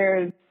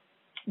better.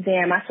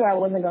 Damn, I swear I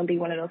wasn't going to be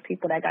one of those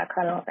people that got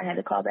cut off and had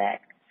to call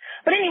back.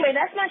 But anyway,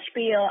 that's my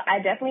spiel. I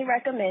definitely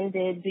recommend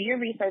it. Do your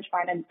research,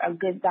 find a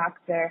good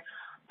doctor.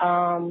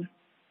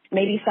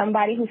 Maybe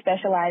somebody who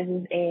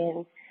specializes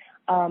in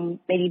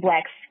maybe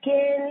black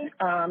skin,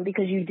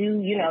 because you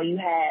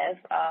have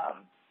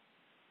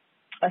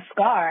a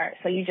scar.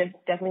 So you just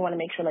definitely want to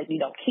make sure, like, you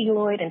don't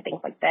keloid and things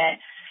like that.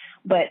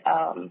 But,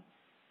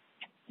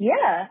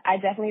 yeah, I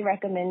definitely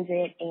recommend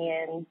it,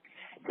 and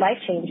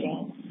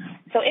life-changing.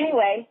 So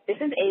anyway, this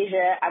is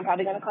Asia. I'm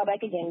probably going to call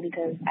back again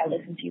because I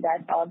listen to you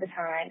guys all the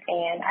time,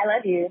 and I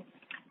love you.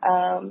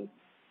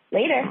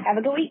 Later. Have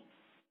a good week.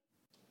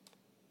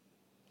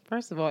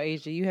 First of all,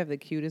 Asia, you have the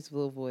cutest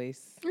little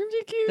voice. Isn't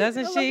she cute?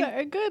 Doesn't she?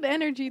 A good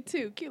energy,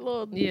 too. Cute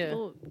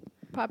little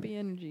poppy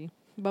energy.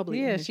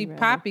 Bubbly energy, she rather.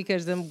 poppy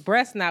because them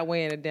breasts not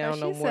weighing it down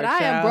no more. She said, I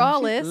am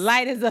braless.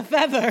 Light as a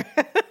feather.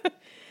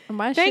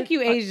 Thank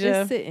you,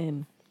 Asia.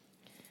 Sitting.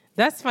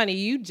 That's funny.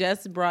 You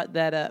just brought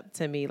that up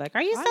to me. Like,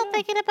 are you still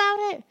thinking about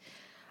it?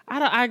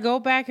 I go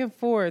back and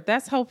forth.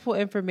 That's helpful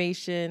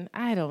information.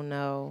 I don't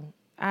know,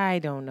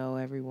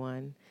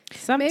 everyone.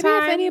 Sometimes, maybe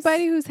if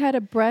anybody who's had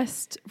a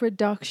breast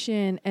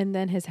reduction and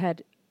then has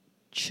had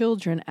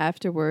children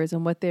afterwards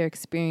and what their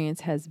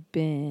experience has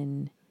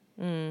been,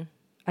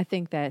 I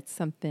think that's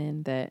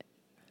something that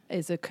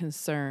is a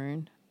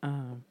concern.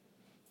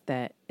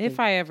 That if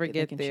I ever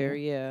get there,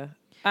 yeah.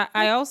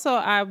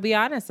 I'll be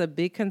honest, a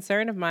big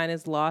concern of mine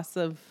is loss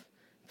of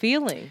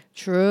feeling.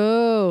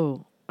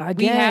 True. Again.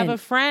 We have a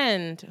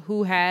friend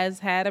who has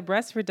had a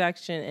breast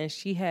reduction, and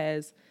she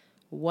has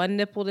one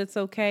nipple that's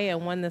okay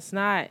and one that's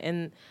not.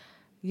 And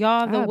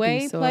y'all, the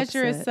way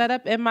pleasure is set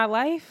up in my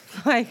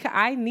life, like,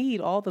 I need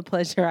all the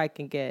pleasure I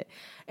can get.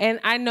 And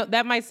I know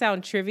that might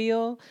sound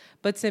trivial,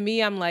 but to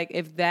me, I'm like,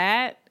 if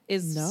that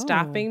is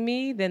stopping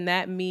me, then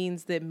that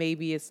means that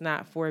maybe it's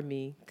not for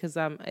me, because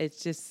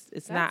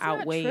it's not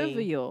outweighing. That's not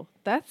trivial.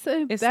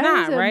 That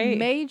not, is a right?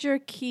 major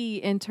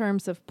key in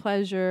terms of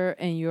pleasure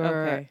and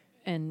your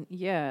and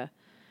yeah.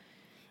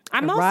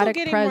 I'm also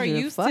getting more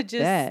used to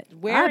just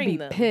wearing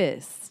them. I'd be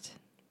pissed.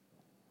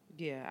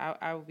 Yeah,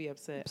 I would be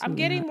upset. I'm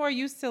getting more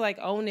used to, like,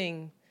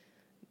 owning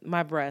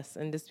my breasts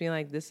and just being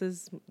like,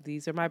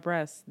 these are my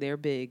breasts. They're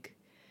big.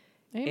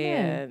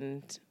 Amen.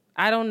 And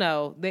I don't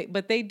know.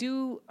 But they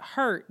do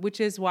hurt, which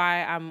is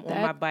why I'm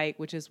on my bike,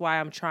 which is why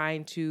I'm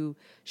trying to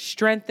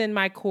strengthen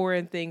my core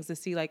and things to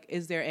see, like,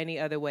 is there any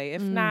other way?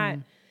 If not,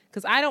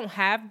 because I don't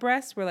have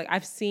breasts where, like,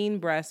 I've seen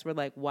breasts where,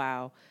 like,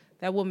 wow,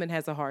 that woman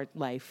has a hard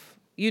life.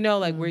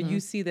 Like, where you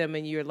see them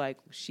and you're like,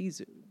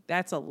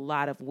 that's a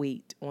lot of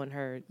weight on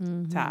her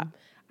top.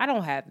 I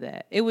don't have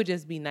that. It would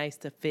just be nice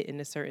to fit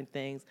into certain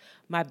things.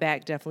 My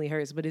back definitely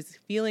hurts, but it's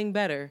feeling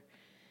better.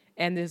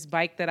 And this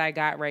bike that I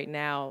got right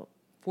now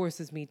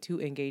forces me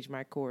to engage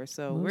my core.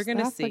 So we're going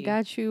to see. I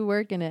got you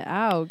working it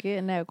out,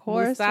 getting that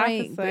core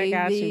strength, baby.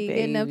 Got you, baby.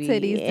 Getting them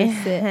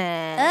titties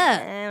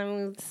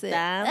to sit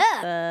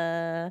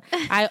up.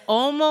 I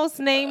almost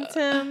named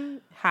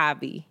him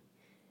Hobby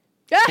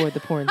for the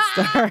porn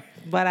star,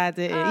 but I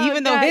didn't.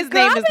 Even though his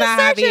name is not Javier.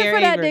 I've been searching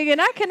for that nigga,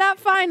 and I cannot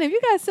find him. You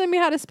guys send me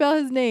how to spell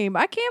his name.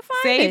 I can't find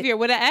it. Xavier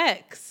with an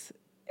X.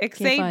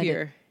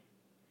 Xavier.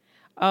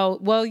 Oh,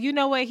 well, you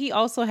know what? He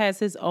also has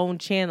his own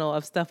channel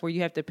of stuff where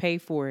you have to pay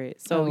for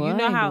it. So you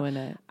know how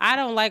I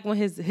don't like when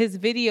his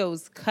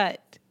videos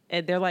cut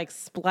and they're like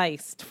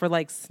spliced for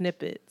like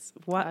snippets.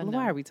 Why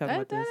are we talking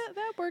about this?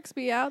 That works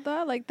me out though.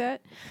 I like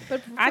that.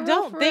 But I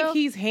don't think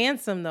he's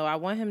handsome though. I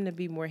want him to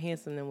be more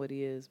handsome than what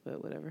he is,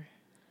 but whatever.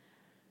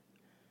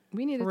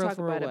 We need to talk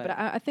about it. But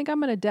I think I'm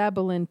going to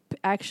dabble in,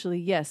 actually,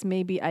 yes,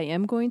 maybe I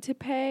am going to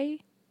pay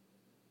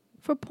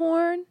for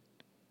porn.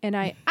 And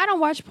I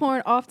don't watch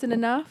porn often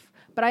enough.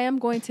 But I am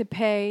going to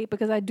pay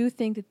because I do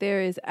think that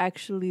there is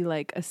actually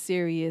like a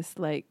serious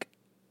like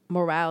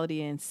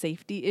morality and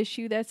safety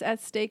issue that's at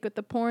stake with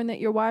the porn that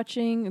you're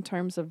watching in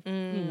terms of,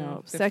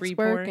 sex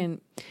work. And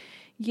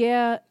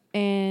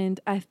and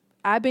I've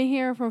been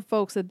hearing from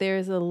folks that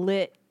there's a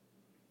lit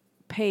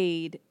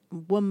paid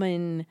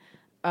woman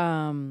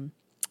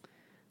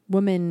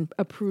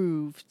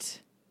approved.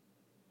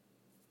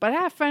 But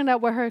I found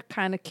out what her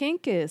kind of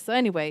kink is. So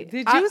anyway, can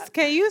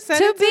you send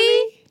it to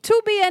me?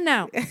 To be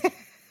announced.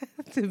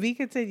 To be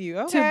continued.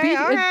 Okay, to be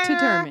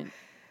determined.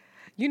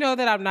 You know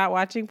that I'm not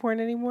watching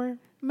porn anymore?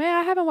 Man,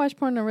 I haven't watched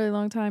porn in a really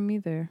long time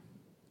either.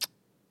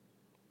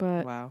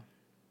 But wow.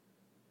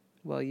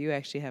 Well, you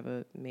actually have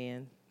a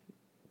man.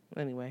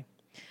 Anyway.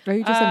 Are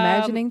you just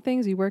imagining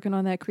things? Are you working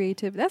on that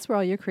creative? That's where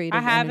all your creative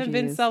energy is. I haven't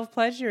been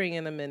self-pleasuring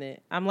in a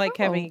minute. I'm like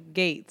Kevin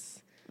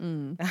Gates.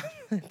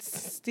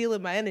 It's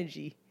stealing my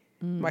energy.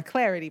 My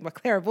clarity, my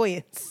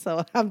clairvoyance.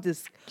 So I'm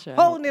just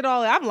holding it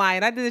all. I'm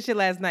lying. I did this shit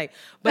last night.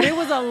 But it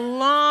was a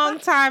long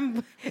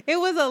time. It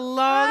was a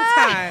long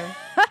time.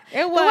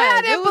 It was. The way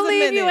I didn't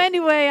believe you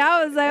anyway.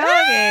 I was like,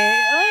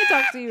 okay, let me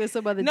talk to you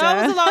some other time.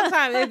 No, it was a long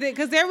time.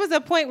 Because there was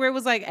a point where it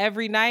was like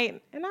every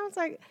night. And I was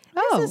like,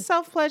 this is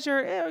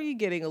self-pleasure. Or are you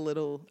getting a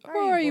little, or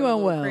are you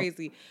unwell?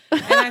 Crazy?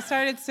 And I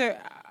started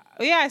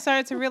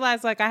to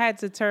realize like I had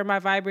to turn my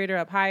vibrator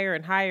up higher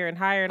and higher and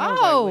higher. And I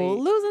was like,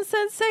 losing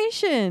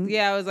sensation.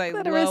 Yeah, I was like,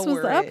 Clitoris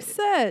was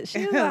upset.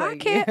 She was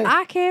like,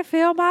 I can't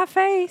feel my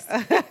face.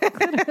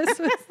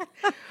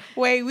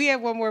 Wait, we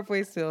have one more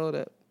voice to hold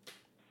up.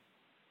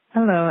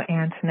 Hello,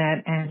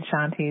 Antoinette and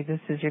Shanti.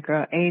 This is your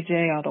girl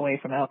AJ, all the way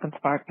from Elkins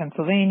Park,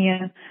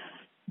 Pennsylvania,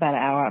 about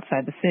an hour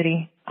outside the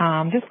city.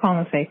 Just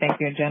calling to say thank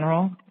you in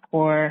general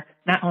for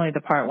not only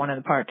the part 1 and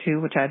the part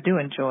 2, which I do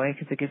enjoy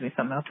because it gives me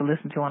something else to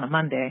listen to on a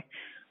Monday,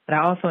 but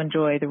I also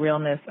enjoy the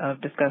realness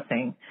of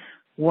discussing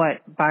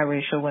what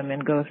biracial women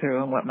go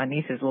through and what my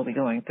nieces will be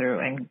going through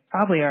and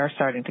probably are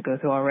starting to go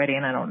through already,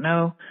 and I don't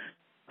know,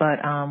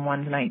 but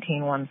one's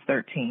 19, one's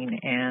 13,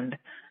 and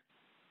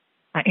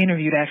I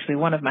interviewed actually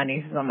one of my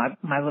nieces on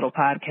my little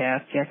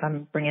podcast. Yes,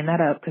 I'm bringing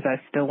that up because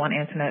I still want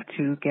Antoinette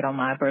to get on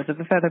my Birds of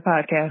a Feather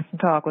podcast and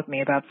talk with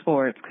me about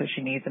sports because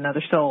she needs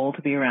another soul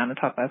to be around to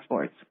talk about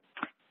sports.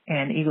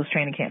 And Eagles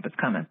training camp is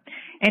coming.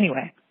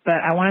 Anyway,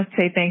 but I wanted to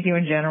say thank you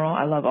in general.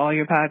 I love all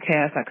your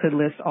podcasts. I could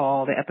list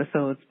all the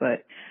episodes,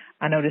 but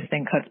I know this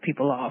thing cuts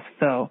people off.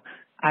 So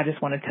I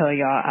just want to tell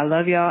y'all I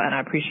love y'all and I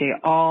appreciate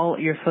all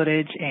your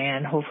footage.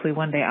 And hopefully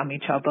one day I'll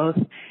meet y'all both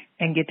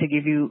and get to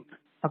give you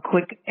a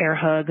quick air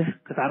hug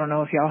because I don't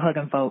know if y'all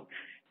hugging folk.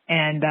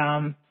 And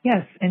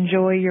yes,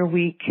 enjoy your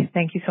week.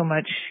 Thank you so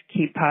much.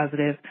 Keep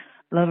positive.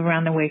 Love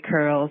around the way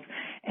curls.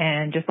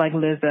 And just like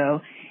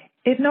Lizzo,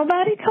 if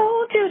nobody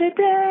told you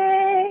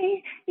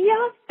today,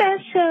 you're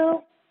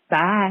special.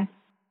 Bye.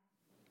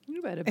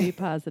 You better be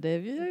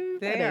positive. You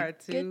they are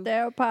too. Get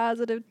their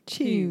positive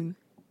tune.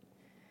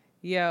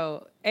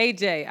 Yo,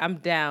 AJ, I'm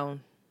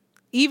down.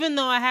 Even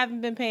though I haven't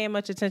been paying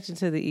much attention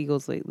to the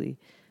Eagles lately.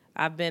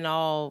 I've been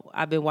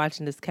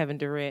watching this Kevin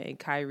Durant and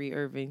Kyrie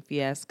Irving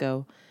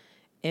fiasco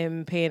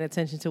and paying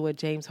attention to what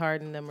James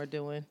Harden and them are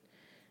doing.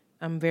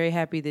 I'm very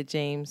happy that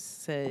James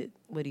said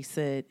what he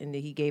said and that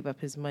he gave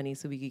up his money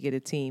so we could get a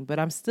team. But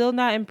I'm still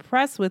not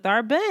impressed with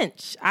our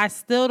bench. I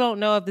still don't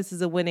know if this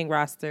is a winning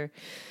roster.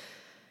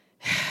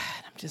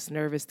 I'm just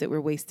nervous that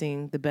we're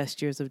wasting the best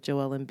years of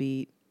Joel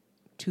Embiid.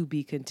 To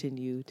be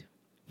continued.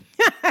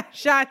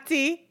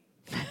 Shanti,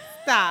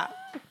 stop.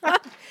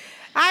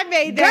 I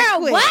made that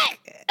quick. What?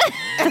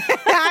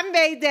 I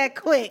made that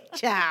quick,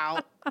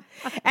 child.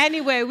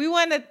 Anyway, we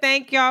want to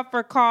thank y'all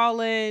for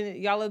calling.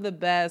 Y'all are the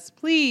best.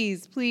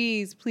 Please,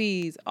 please,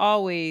 please,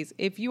 always,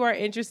 if you are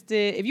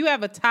interested, if you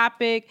have a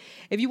topic,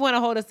 if you want to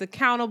hold us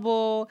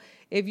accountable,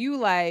 if you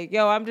like,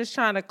 I'm just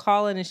trying to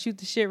call in and shoot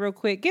the shit real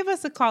quick, give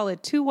us a call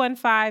at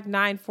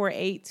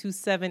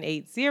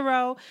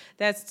 215-948-2780.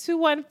 That's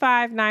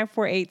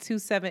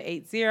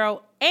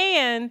 215-948-2780.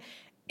 And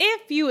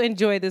if you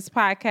enjoy this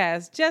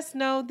podcast, just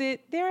know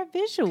that there are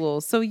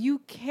visuals, so you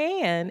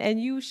can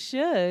and you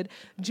should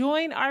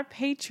join our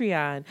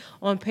Patreon.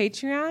 On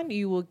Patreon,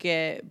 you will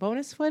get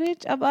bonus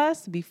footage of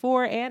us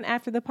before and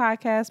after the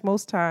podcast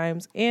most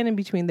times, and in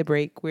between the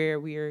break where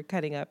we are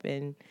cutting up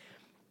and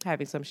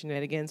having some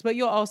shenanigans. But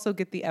you'll also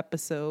get the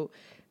episode,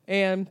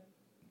 and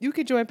you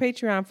can join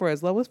Patreon for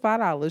as low as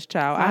 $5,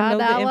 child. I know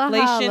the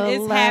inflation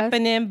is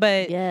happening,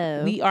 but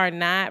we are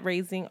not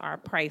raising our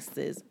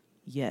prices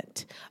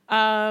yet.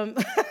 No,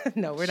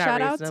 we're not.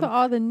 Shout out to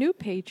all the new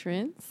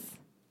patrons: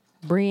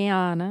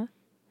 Brianna,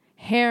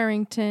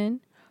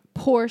 Harrington,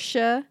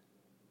 Portia,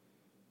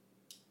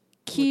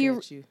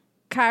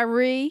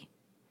 Kyrie,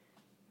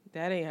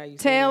 that ain't how you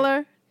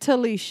Taylor,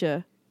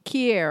 Talisha,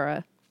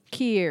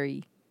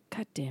 Kieri.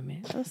 God damn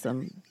it. Those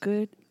some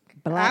good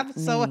black names.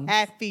 I'm so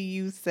happy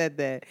you said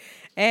that.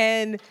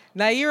 And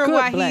Naira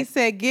Wahi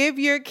said, give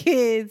your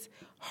kids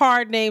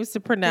hard names to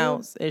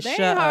pronounce and they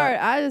shut hard.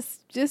 up. I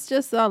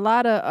just a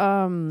lot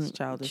of It's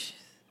childish.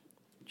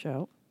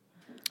 Joe.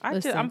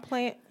 I'm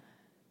playing.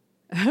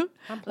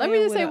 Let me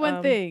just say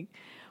one thing.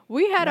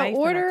 We had an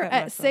order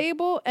at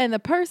Sable, and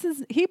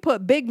the he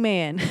put Big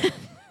Man.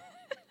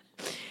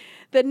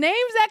 The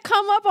names that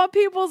come up on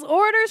people's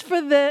orders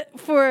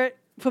for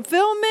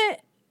fulfillment,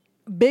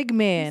 Big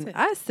Man.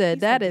 I said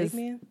that is.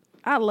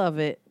 I love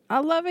it. I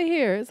love it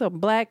here. It's a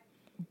black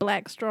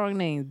strong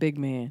name, Big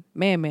Man,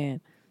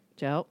 Man,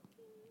 Joe.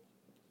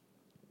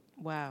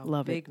 Wow,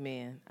 love Big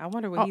Man. I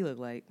wonder what he looked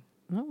like.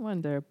 I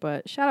wonder,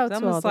 but shout out to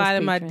all those patrons. Slide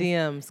in my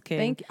DMs, King.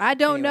 Thank you. I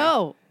don't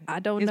know.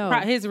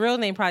 His real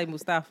name probably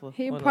Mustafa.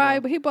 He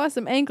bought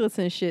some anklets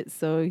and shit,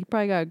 so he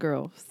probably got a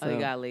girl. So. Oh, he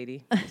got a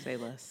lady. Say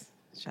less.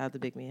 Shout out to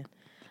Big Man.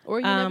 Or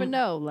you never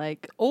know,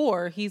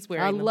 or he's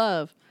wearing them.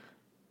 Love.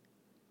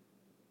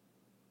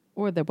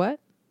 Or the what?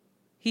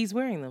 He's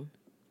wearing them.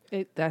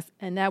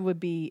 That would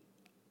be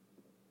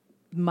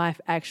my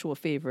actual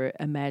favorite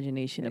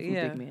imagination of who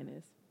Big Man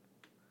is.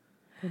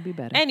 It'd be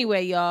better.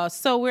 Anyway, y'all,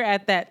 so we're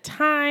at that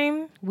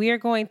time. We are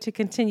going to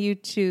continue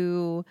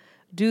to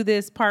do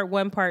this part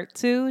 1, part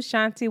 2.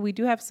 Shanti, we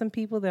do have some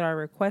people that are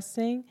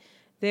requesting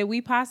that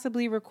we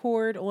possibly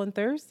record on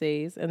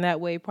Thursdays. And that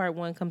way part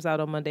 1 comes out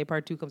on Monday,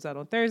 part 2 comes out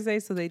on Thursday.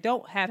 So they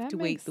don't have to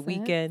wait the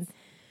weekend.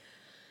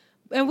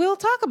 And we'll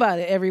talk about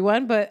it,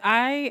 everyone. But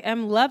I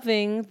am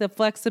loving the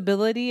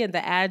flexibility and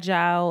the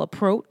agile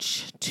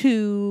approach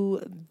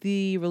to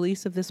the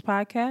release of this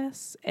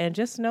podcast. And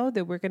just know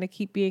that we're going to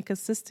keep being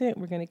consistent.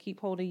 We're going to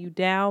keep holding you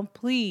down.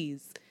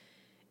 Please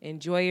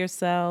enjoy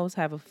yourselves.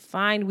 Have a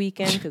fine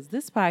weekend because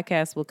this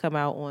podcast will come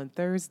out on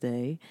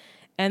Thursday.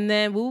 And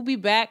then we'll be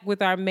back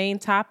with our main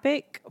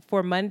topic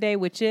for Monday,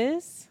 which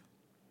is...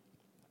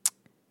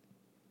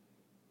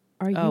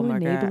 Are you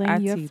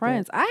enabling your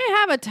friends? I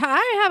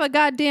ain't have a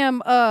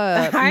goddamn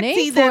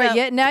name for it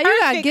yet. Now you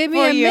gotta give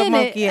me a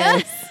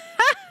minute.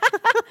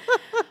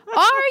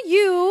 Are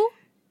you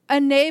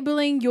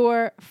enabling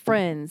your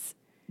friends?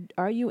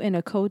 Are you in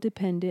a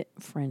codependent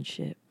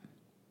friendship?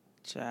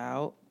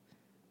 Child,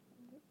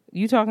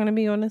 you talking to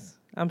me on this?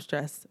 I'm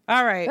stressed.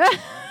 All right,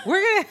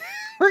 we're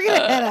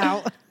gonna head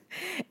out,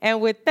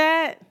 and with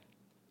that,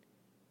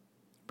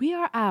 we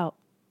are out.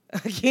 I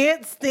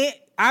can't stand.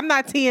 I'm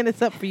not teeing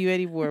this up for you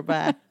anymore.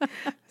 Bye.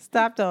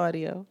 Stop the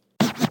audio.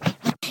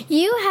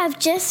 You have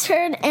just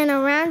heard an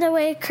Around the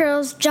Way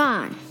Curls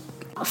John.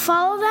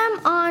 Follow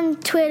them on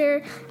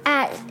Twitter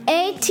at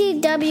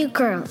ATW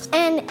Curls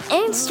and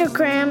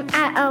Instagram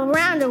at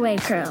Around the Way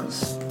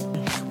Curls.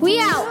 We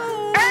out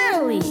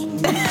early.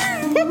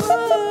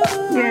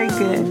 Very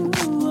good.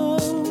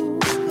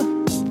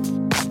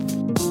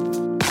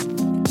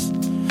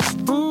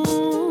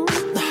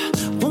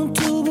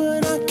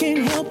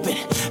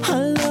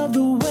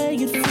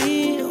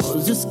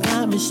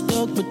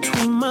 Stuck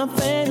between my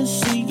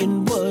fantasy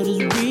and what is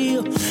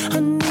real. I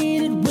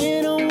need it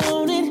when I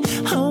want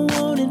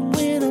it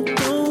when I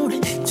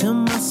don't. Tell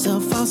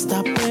myself I'll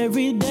stop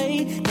every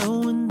day.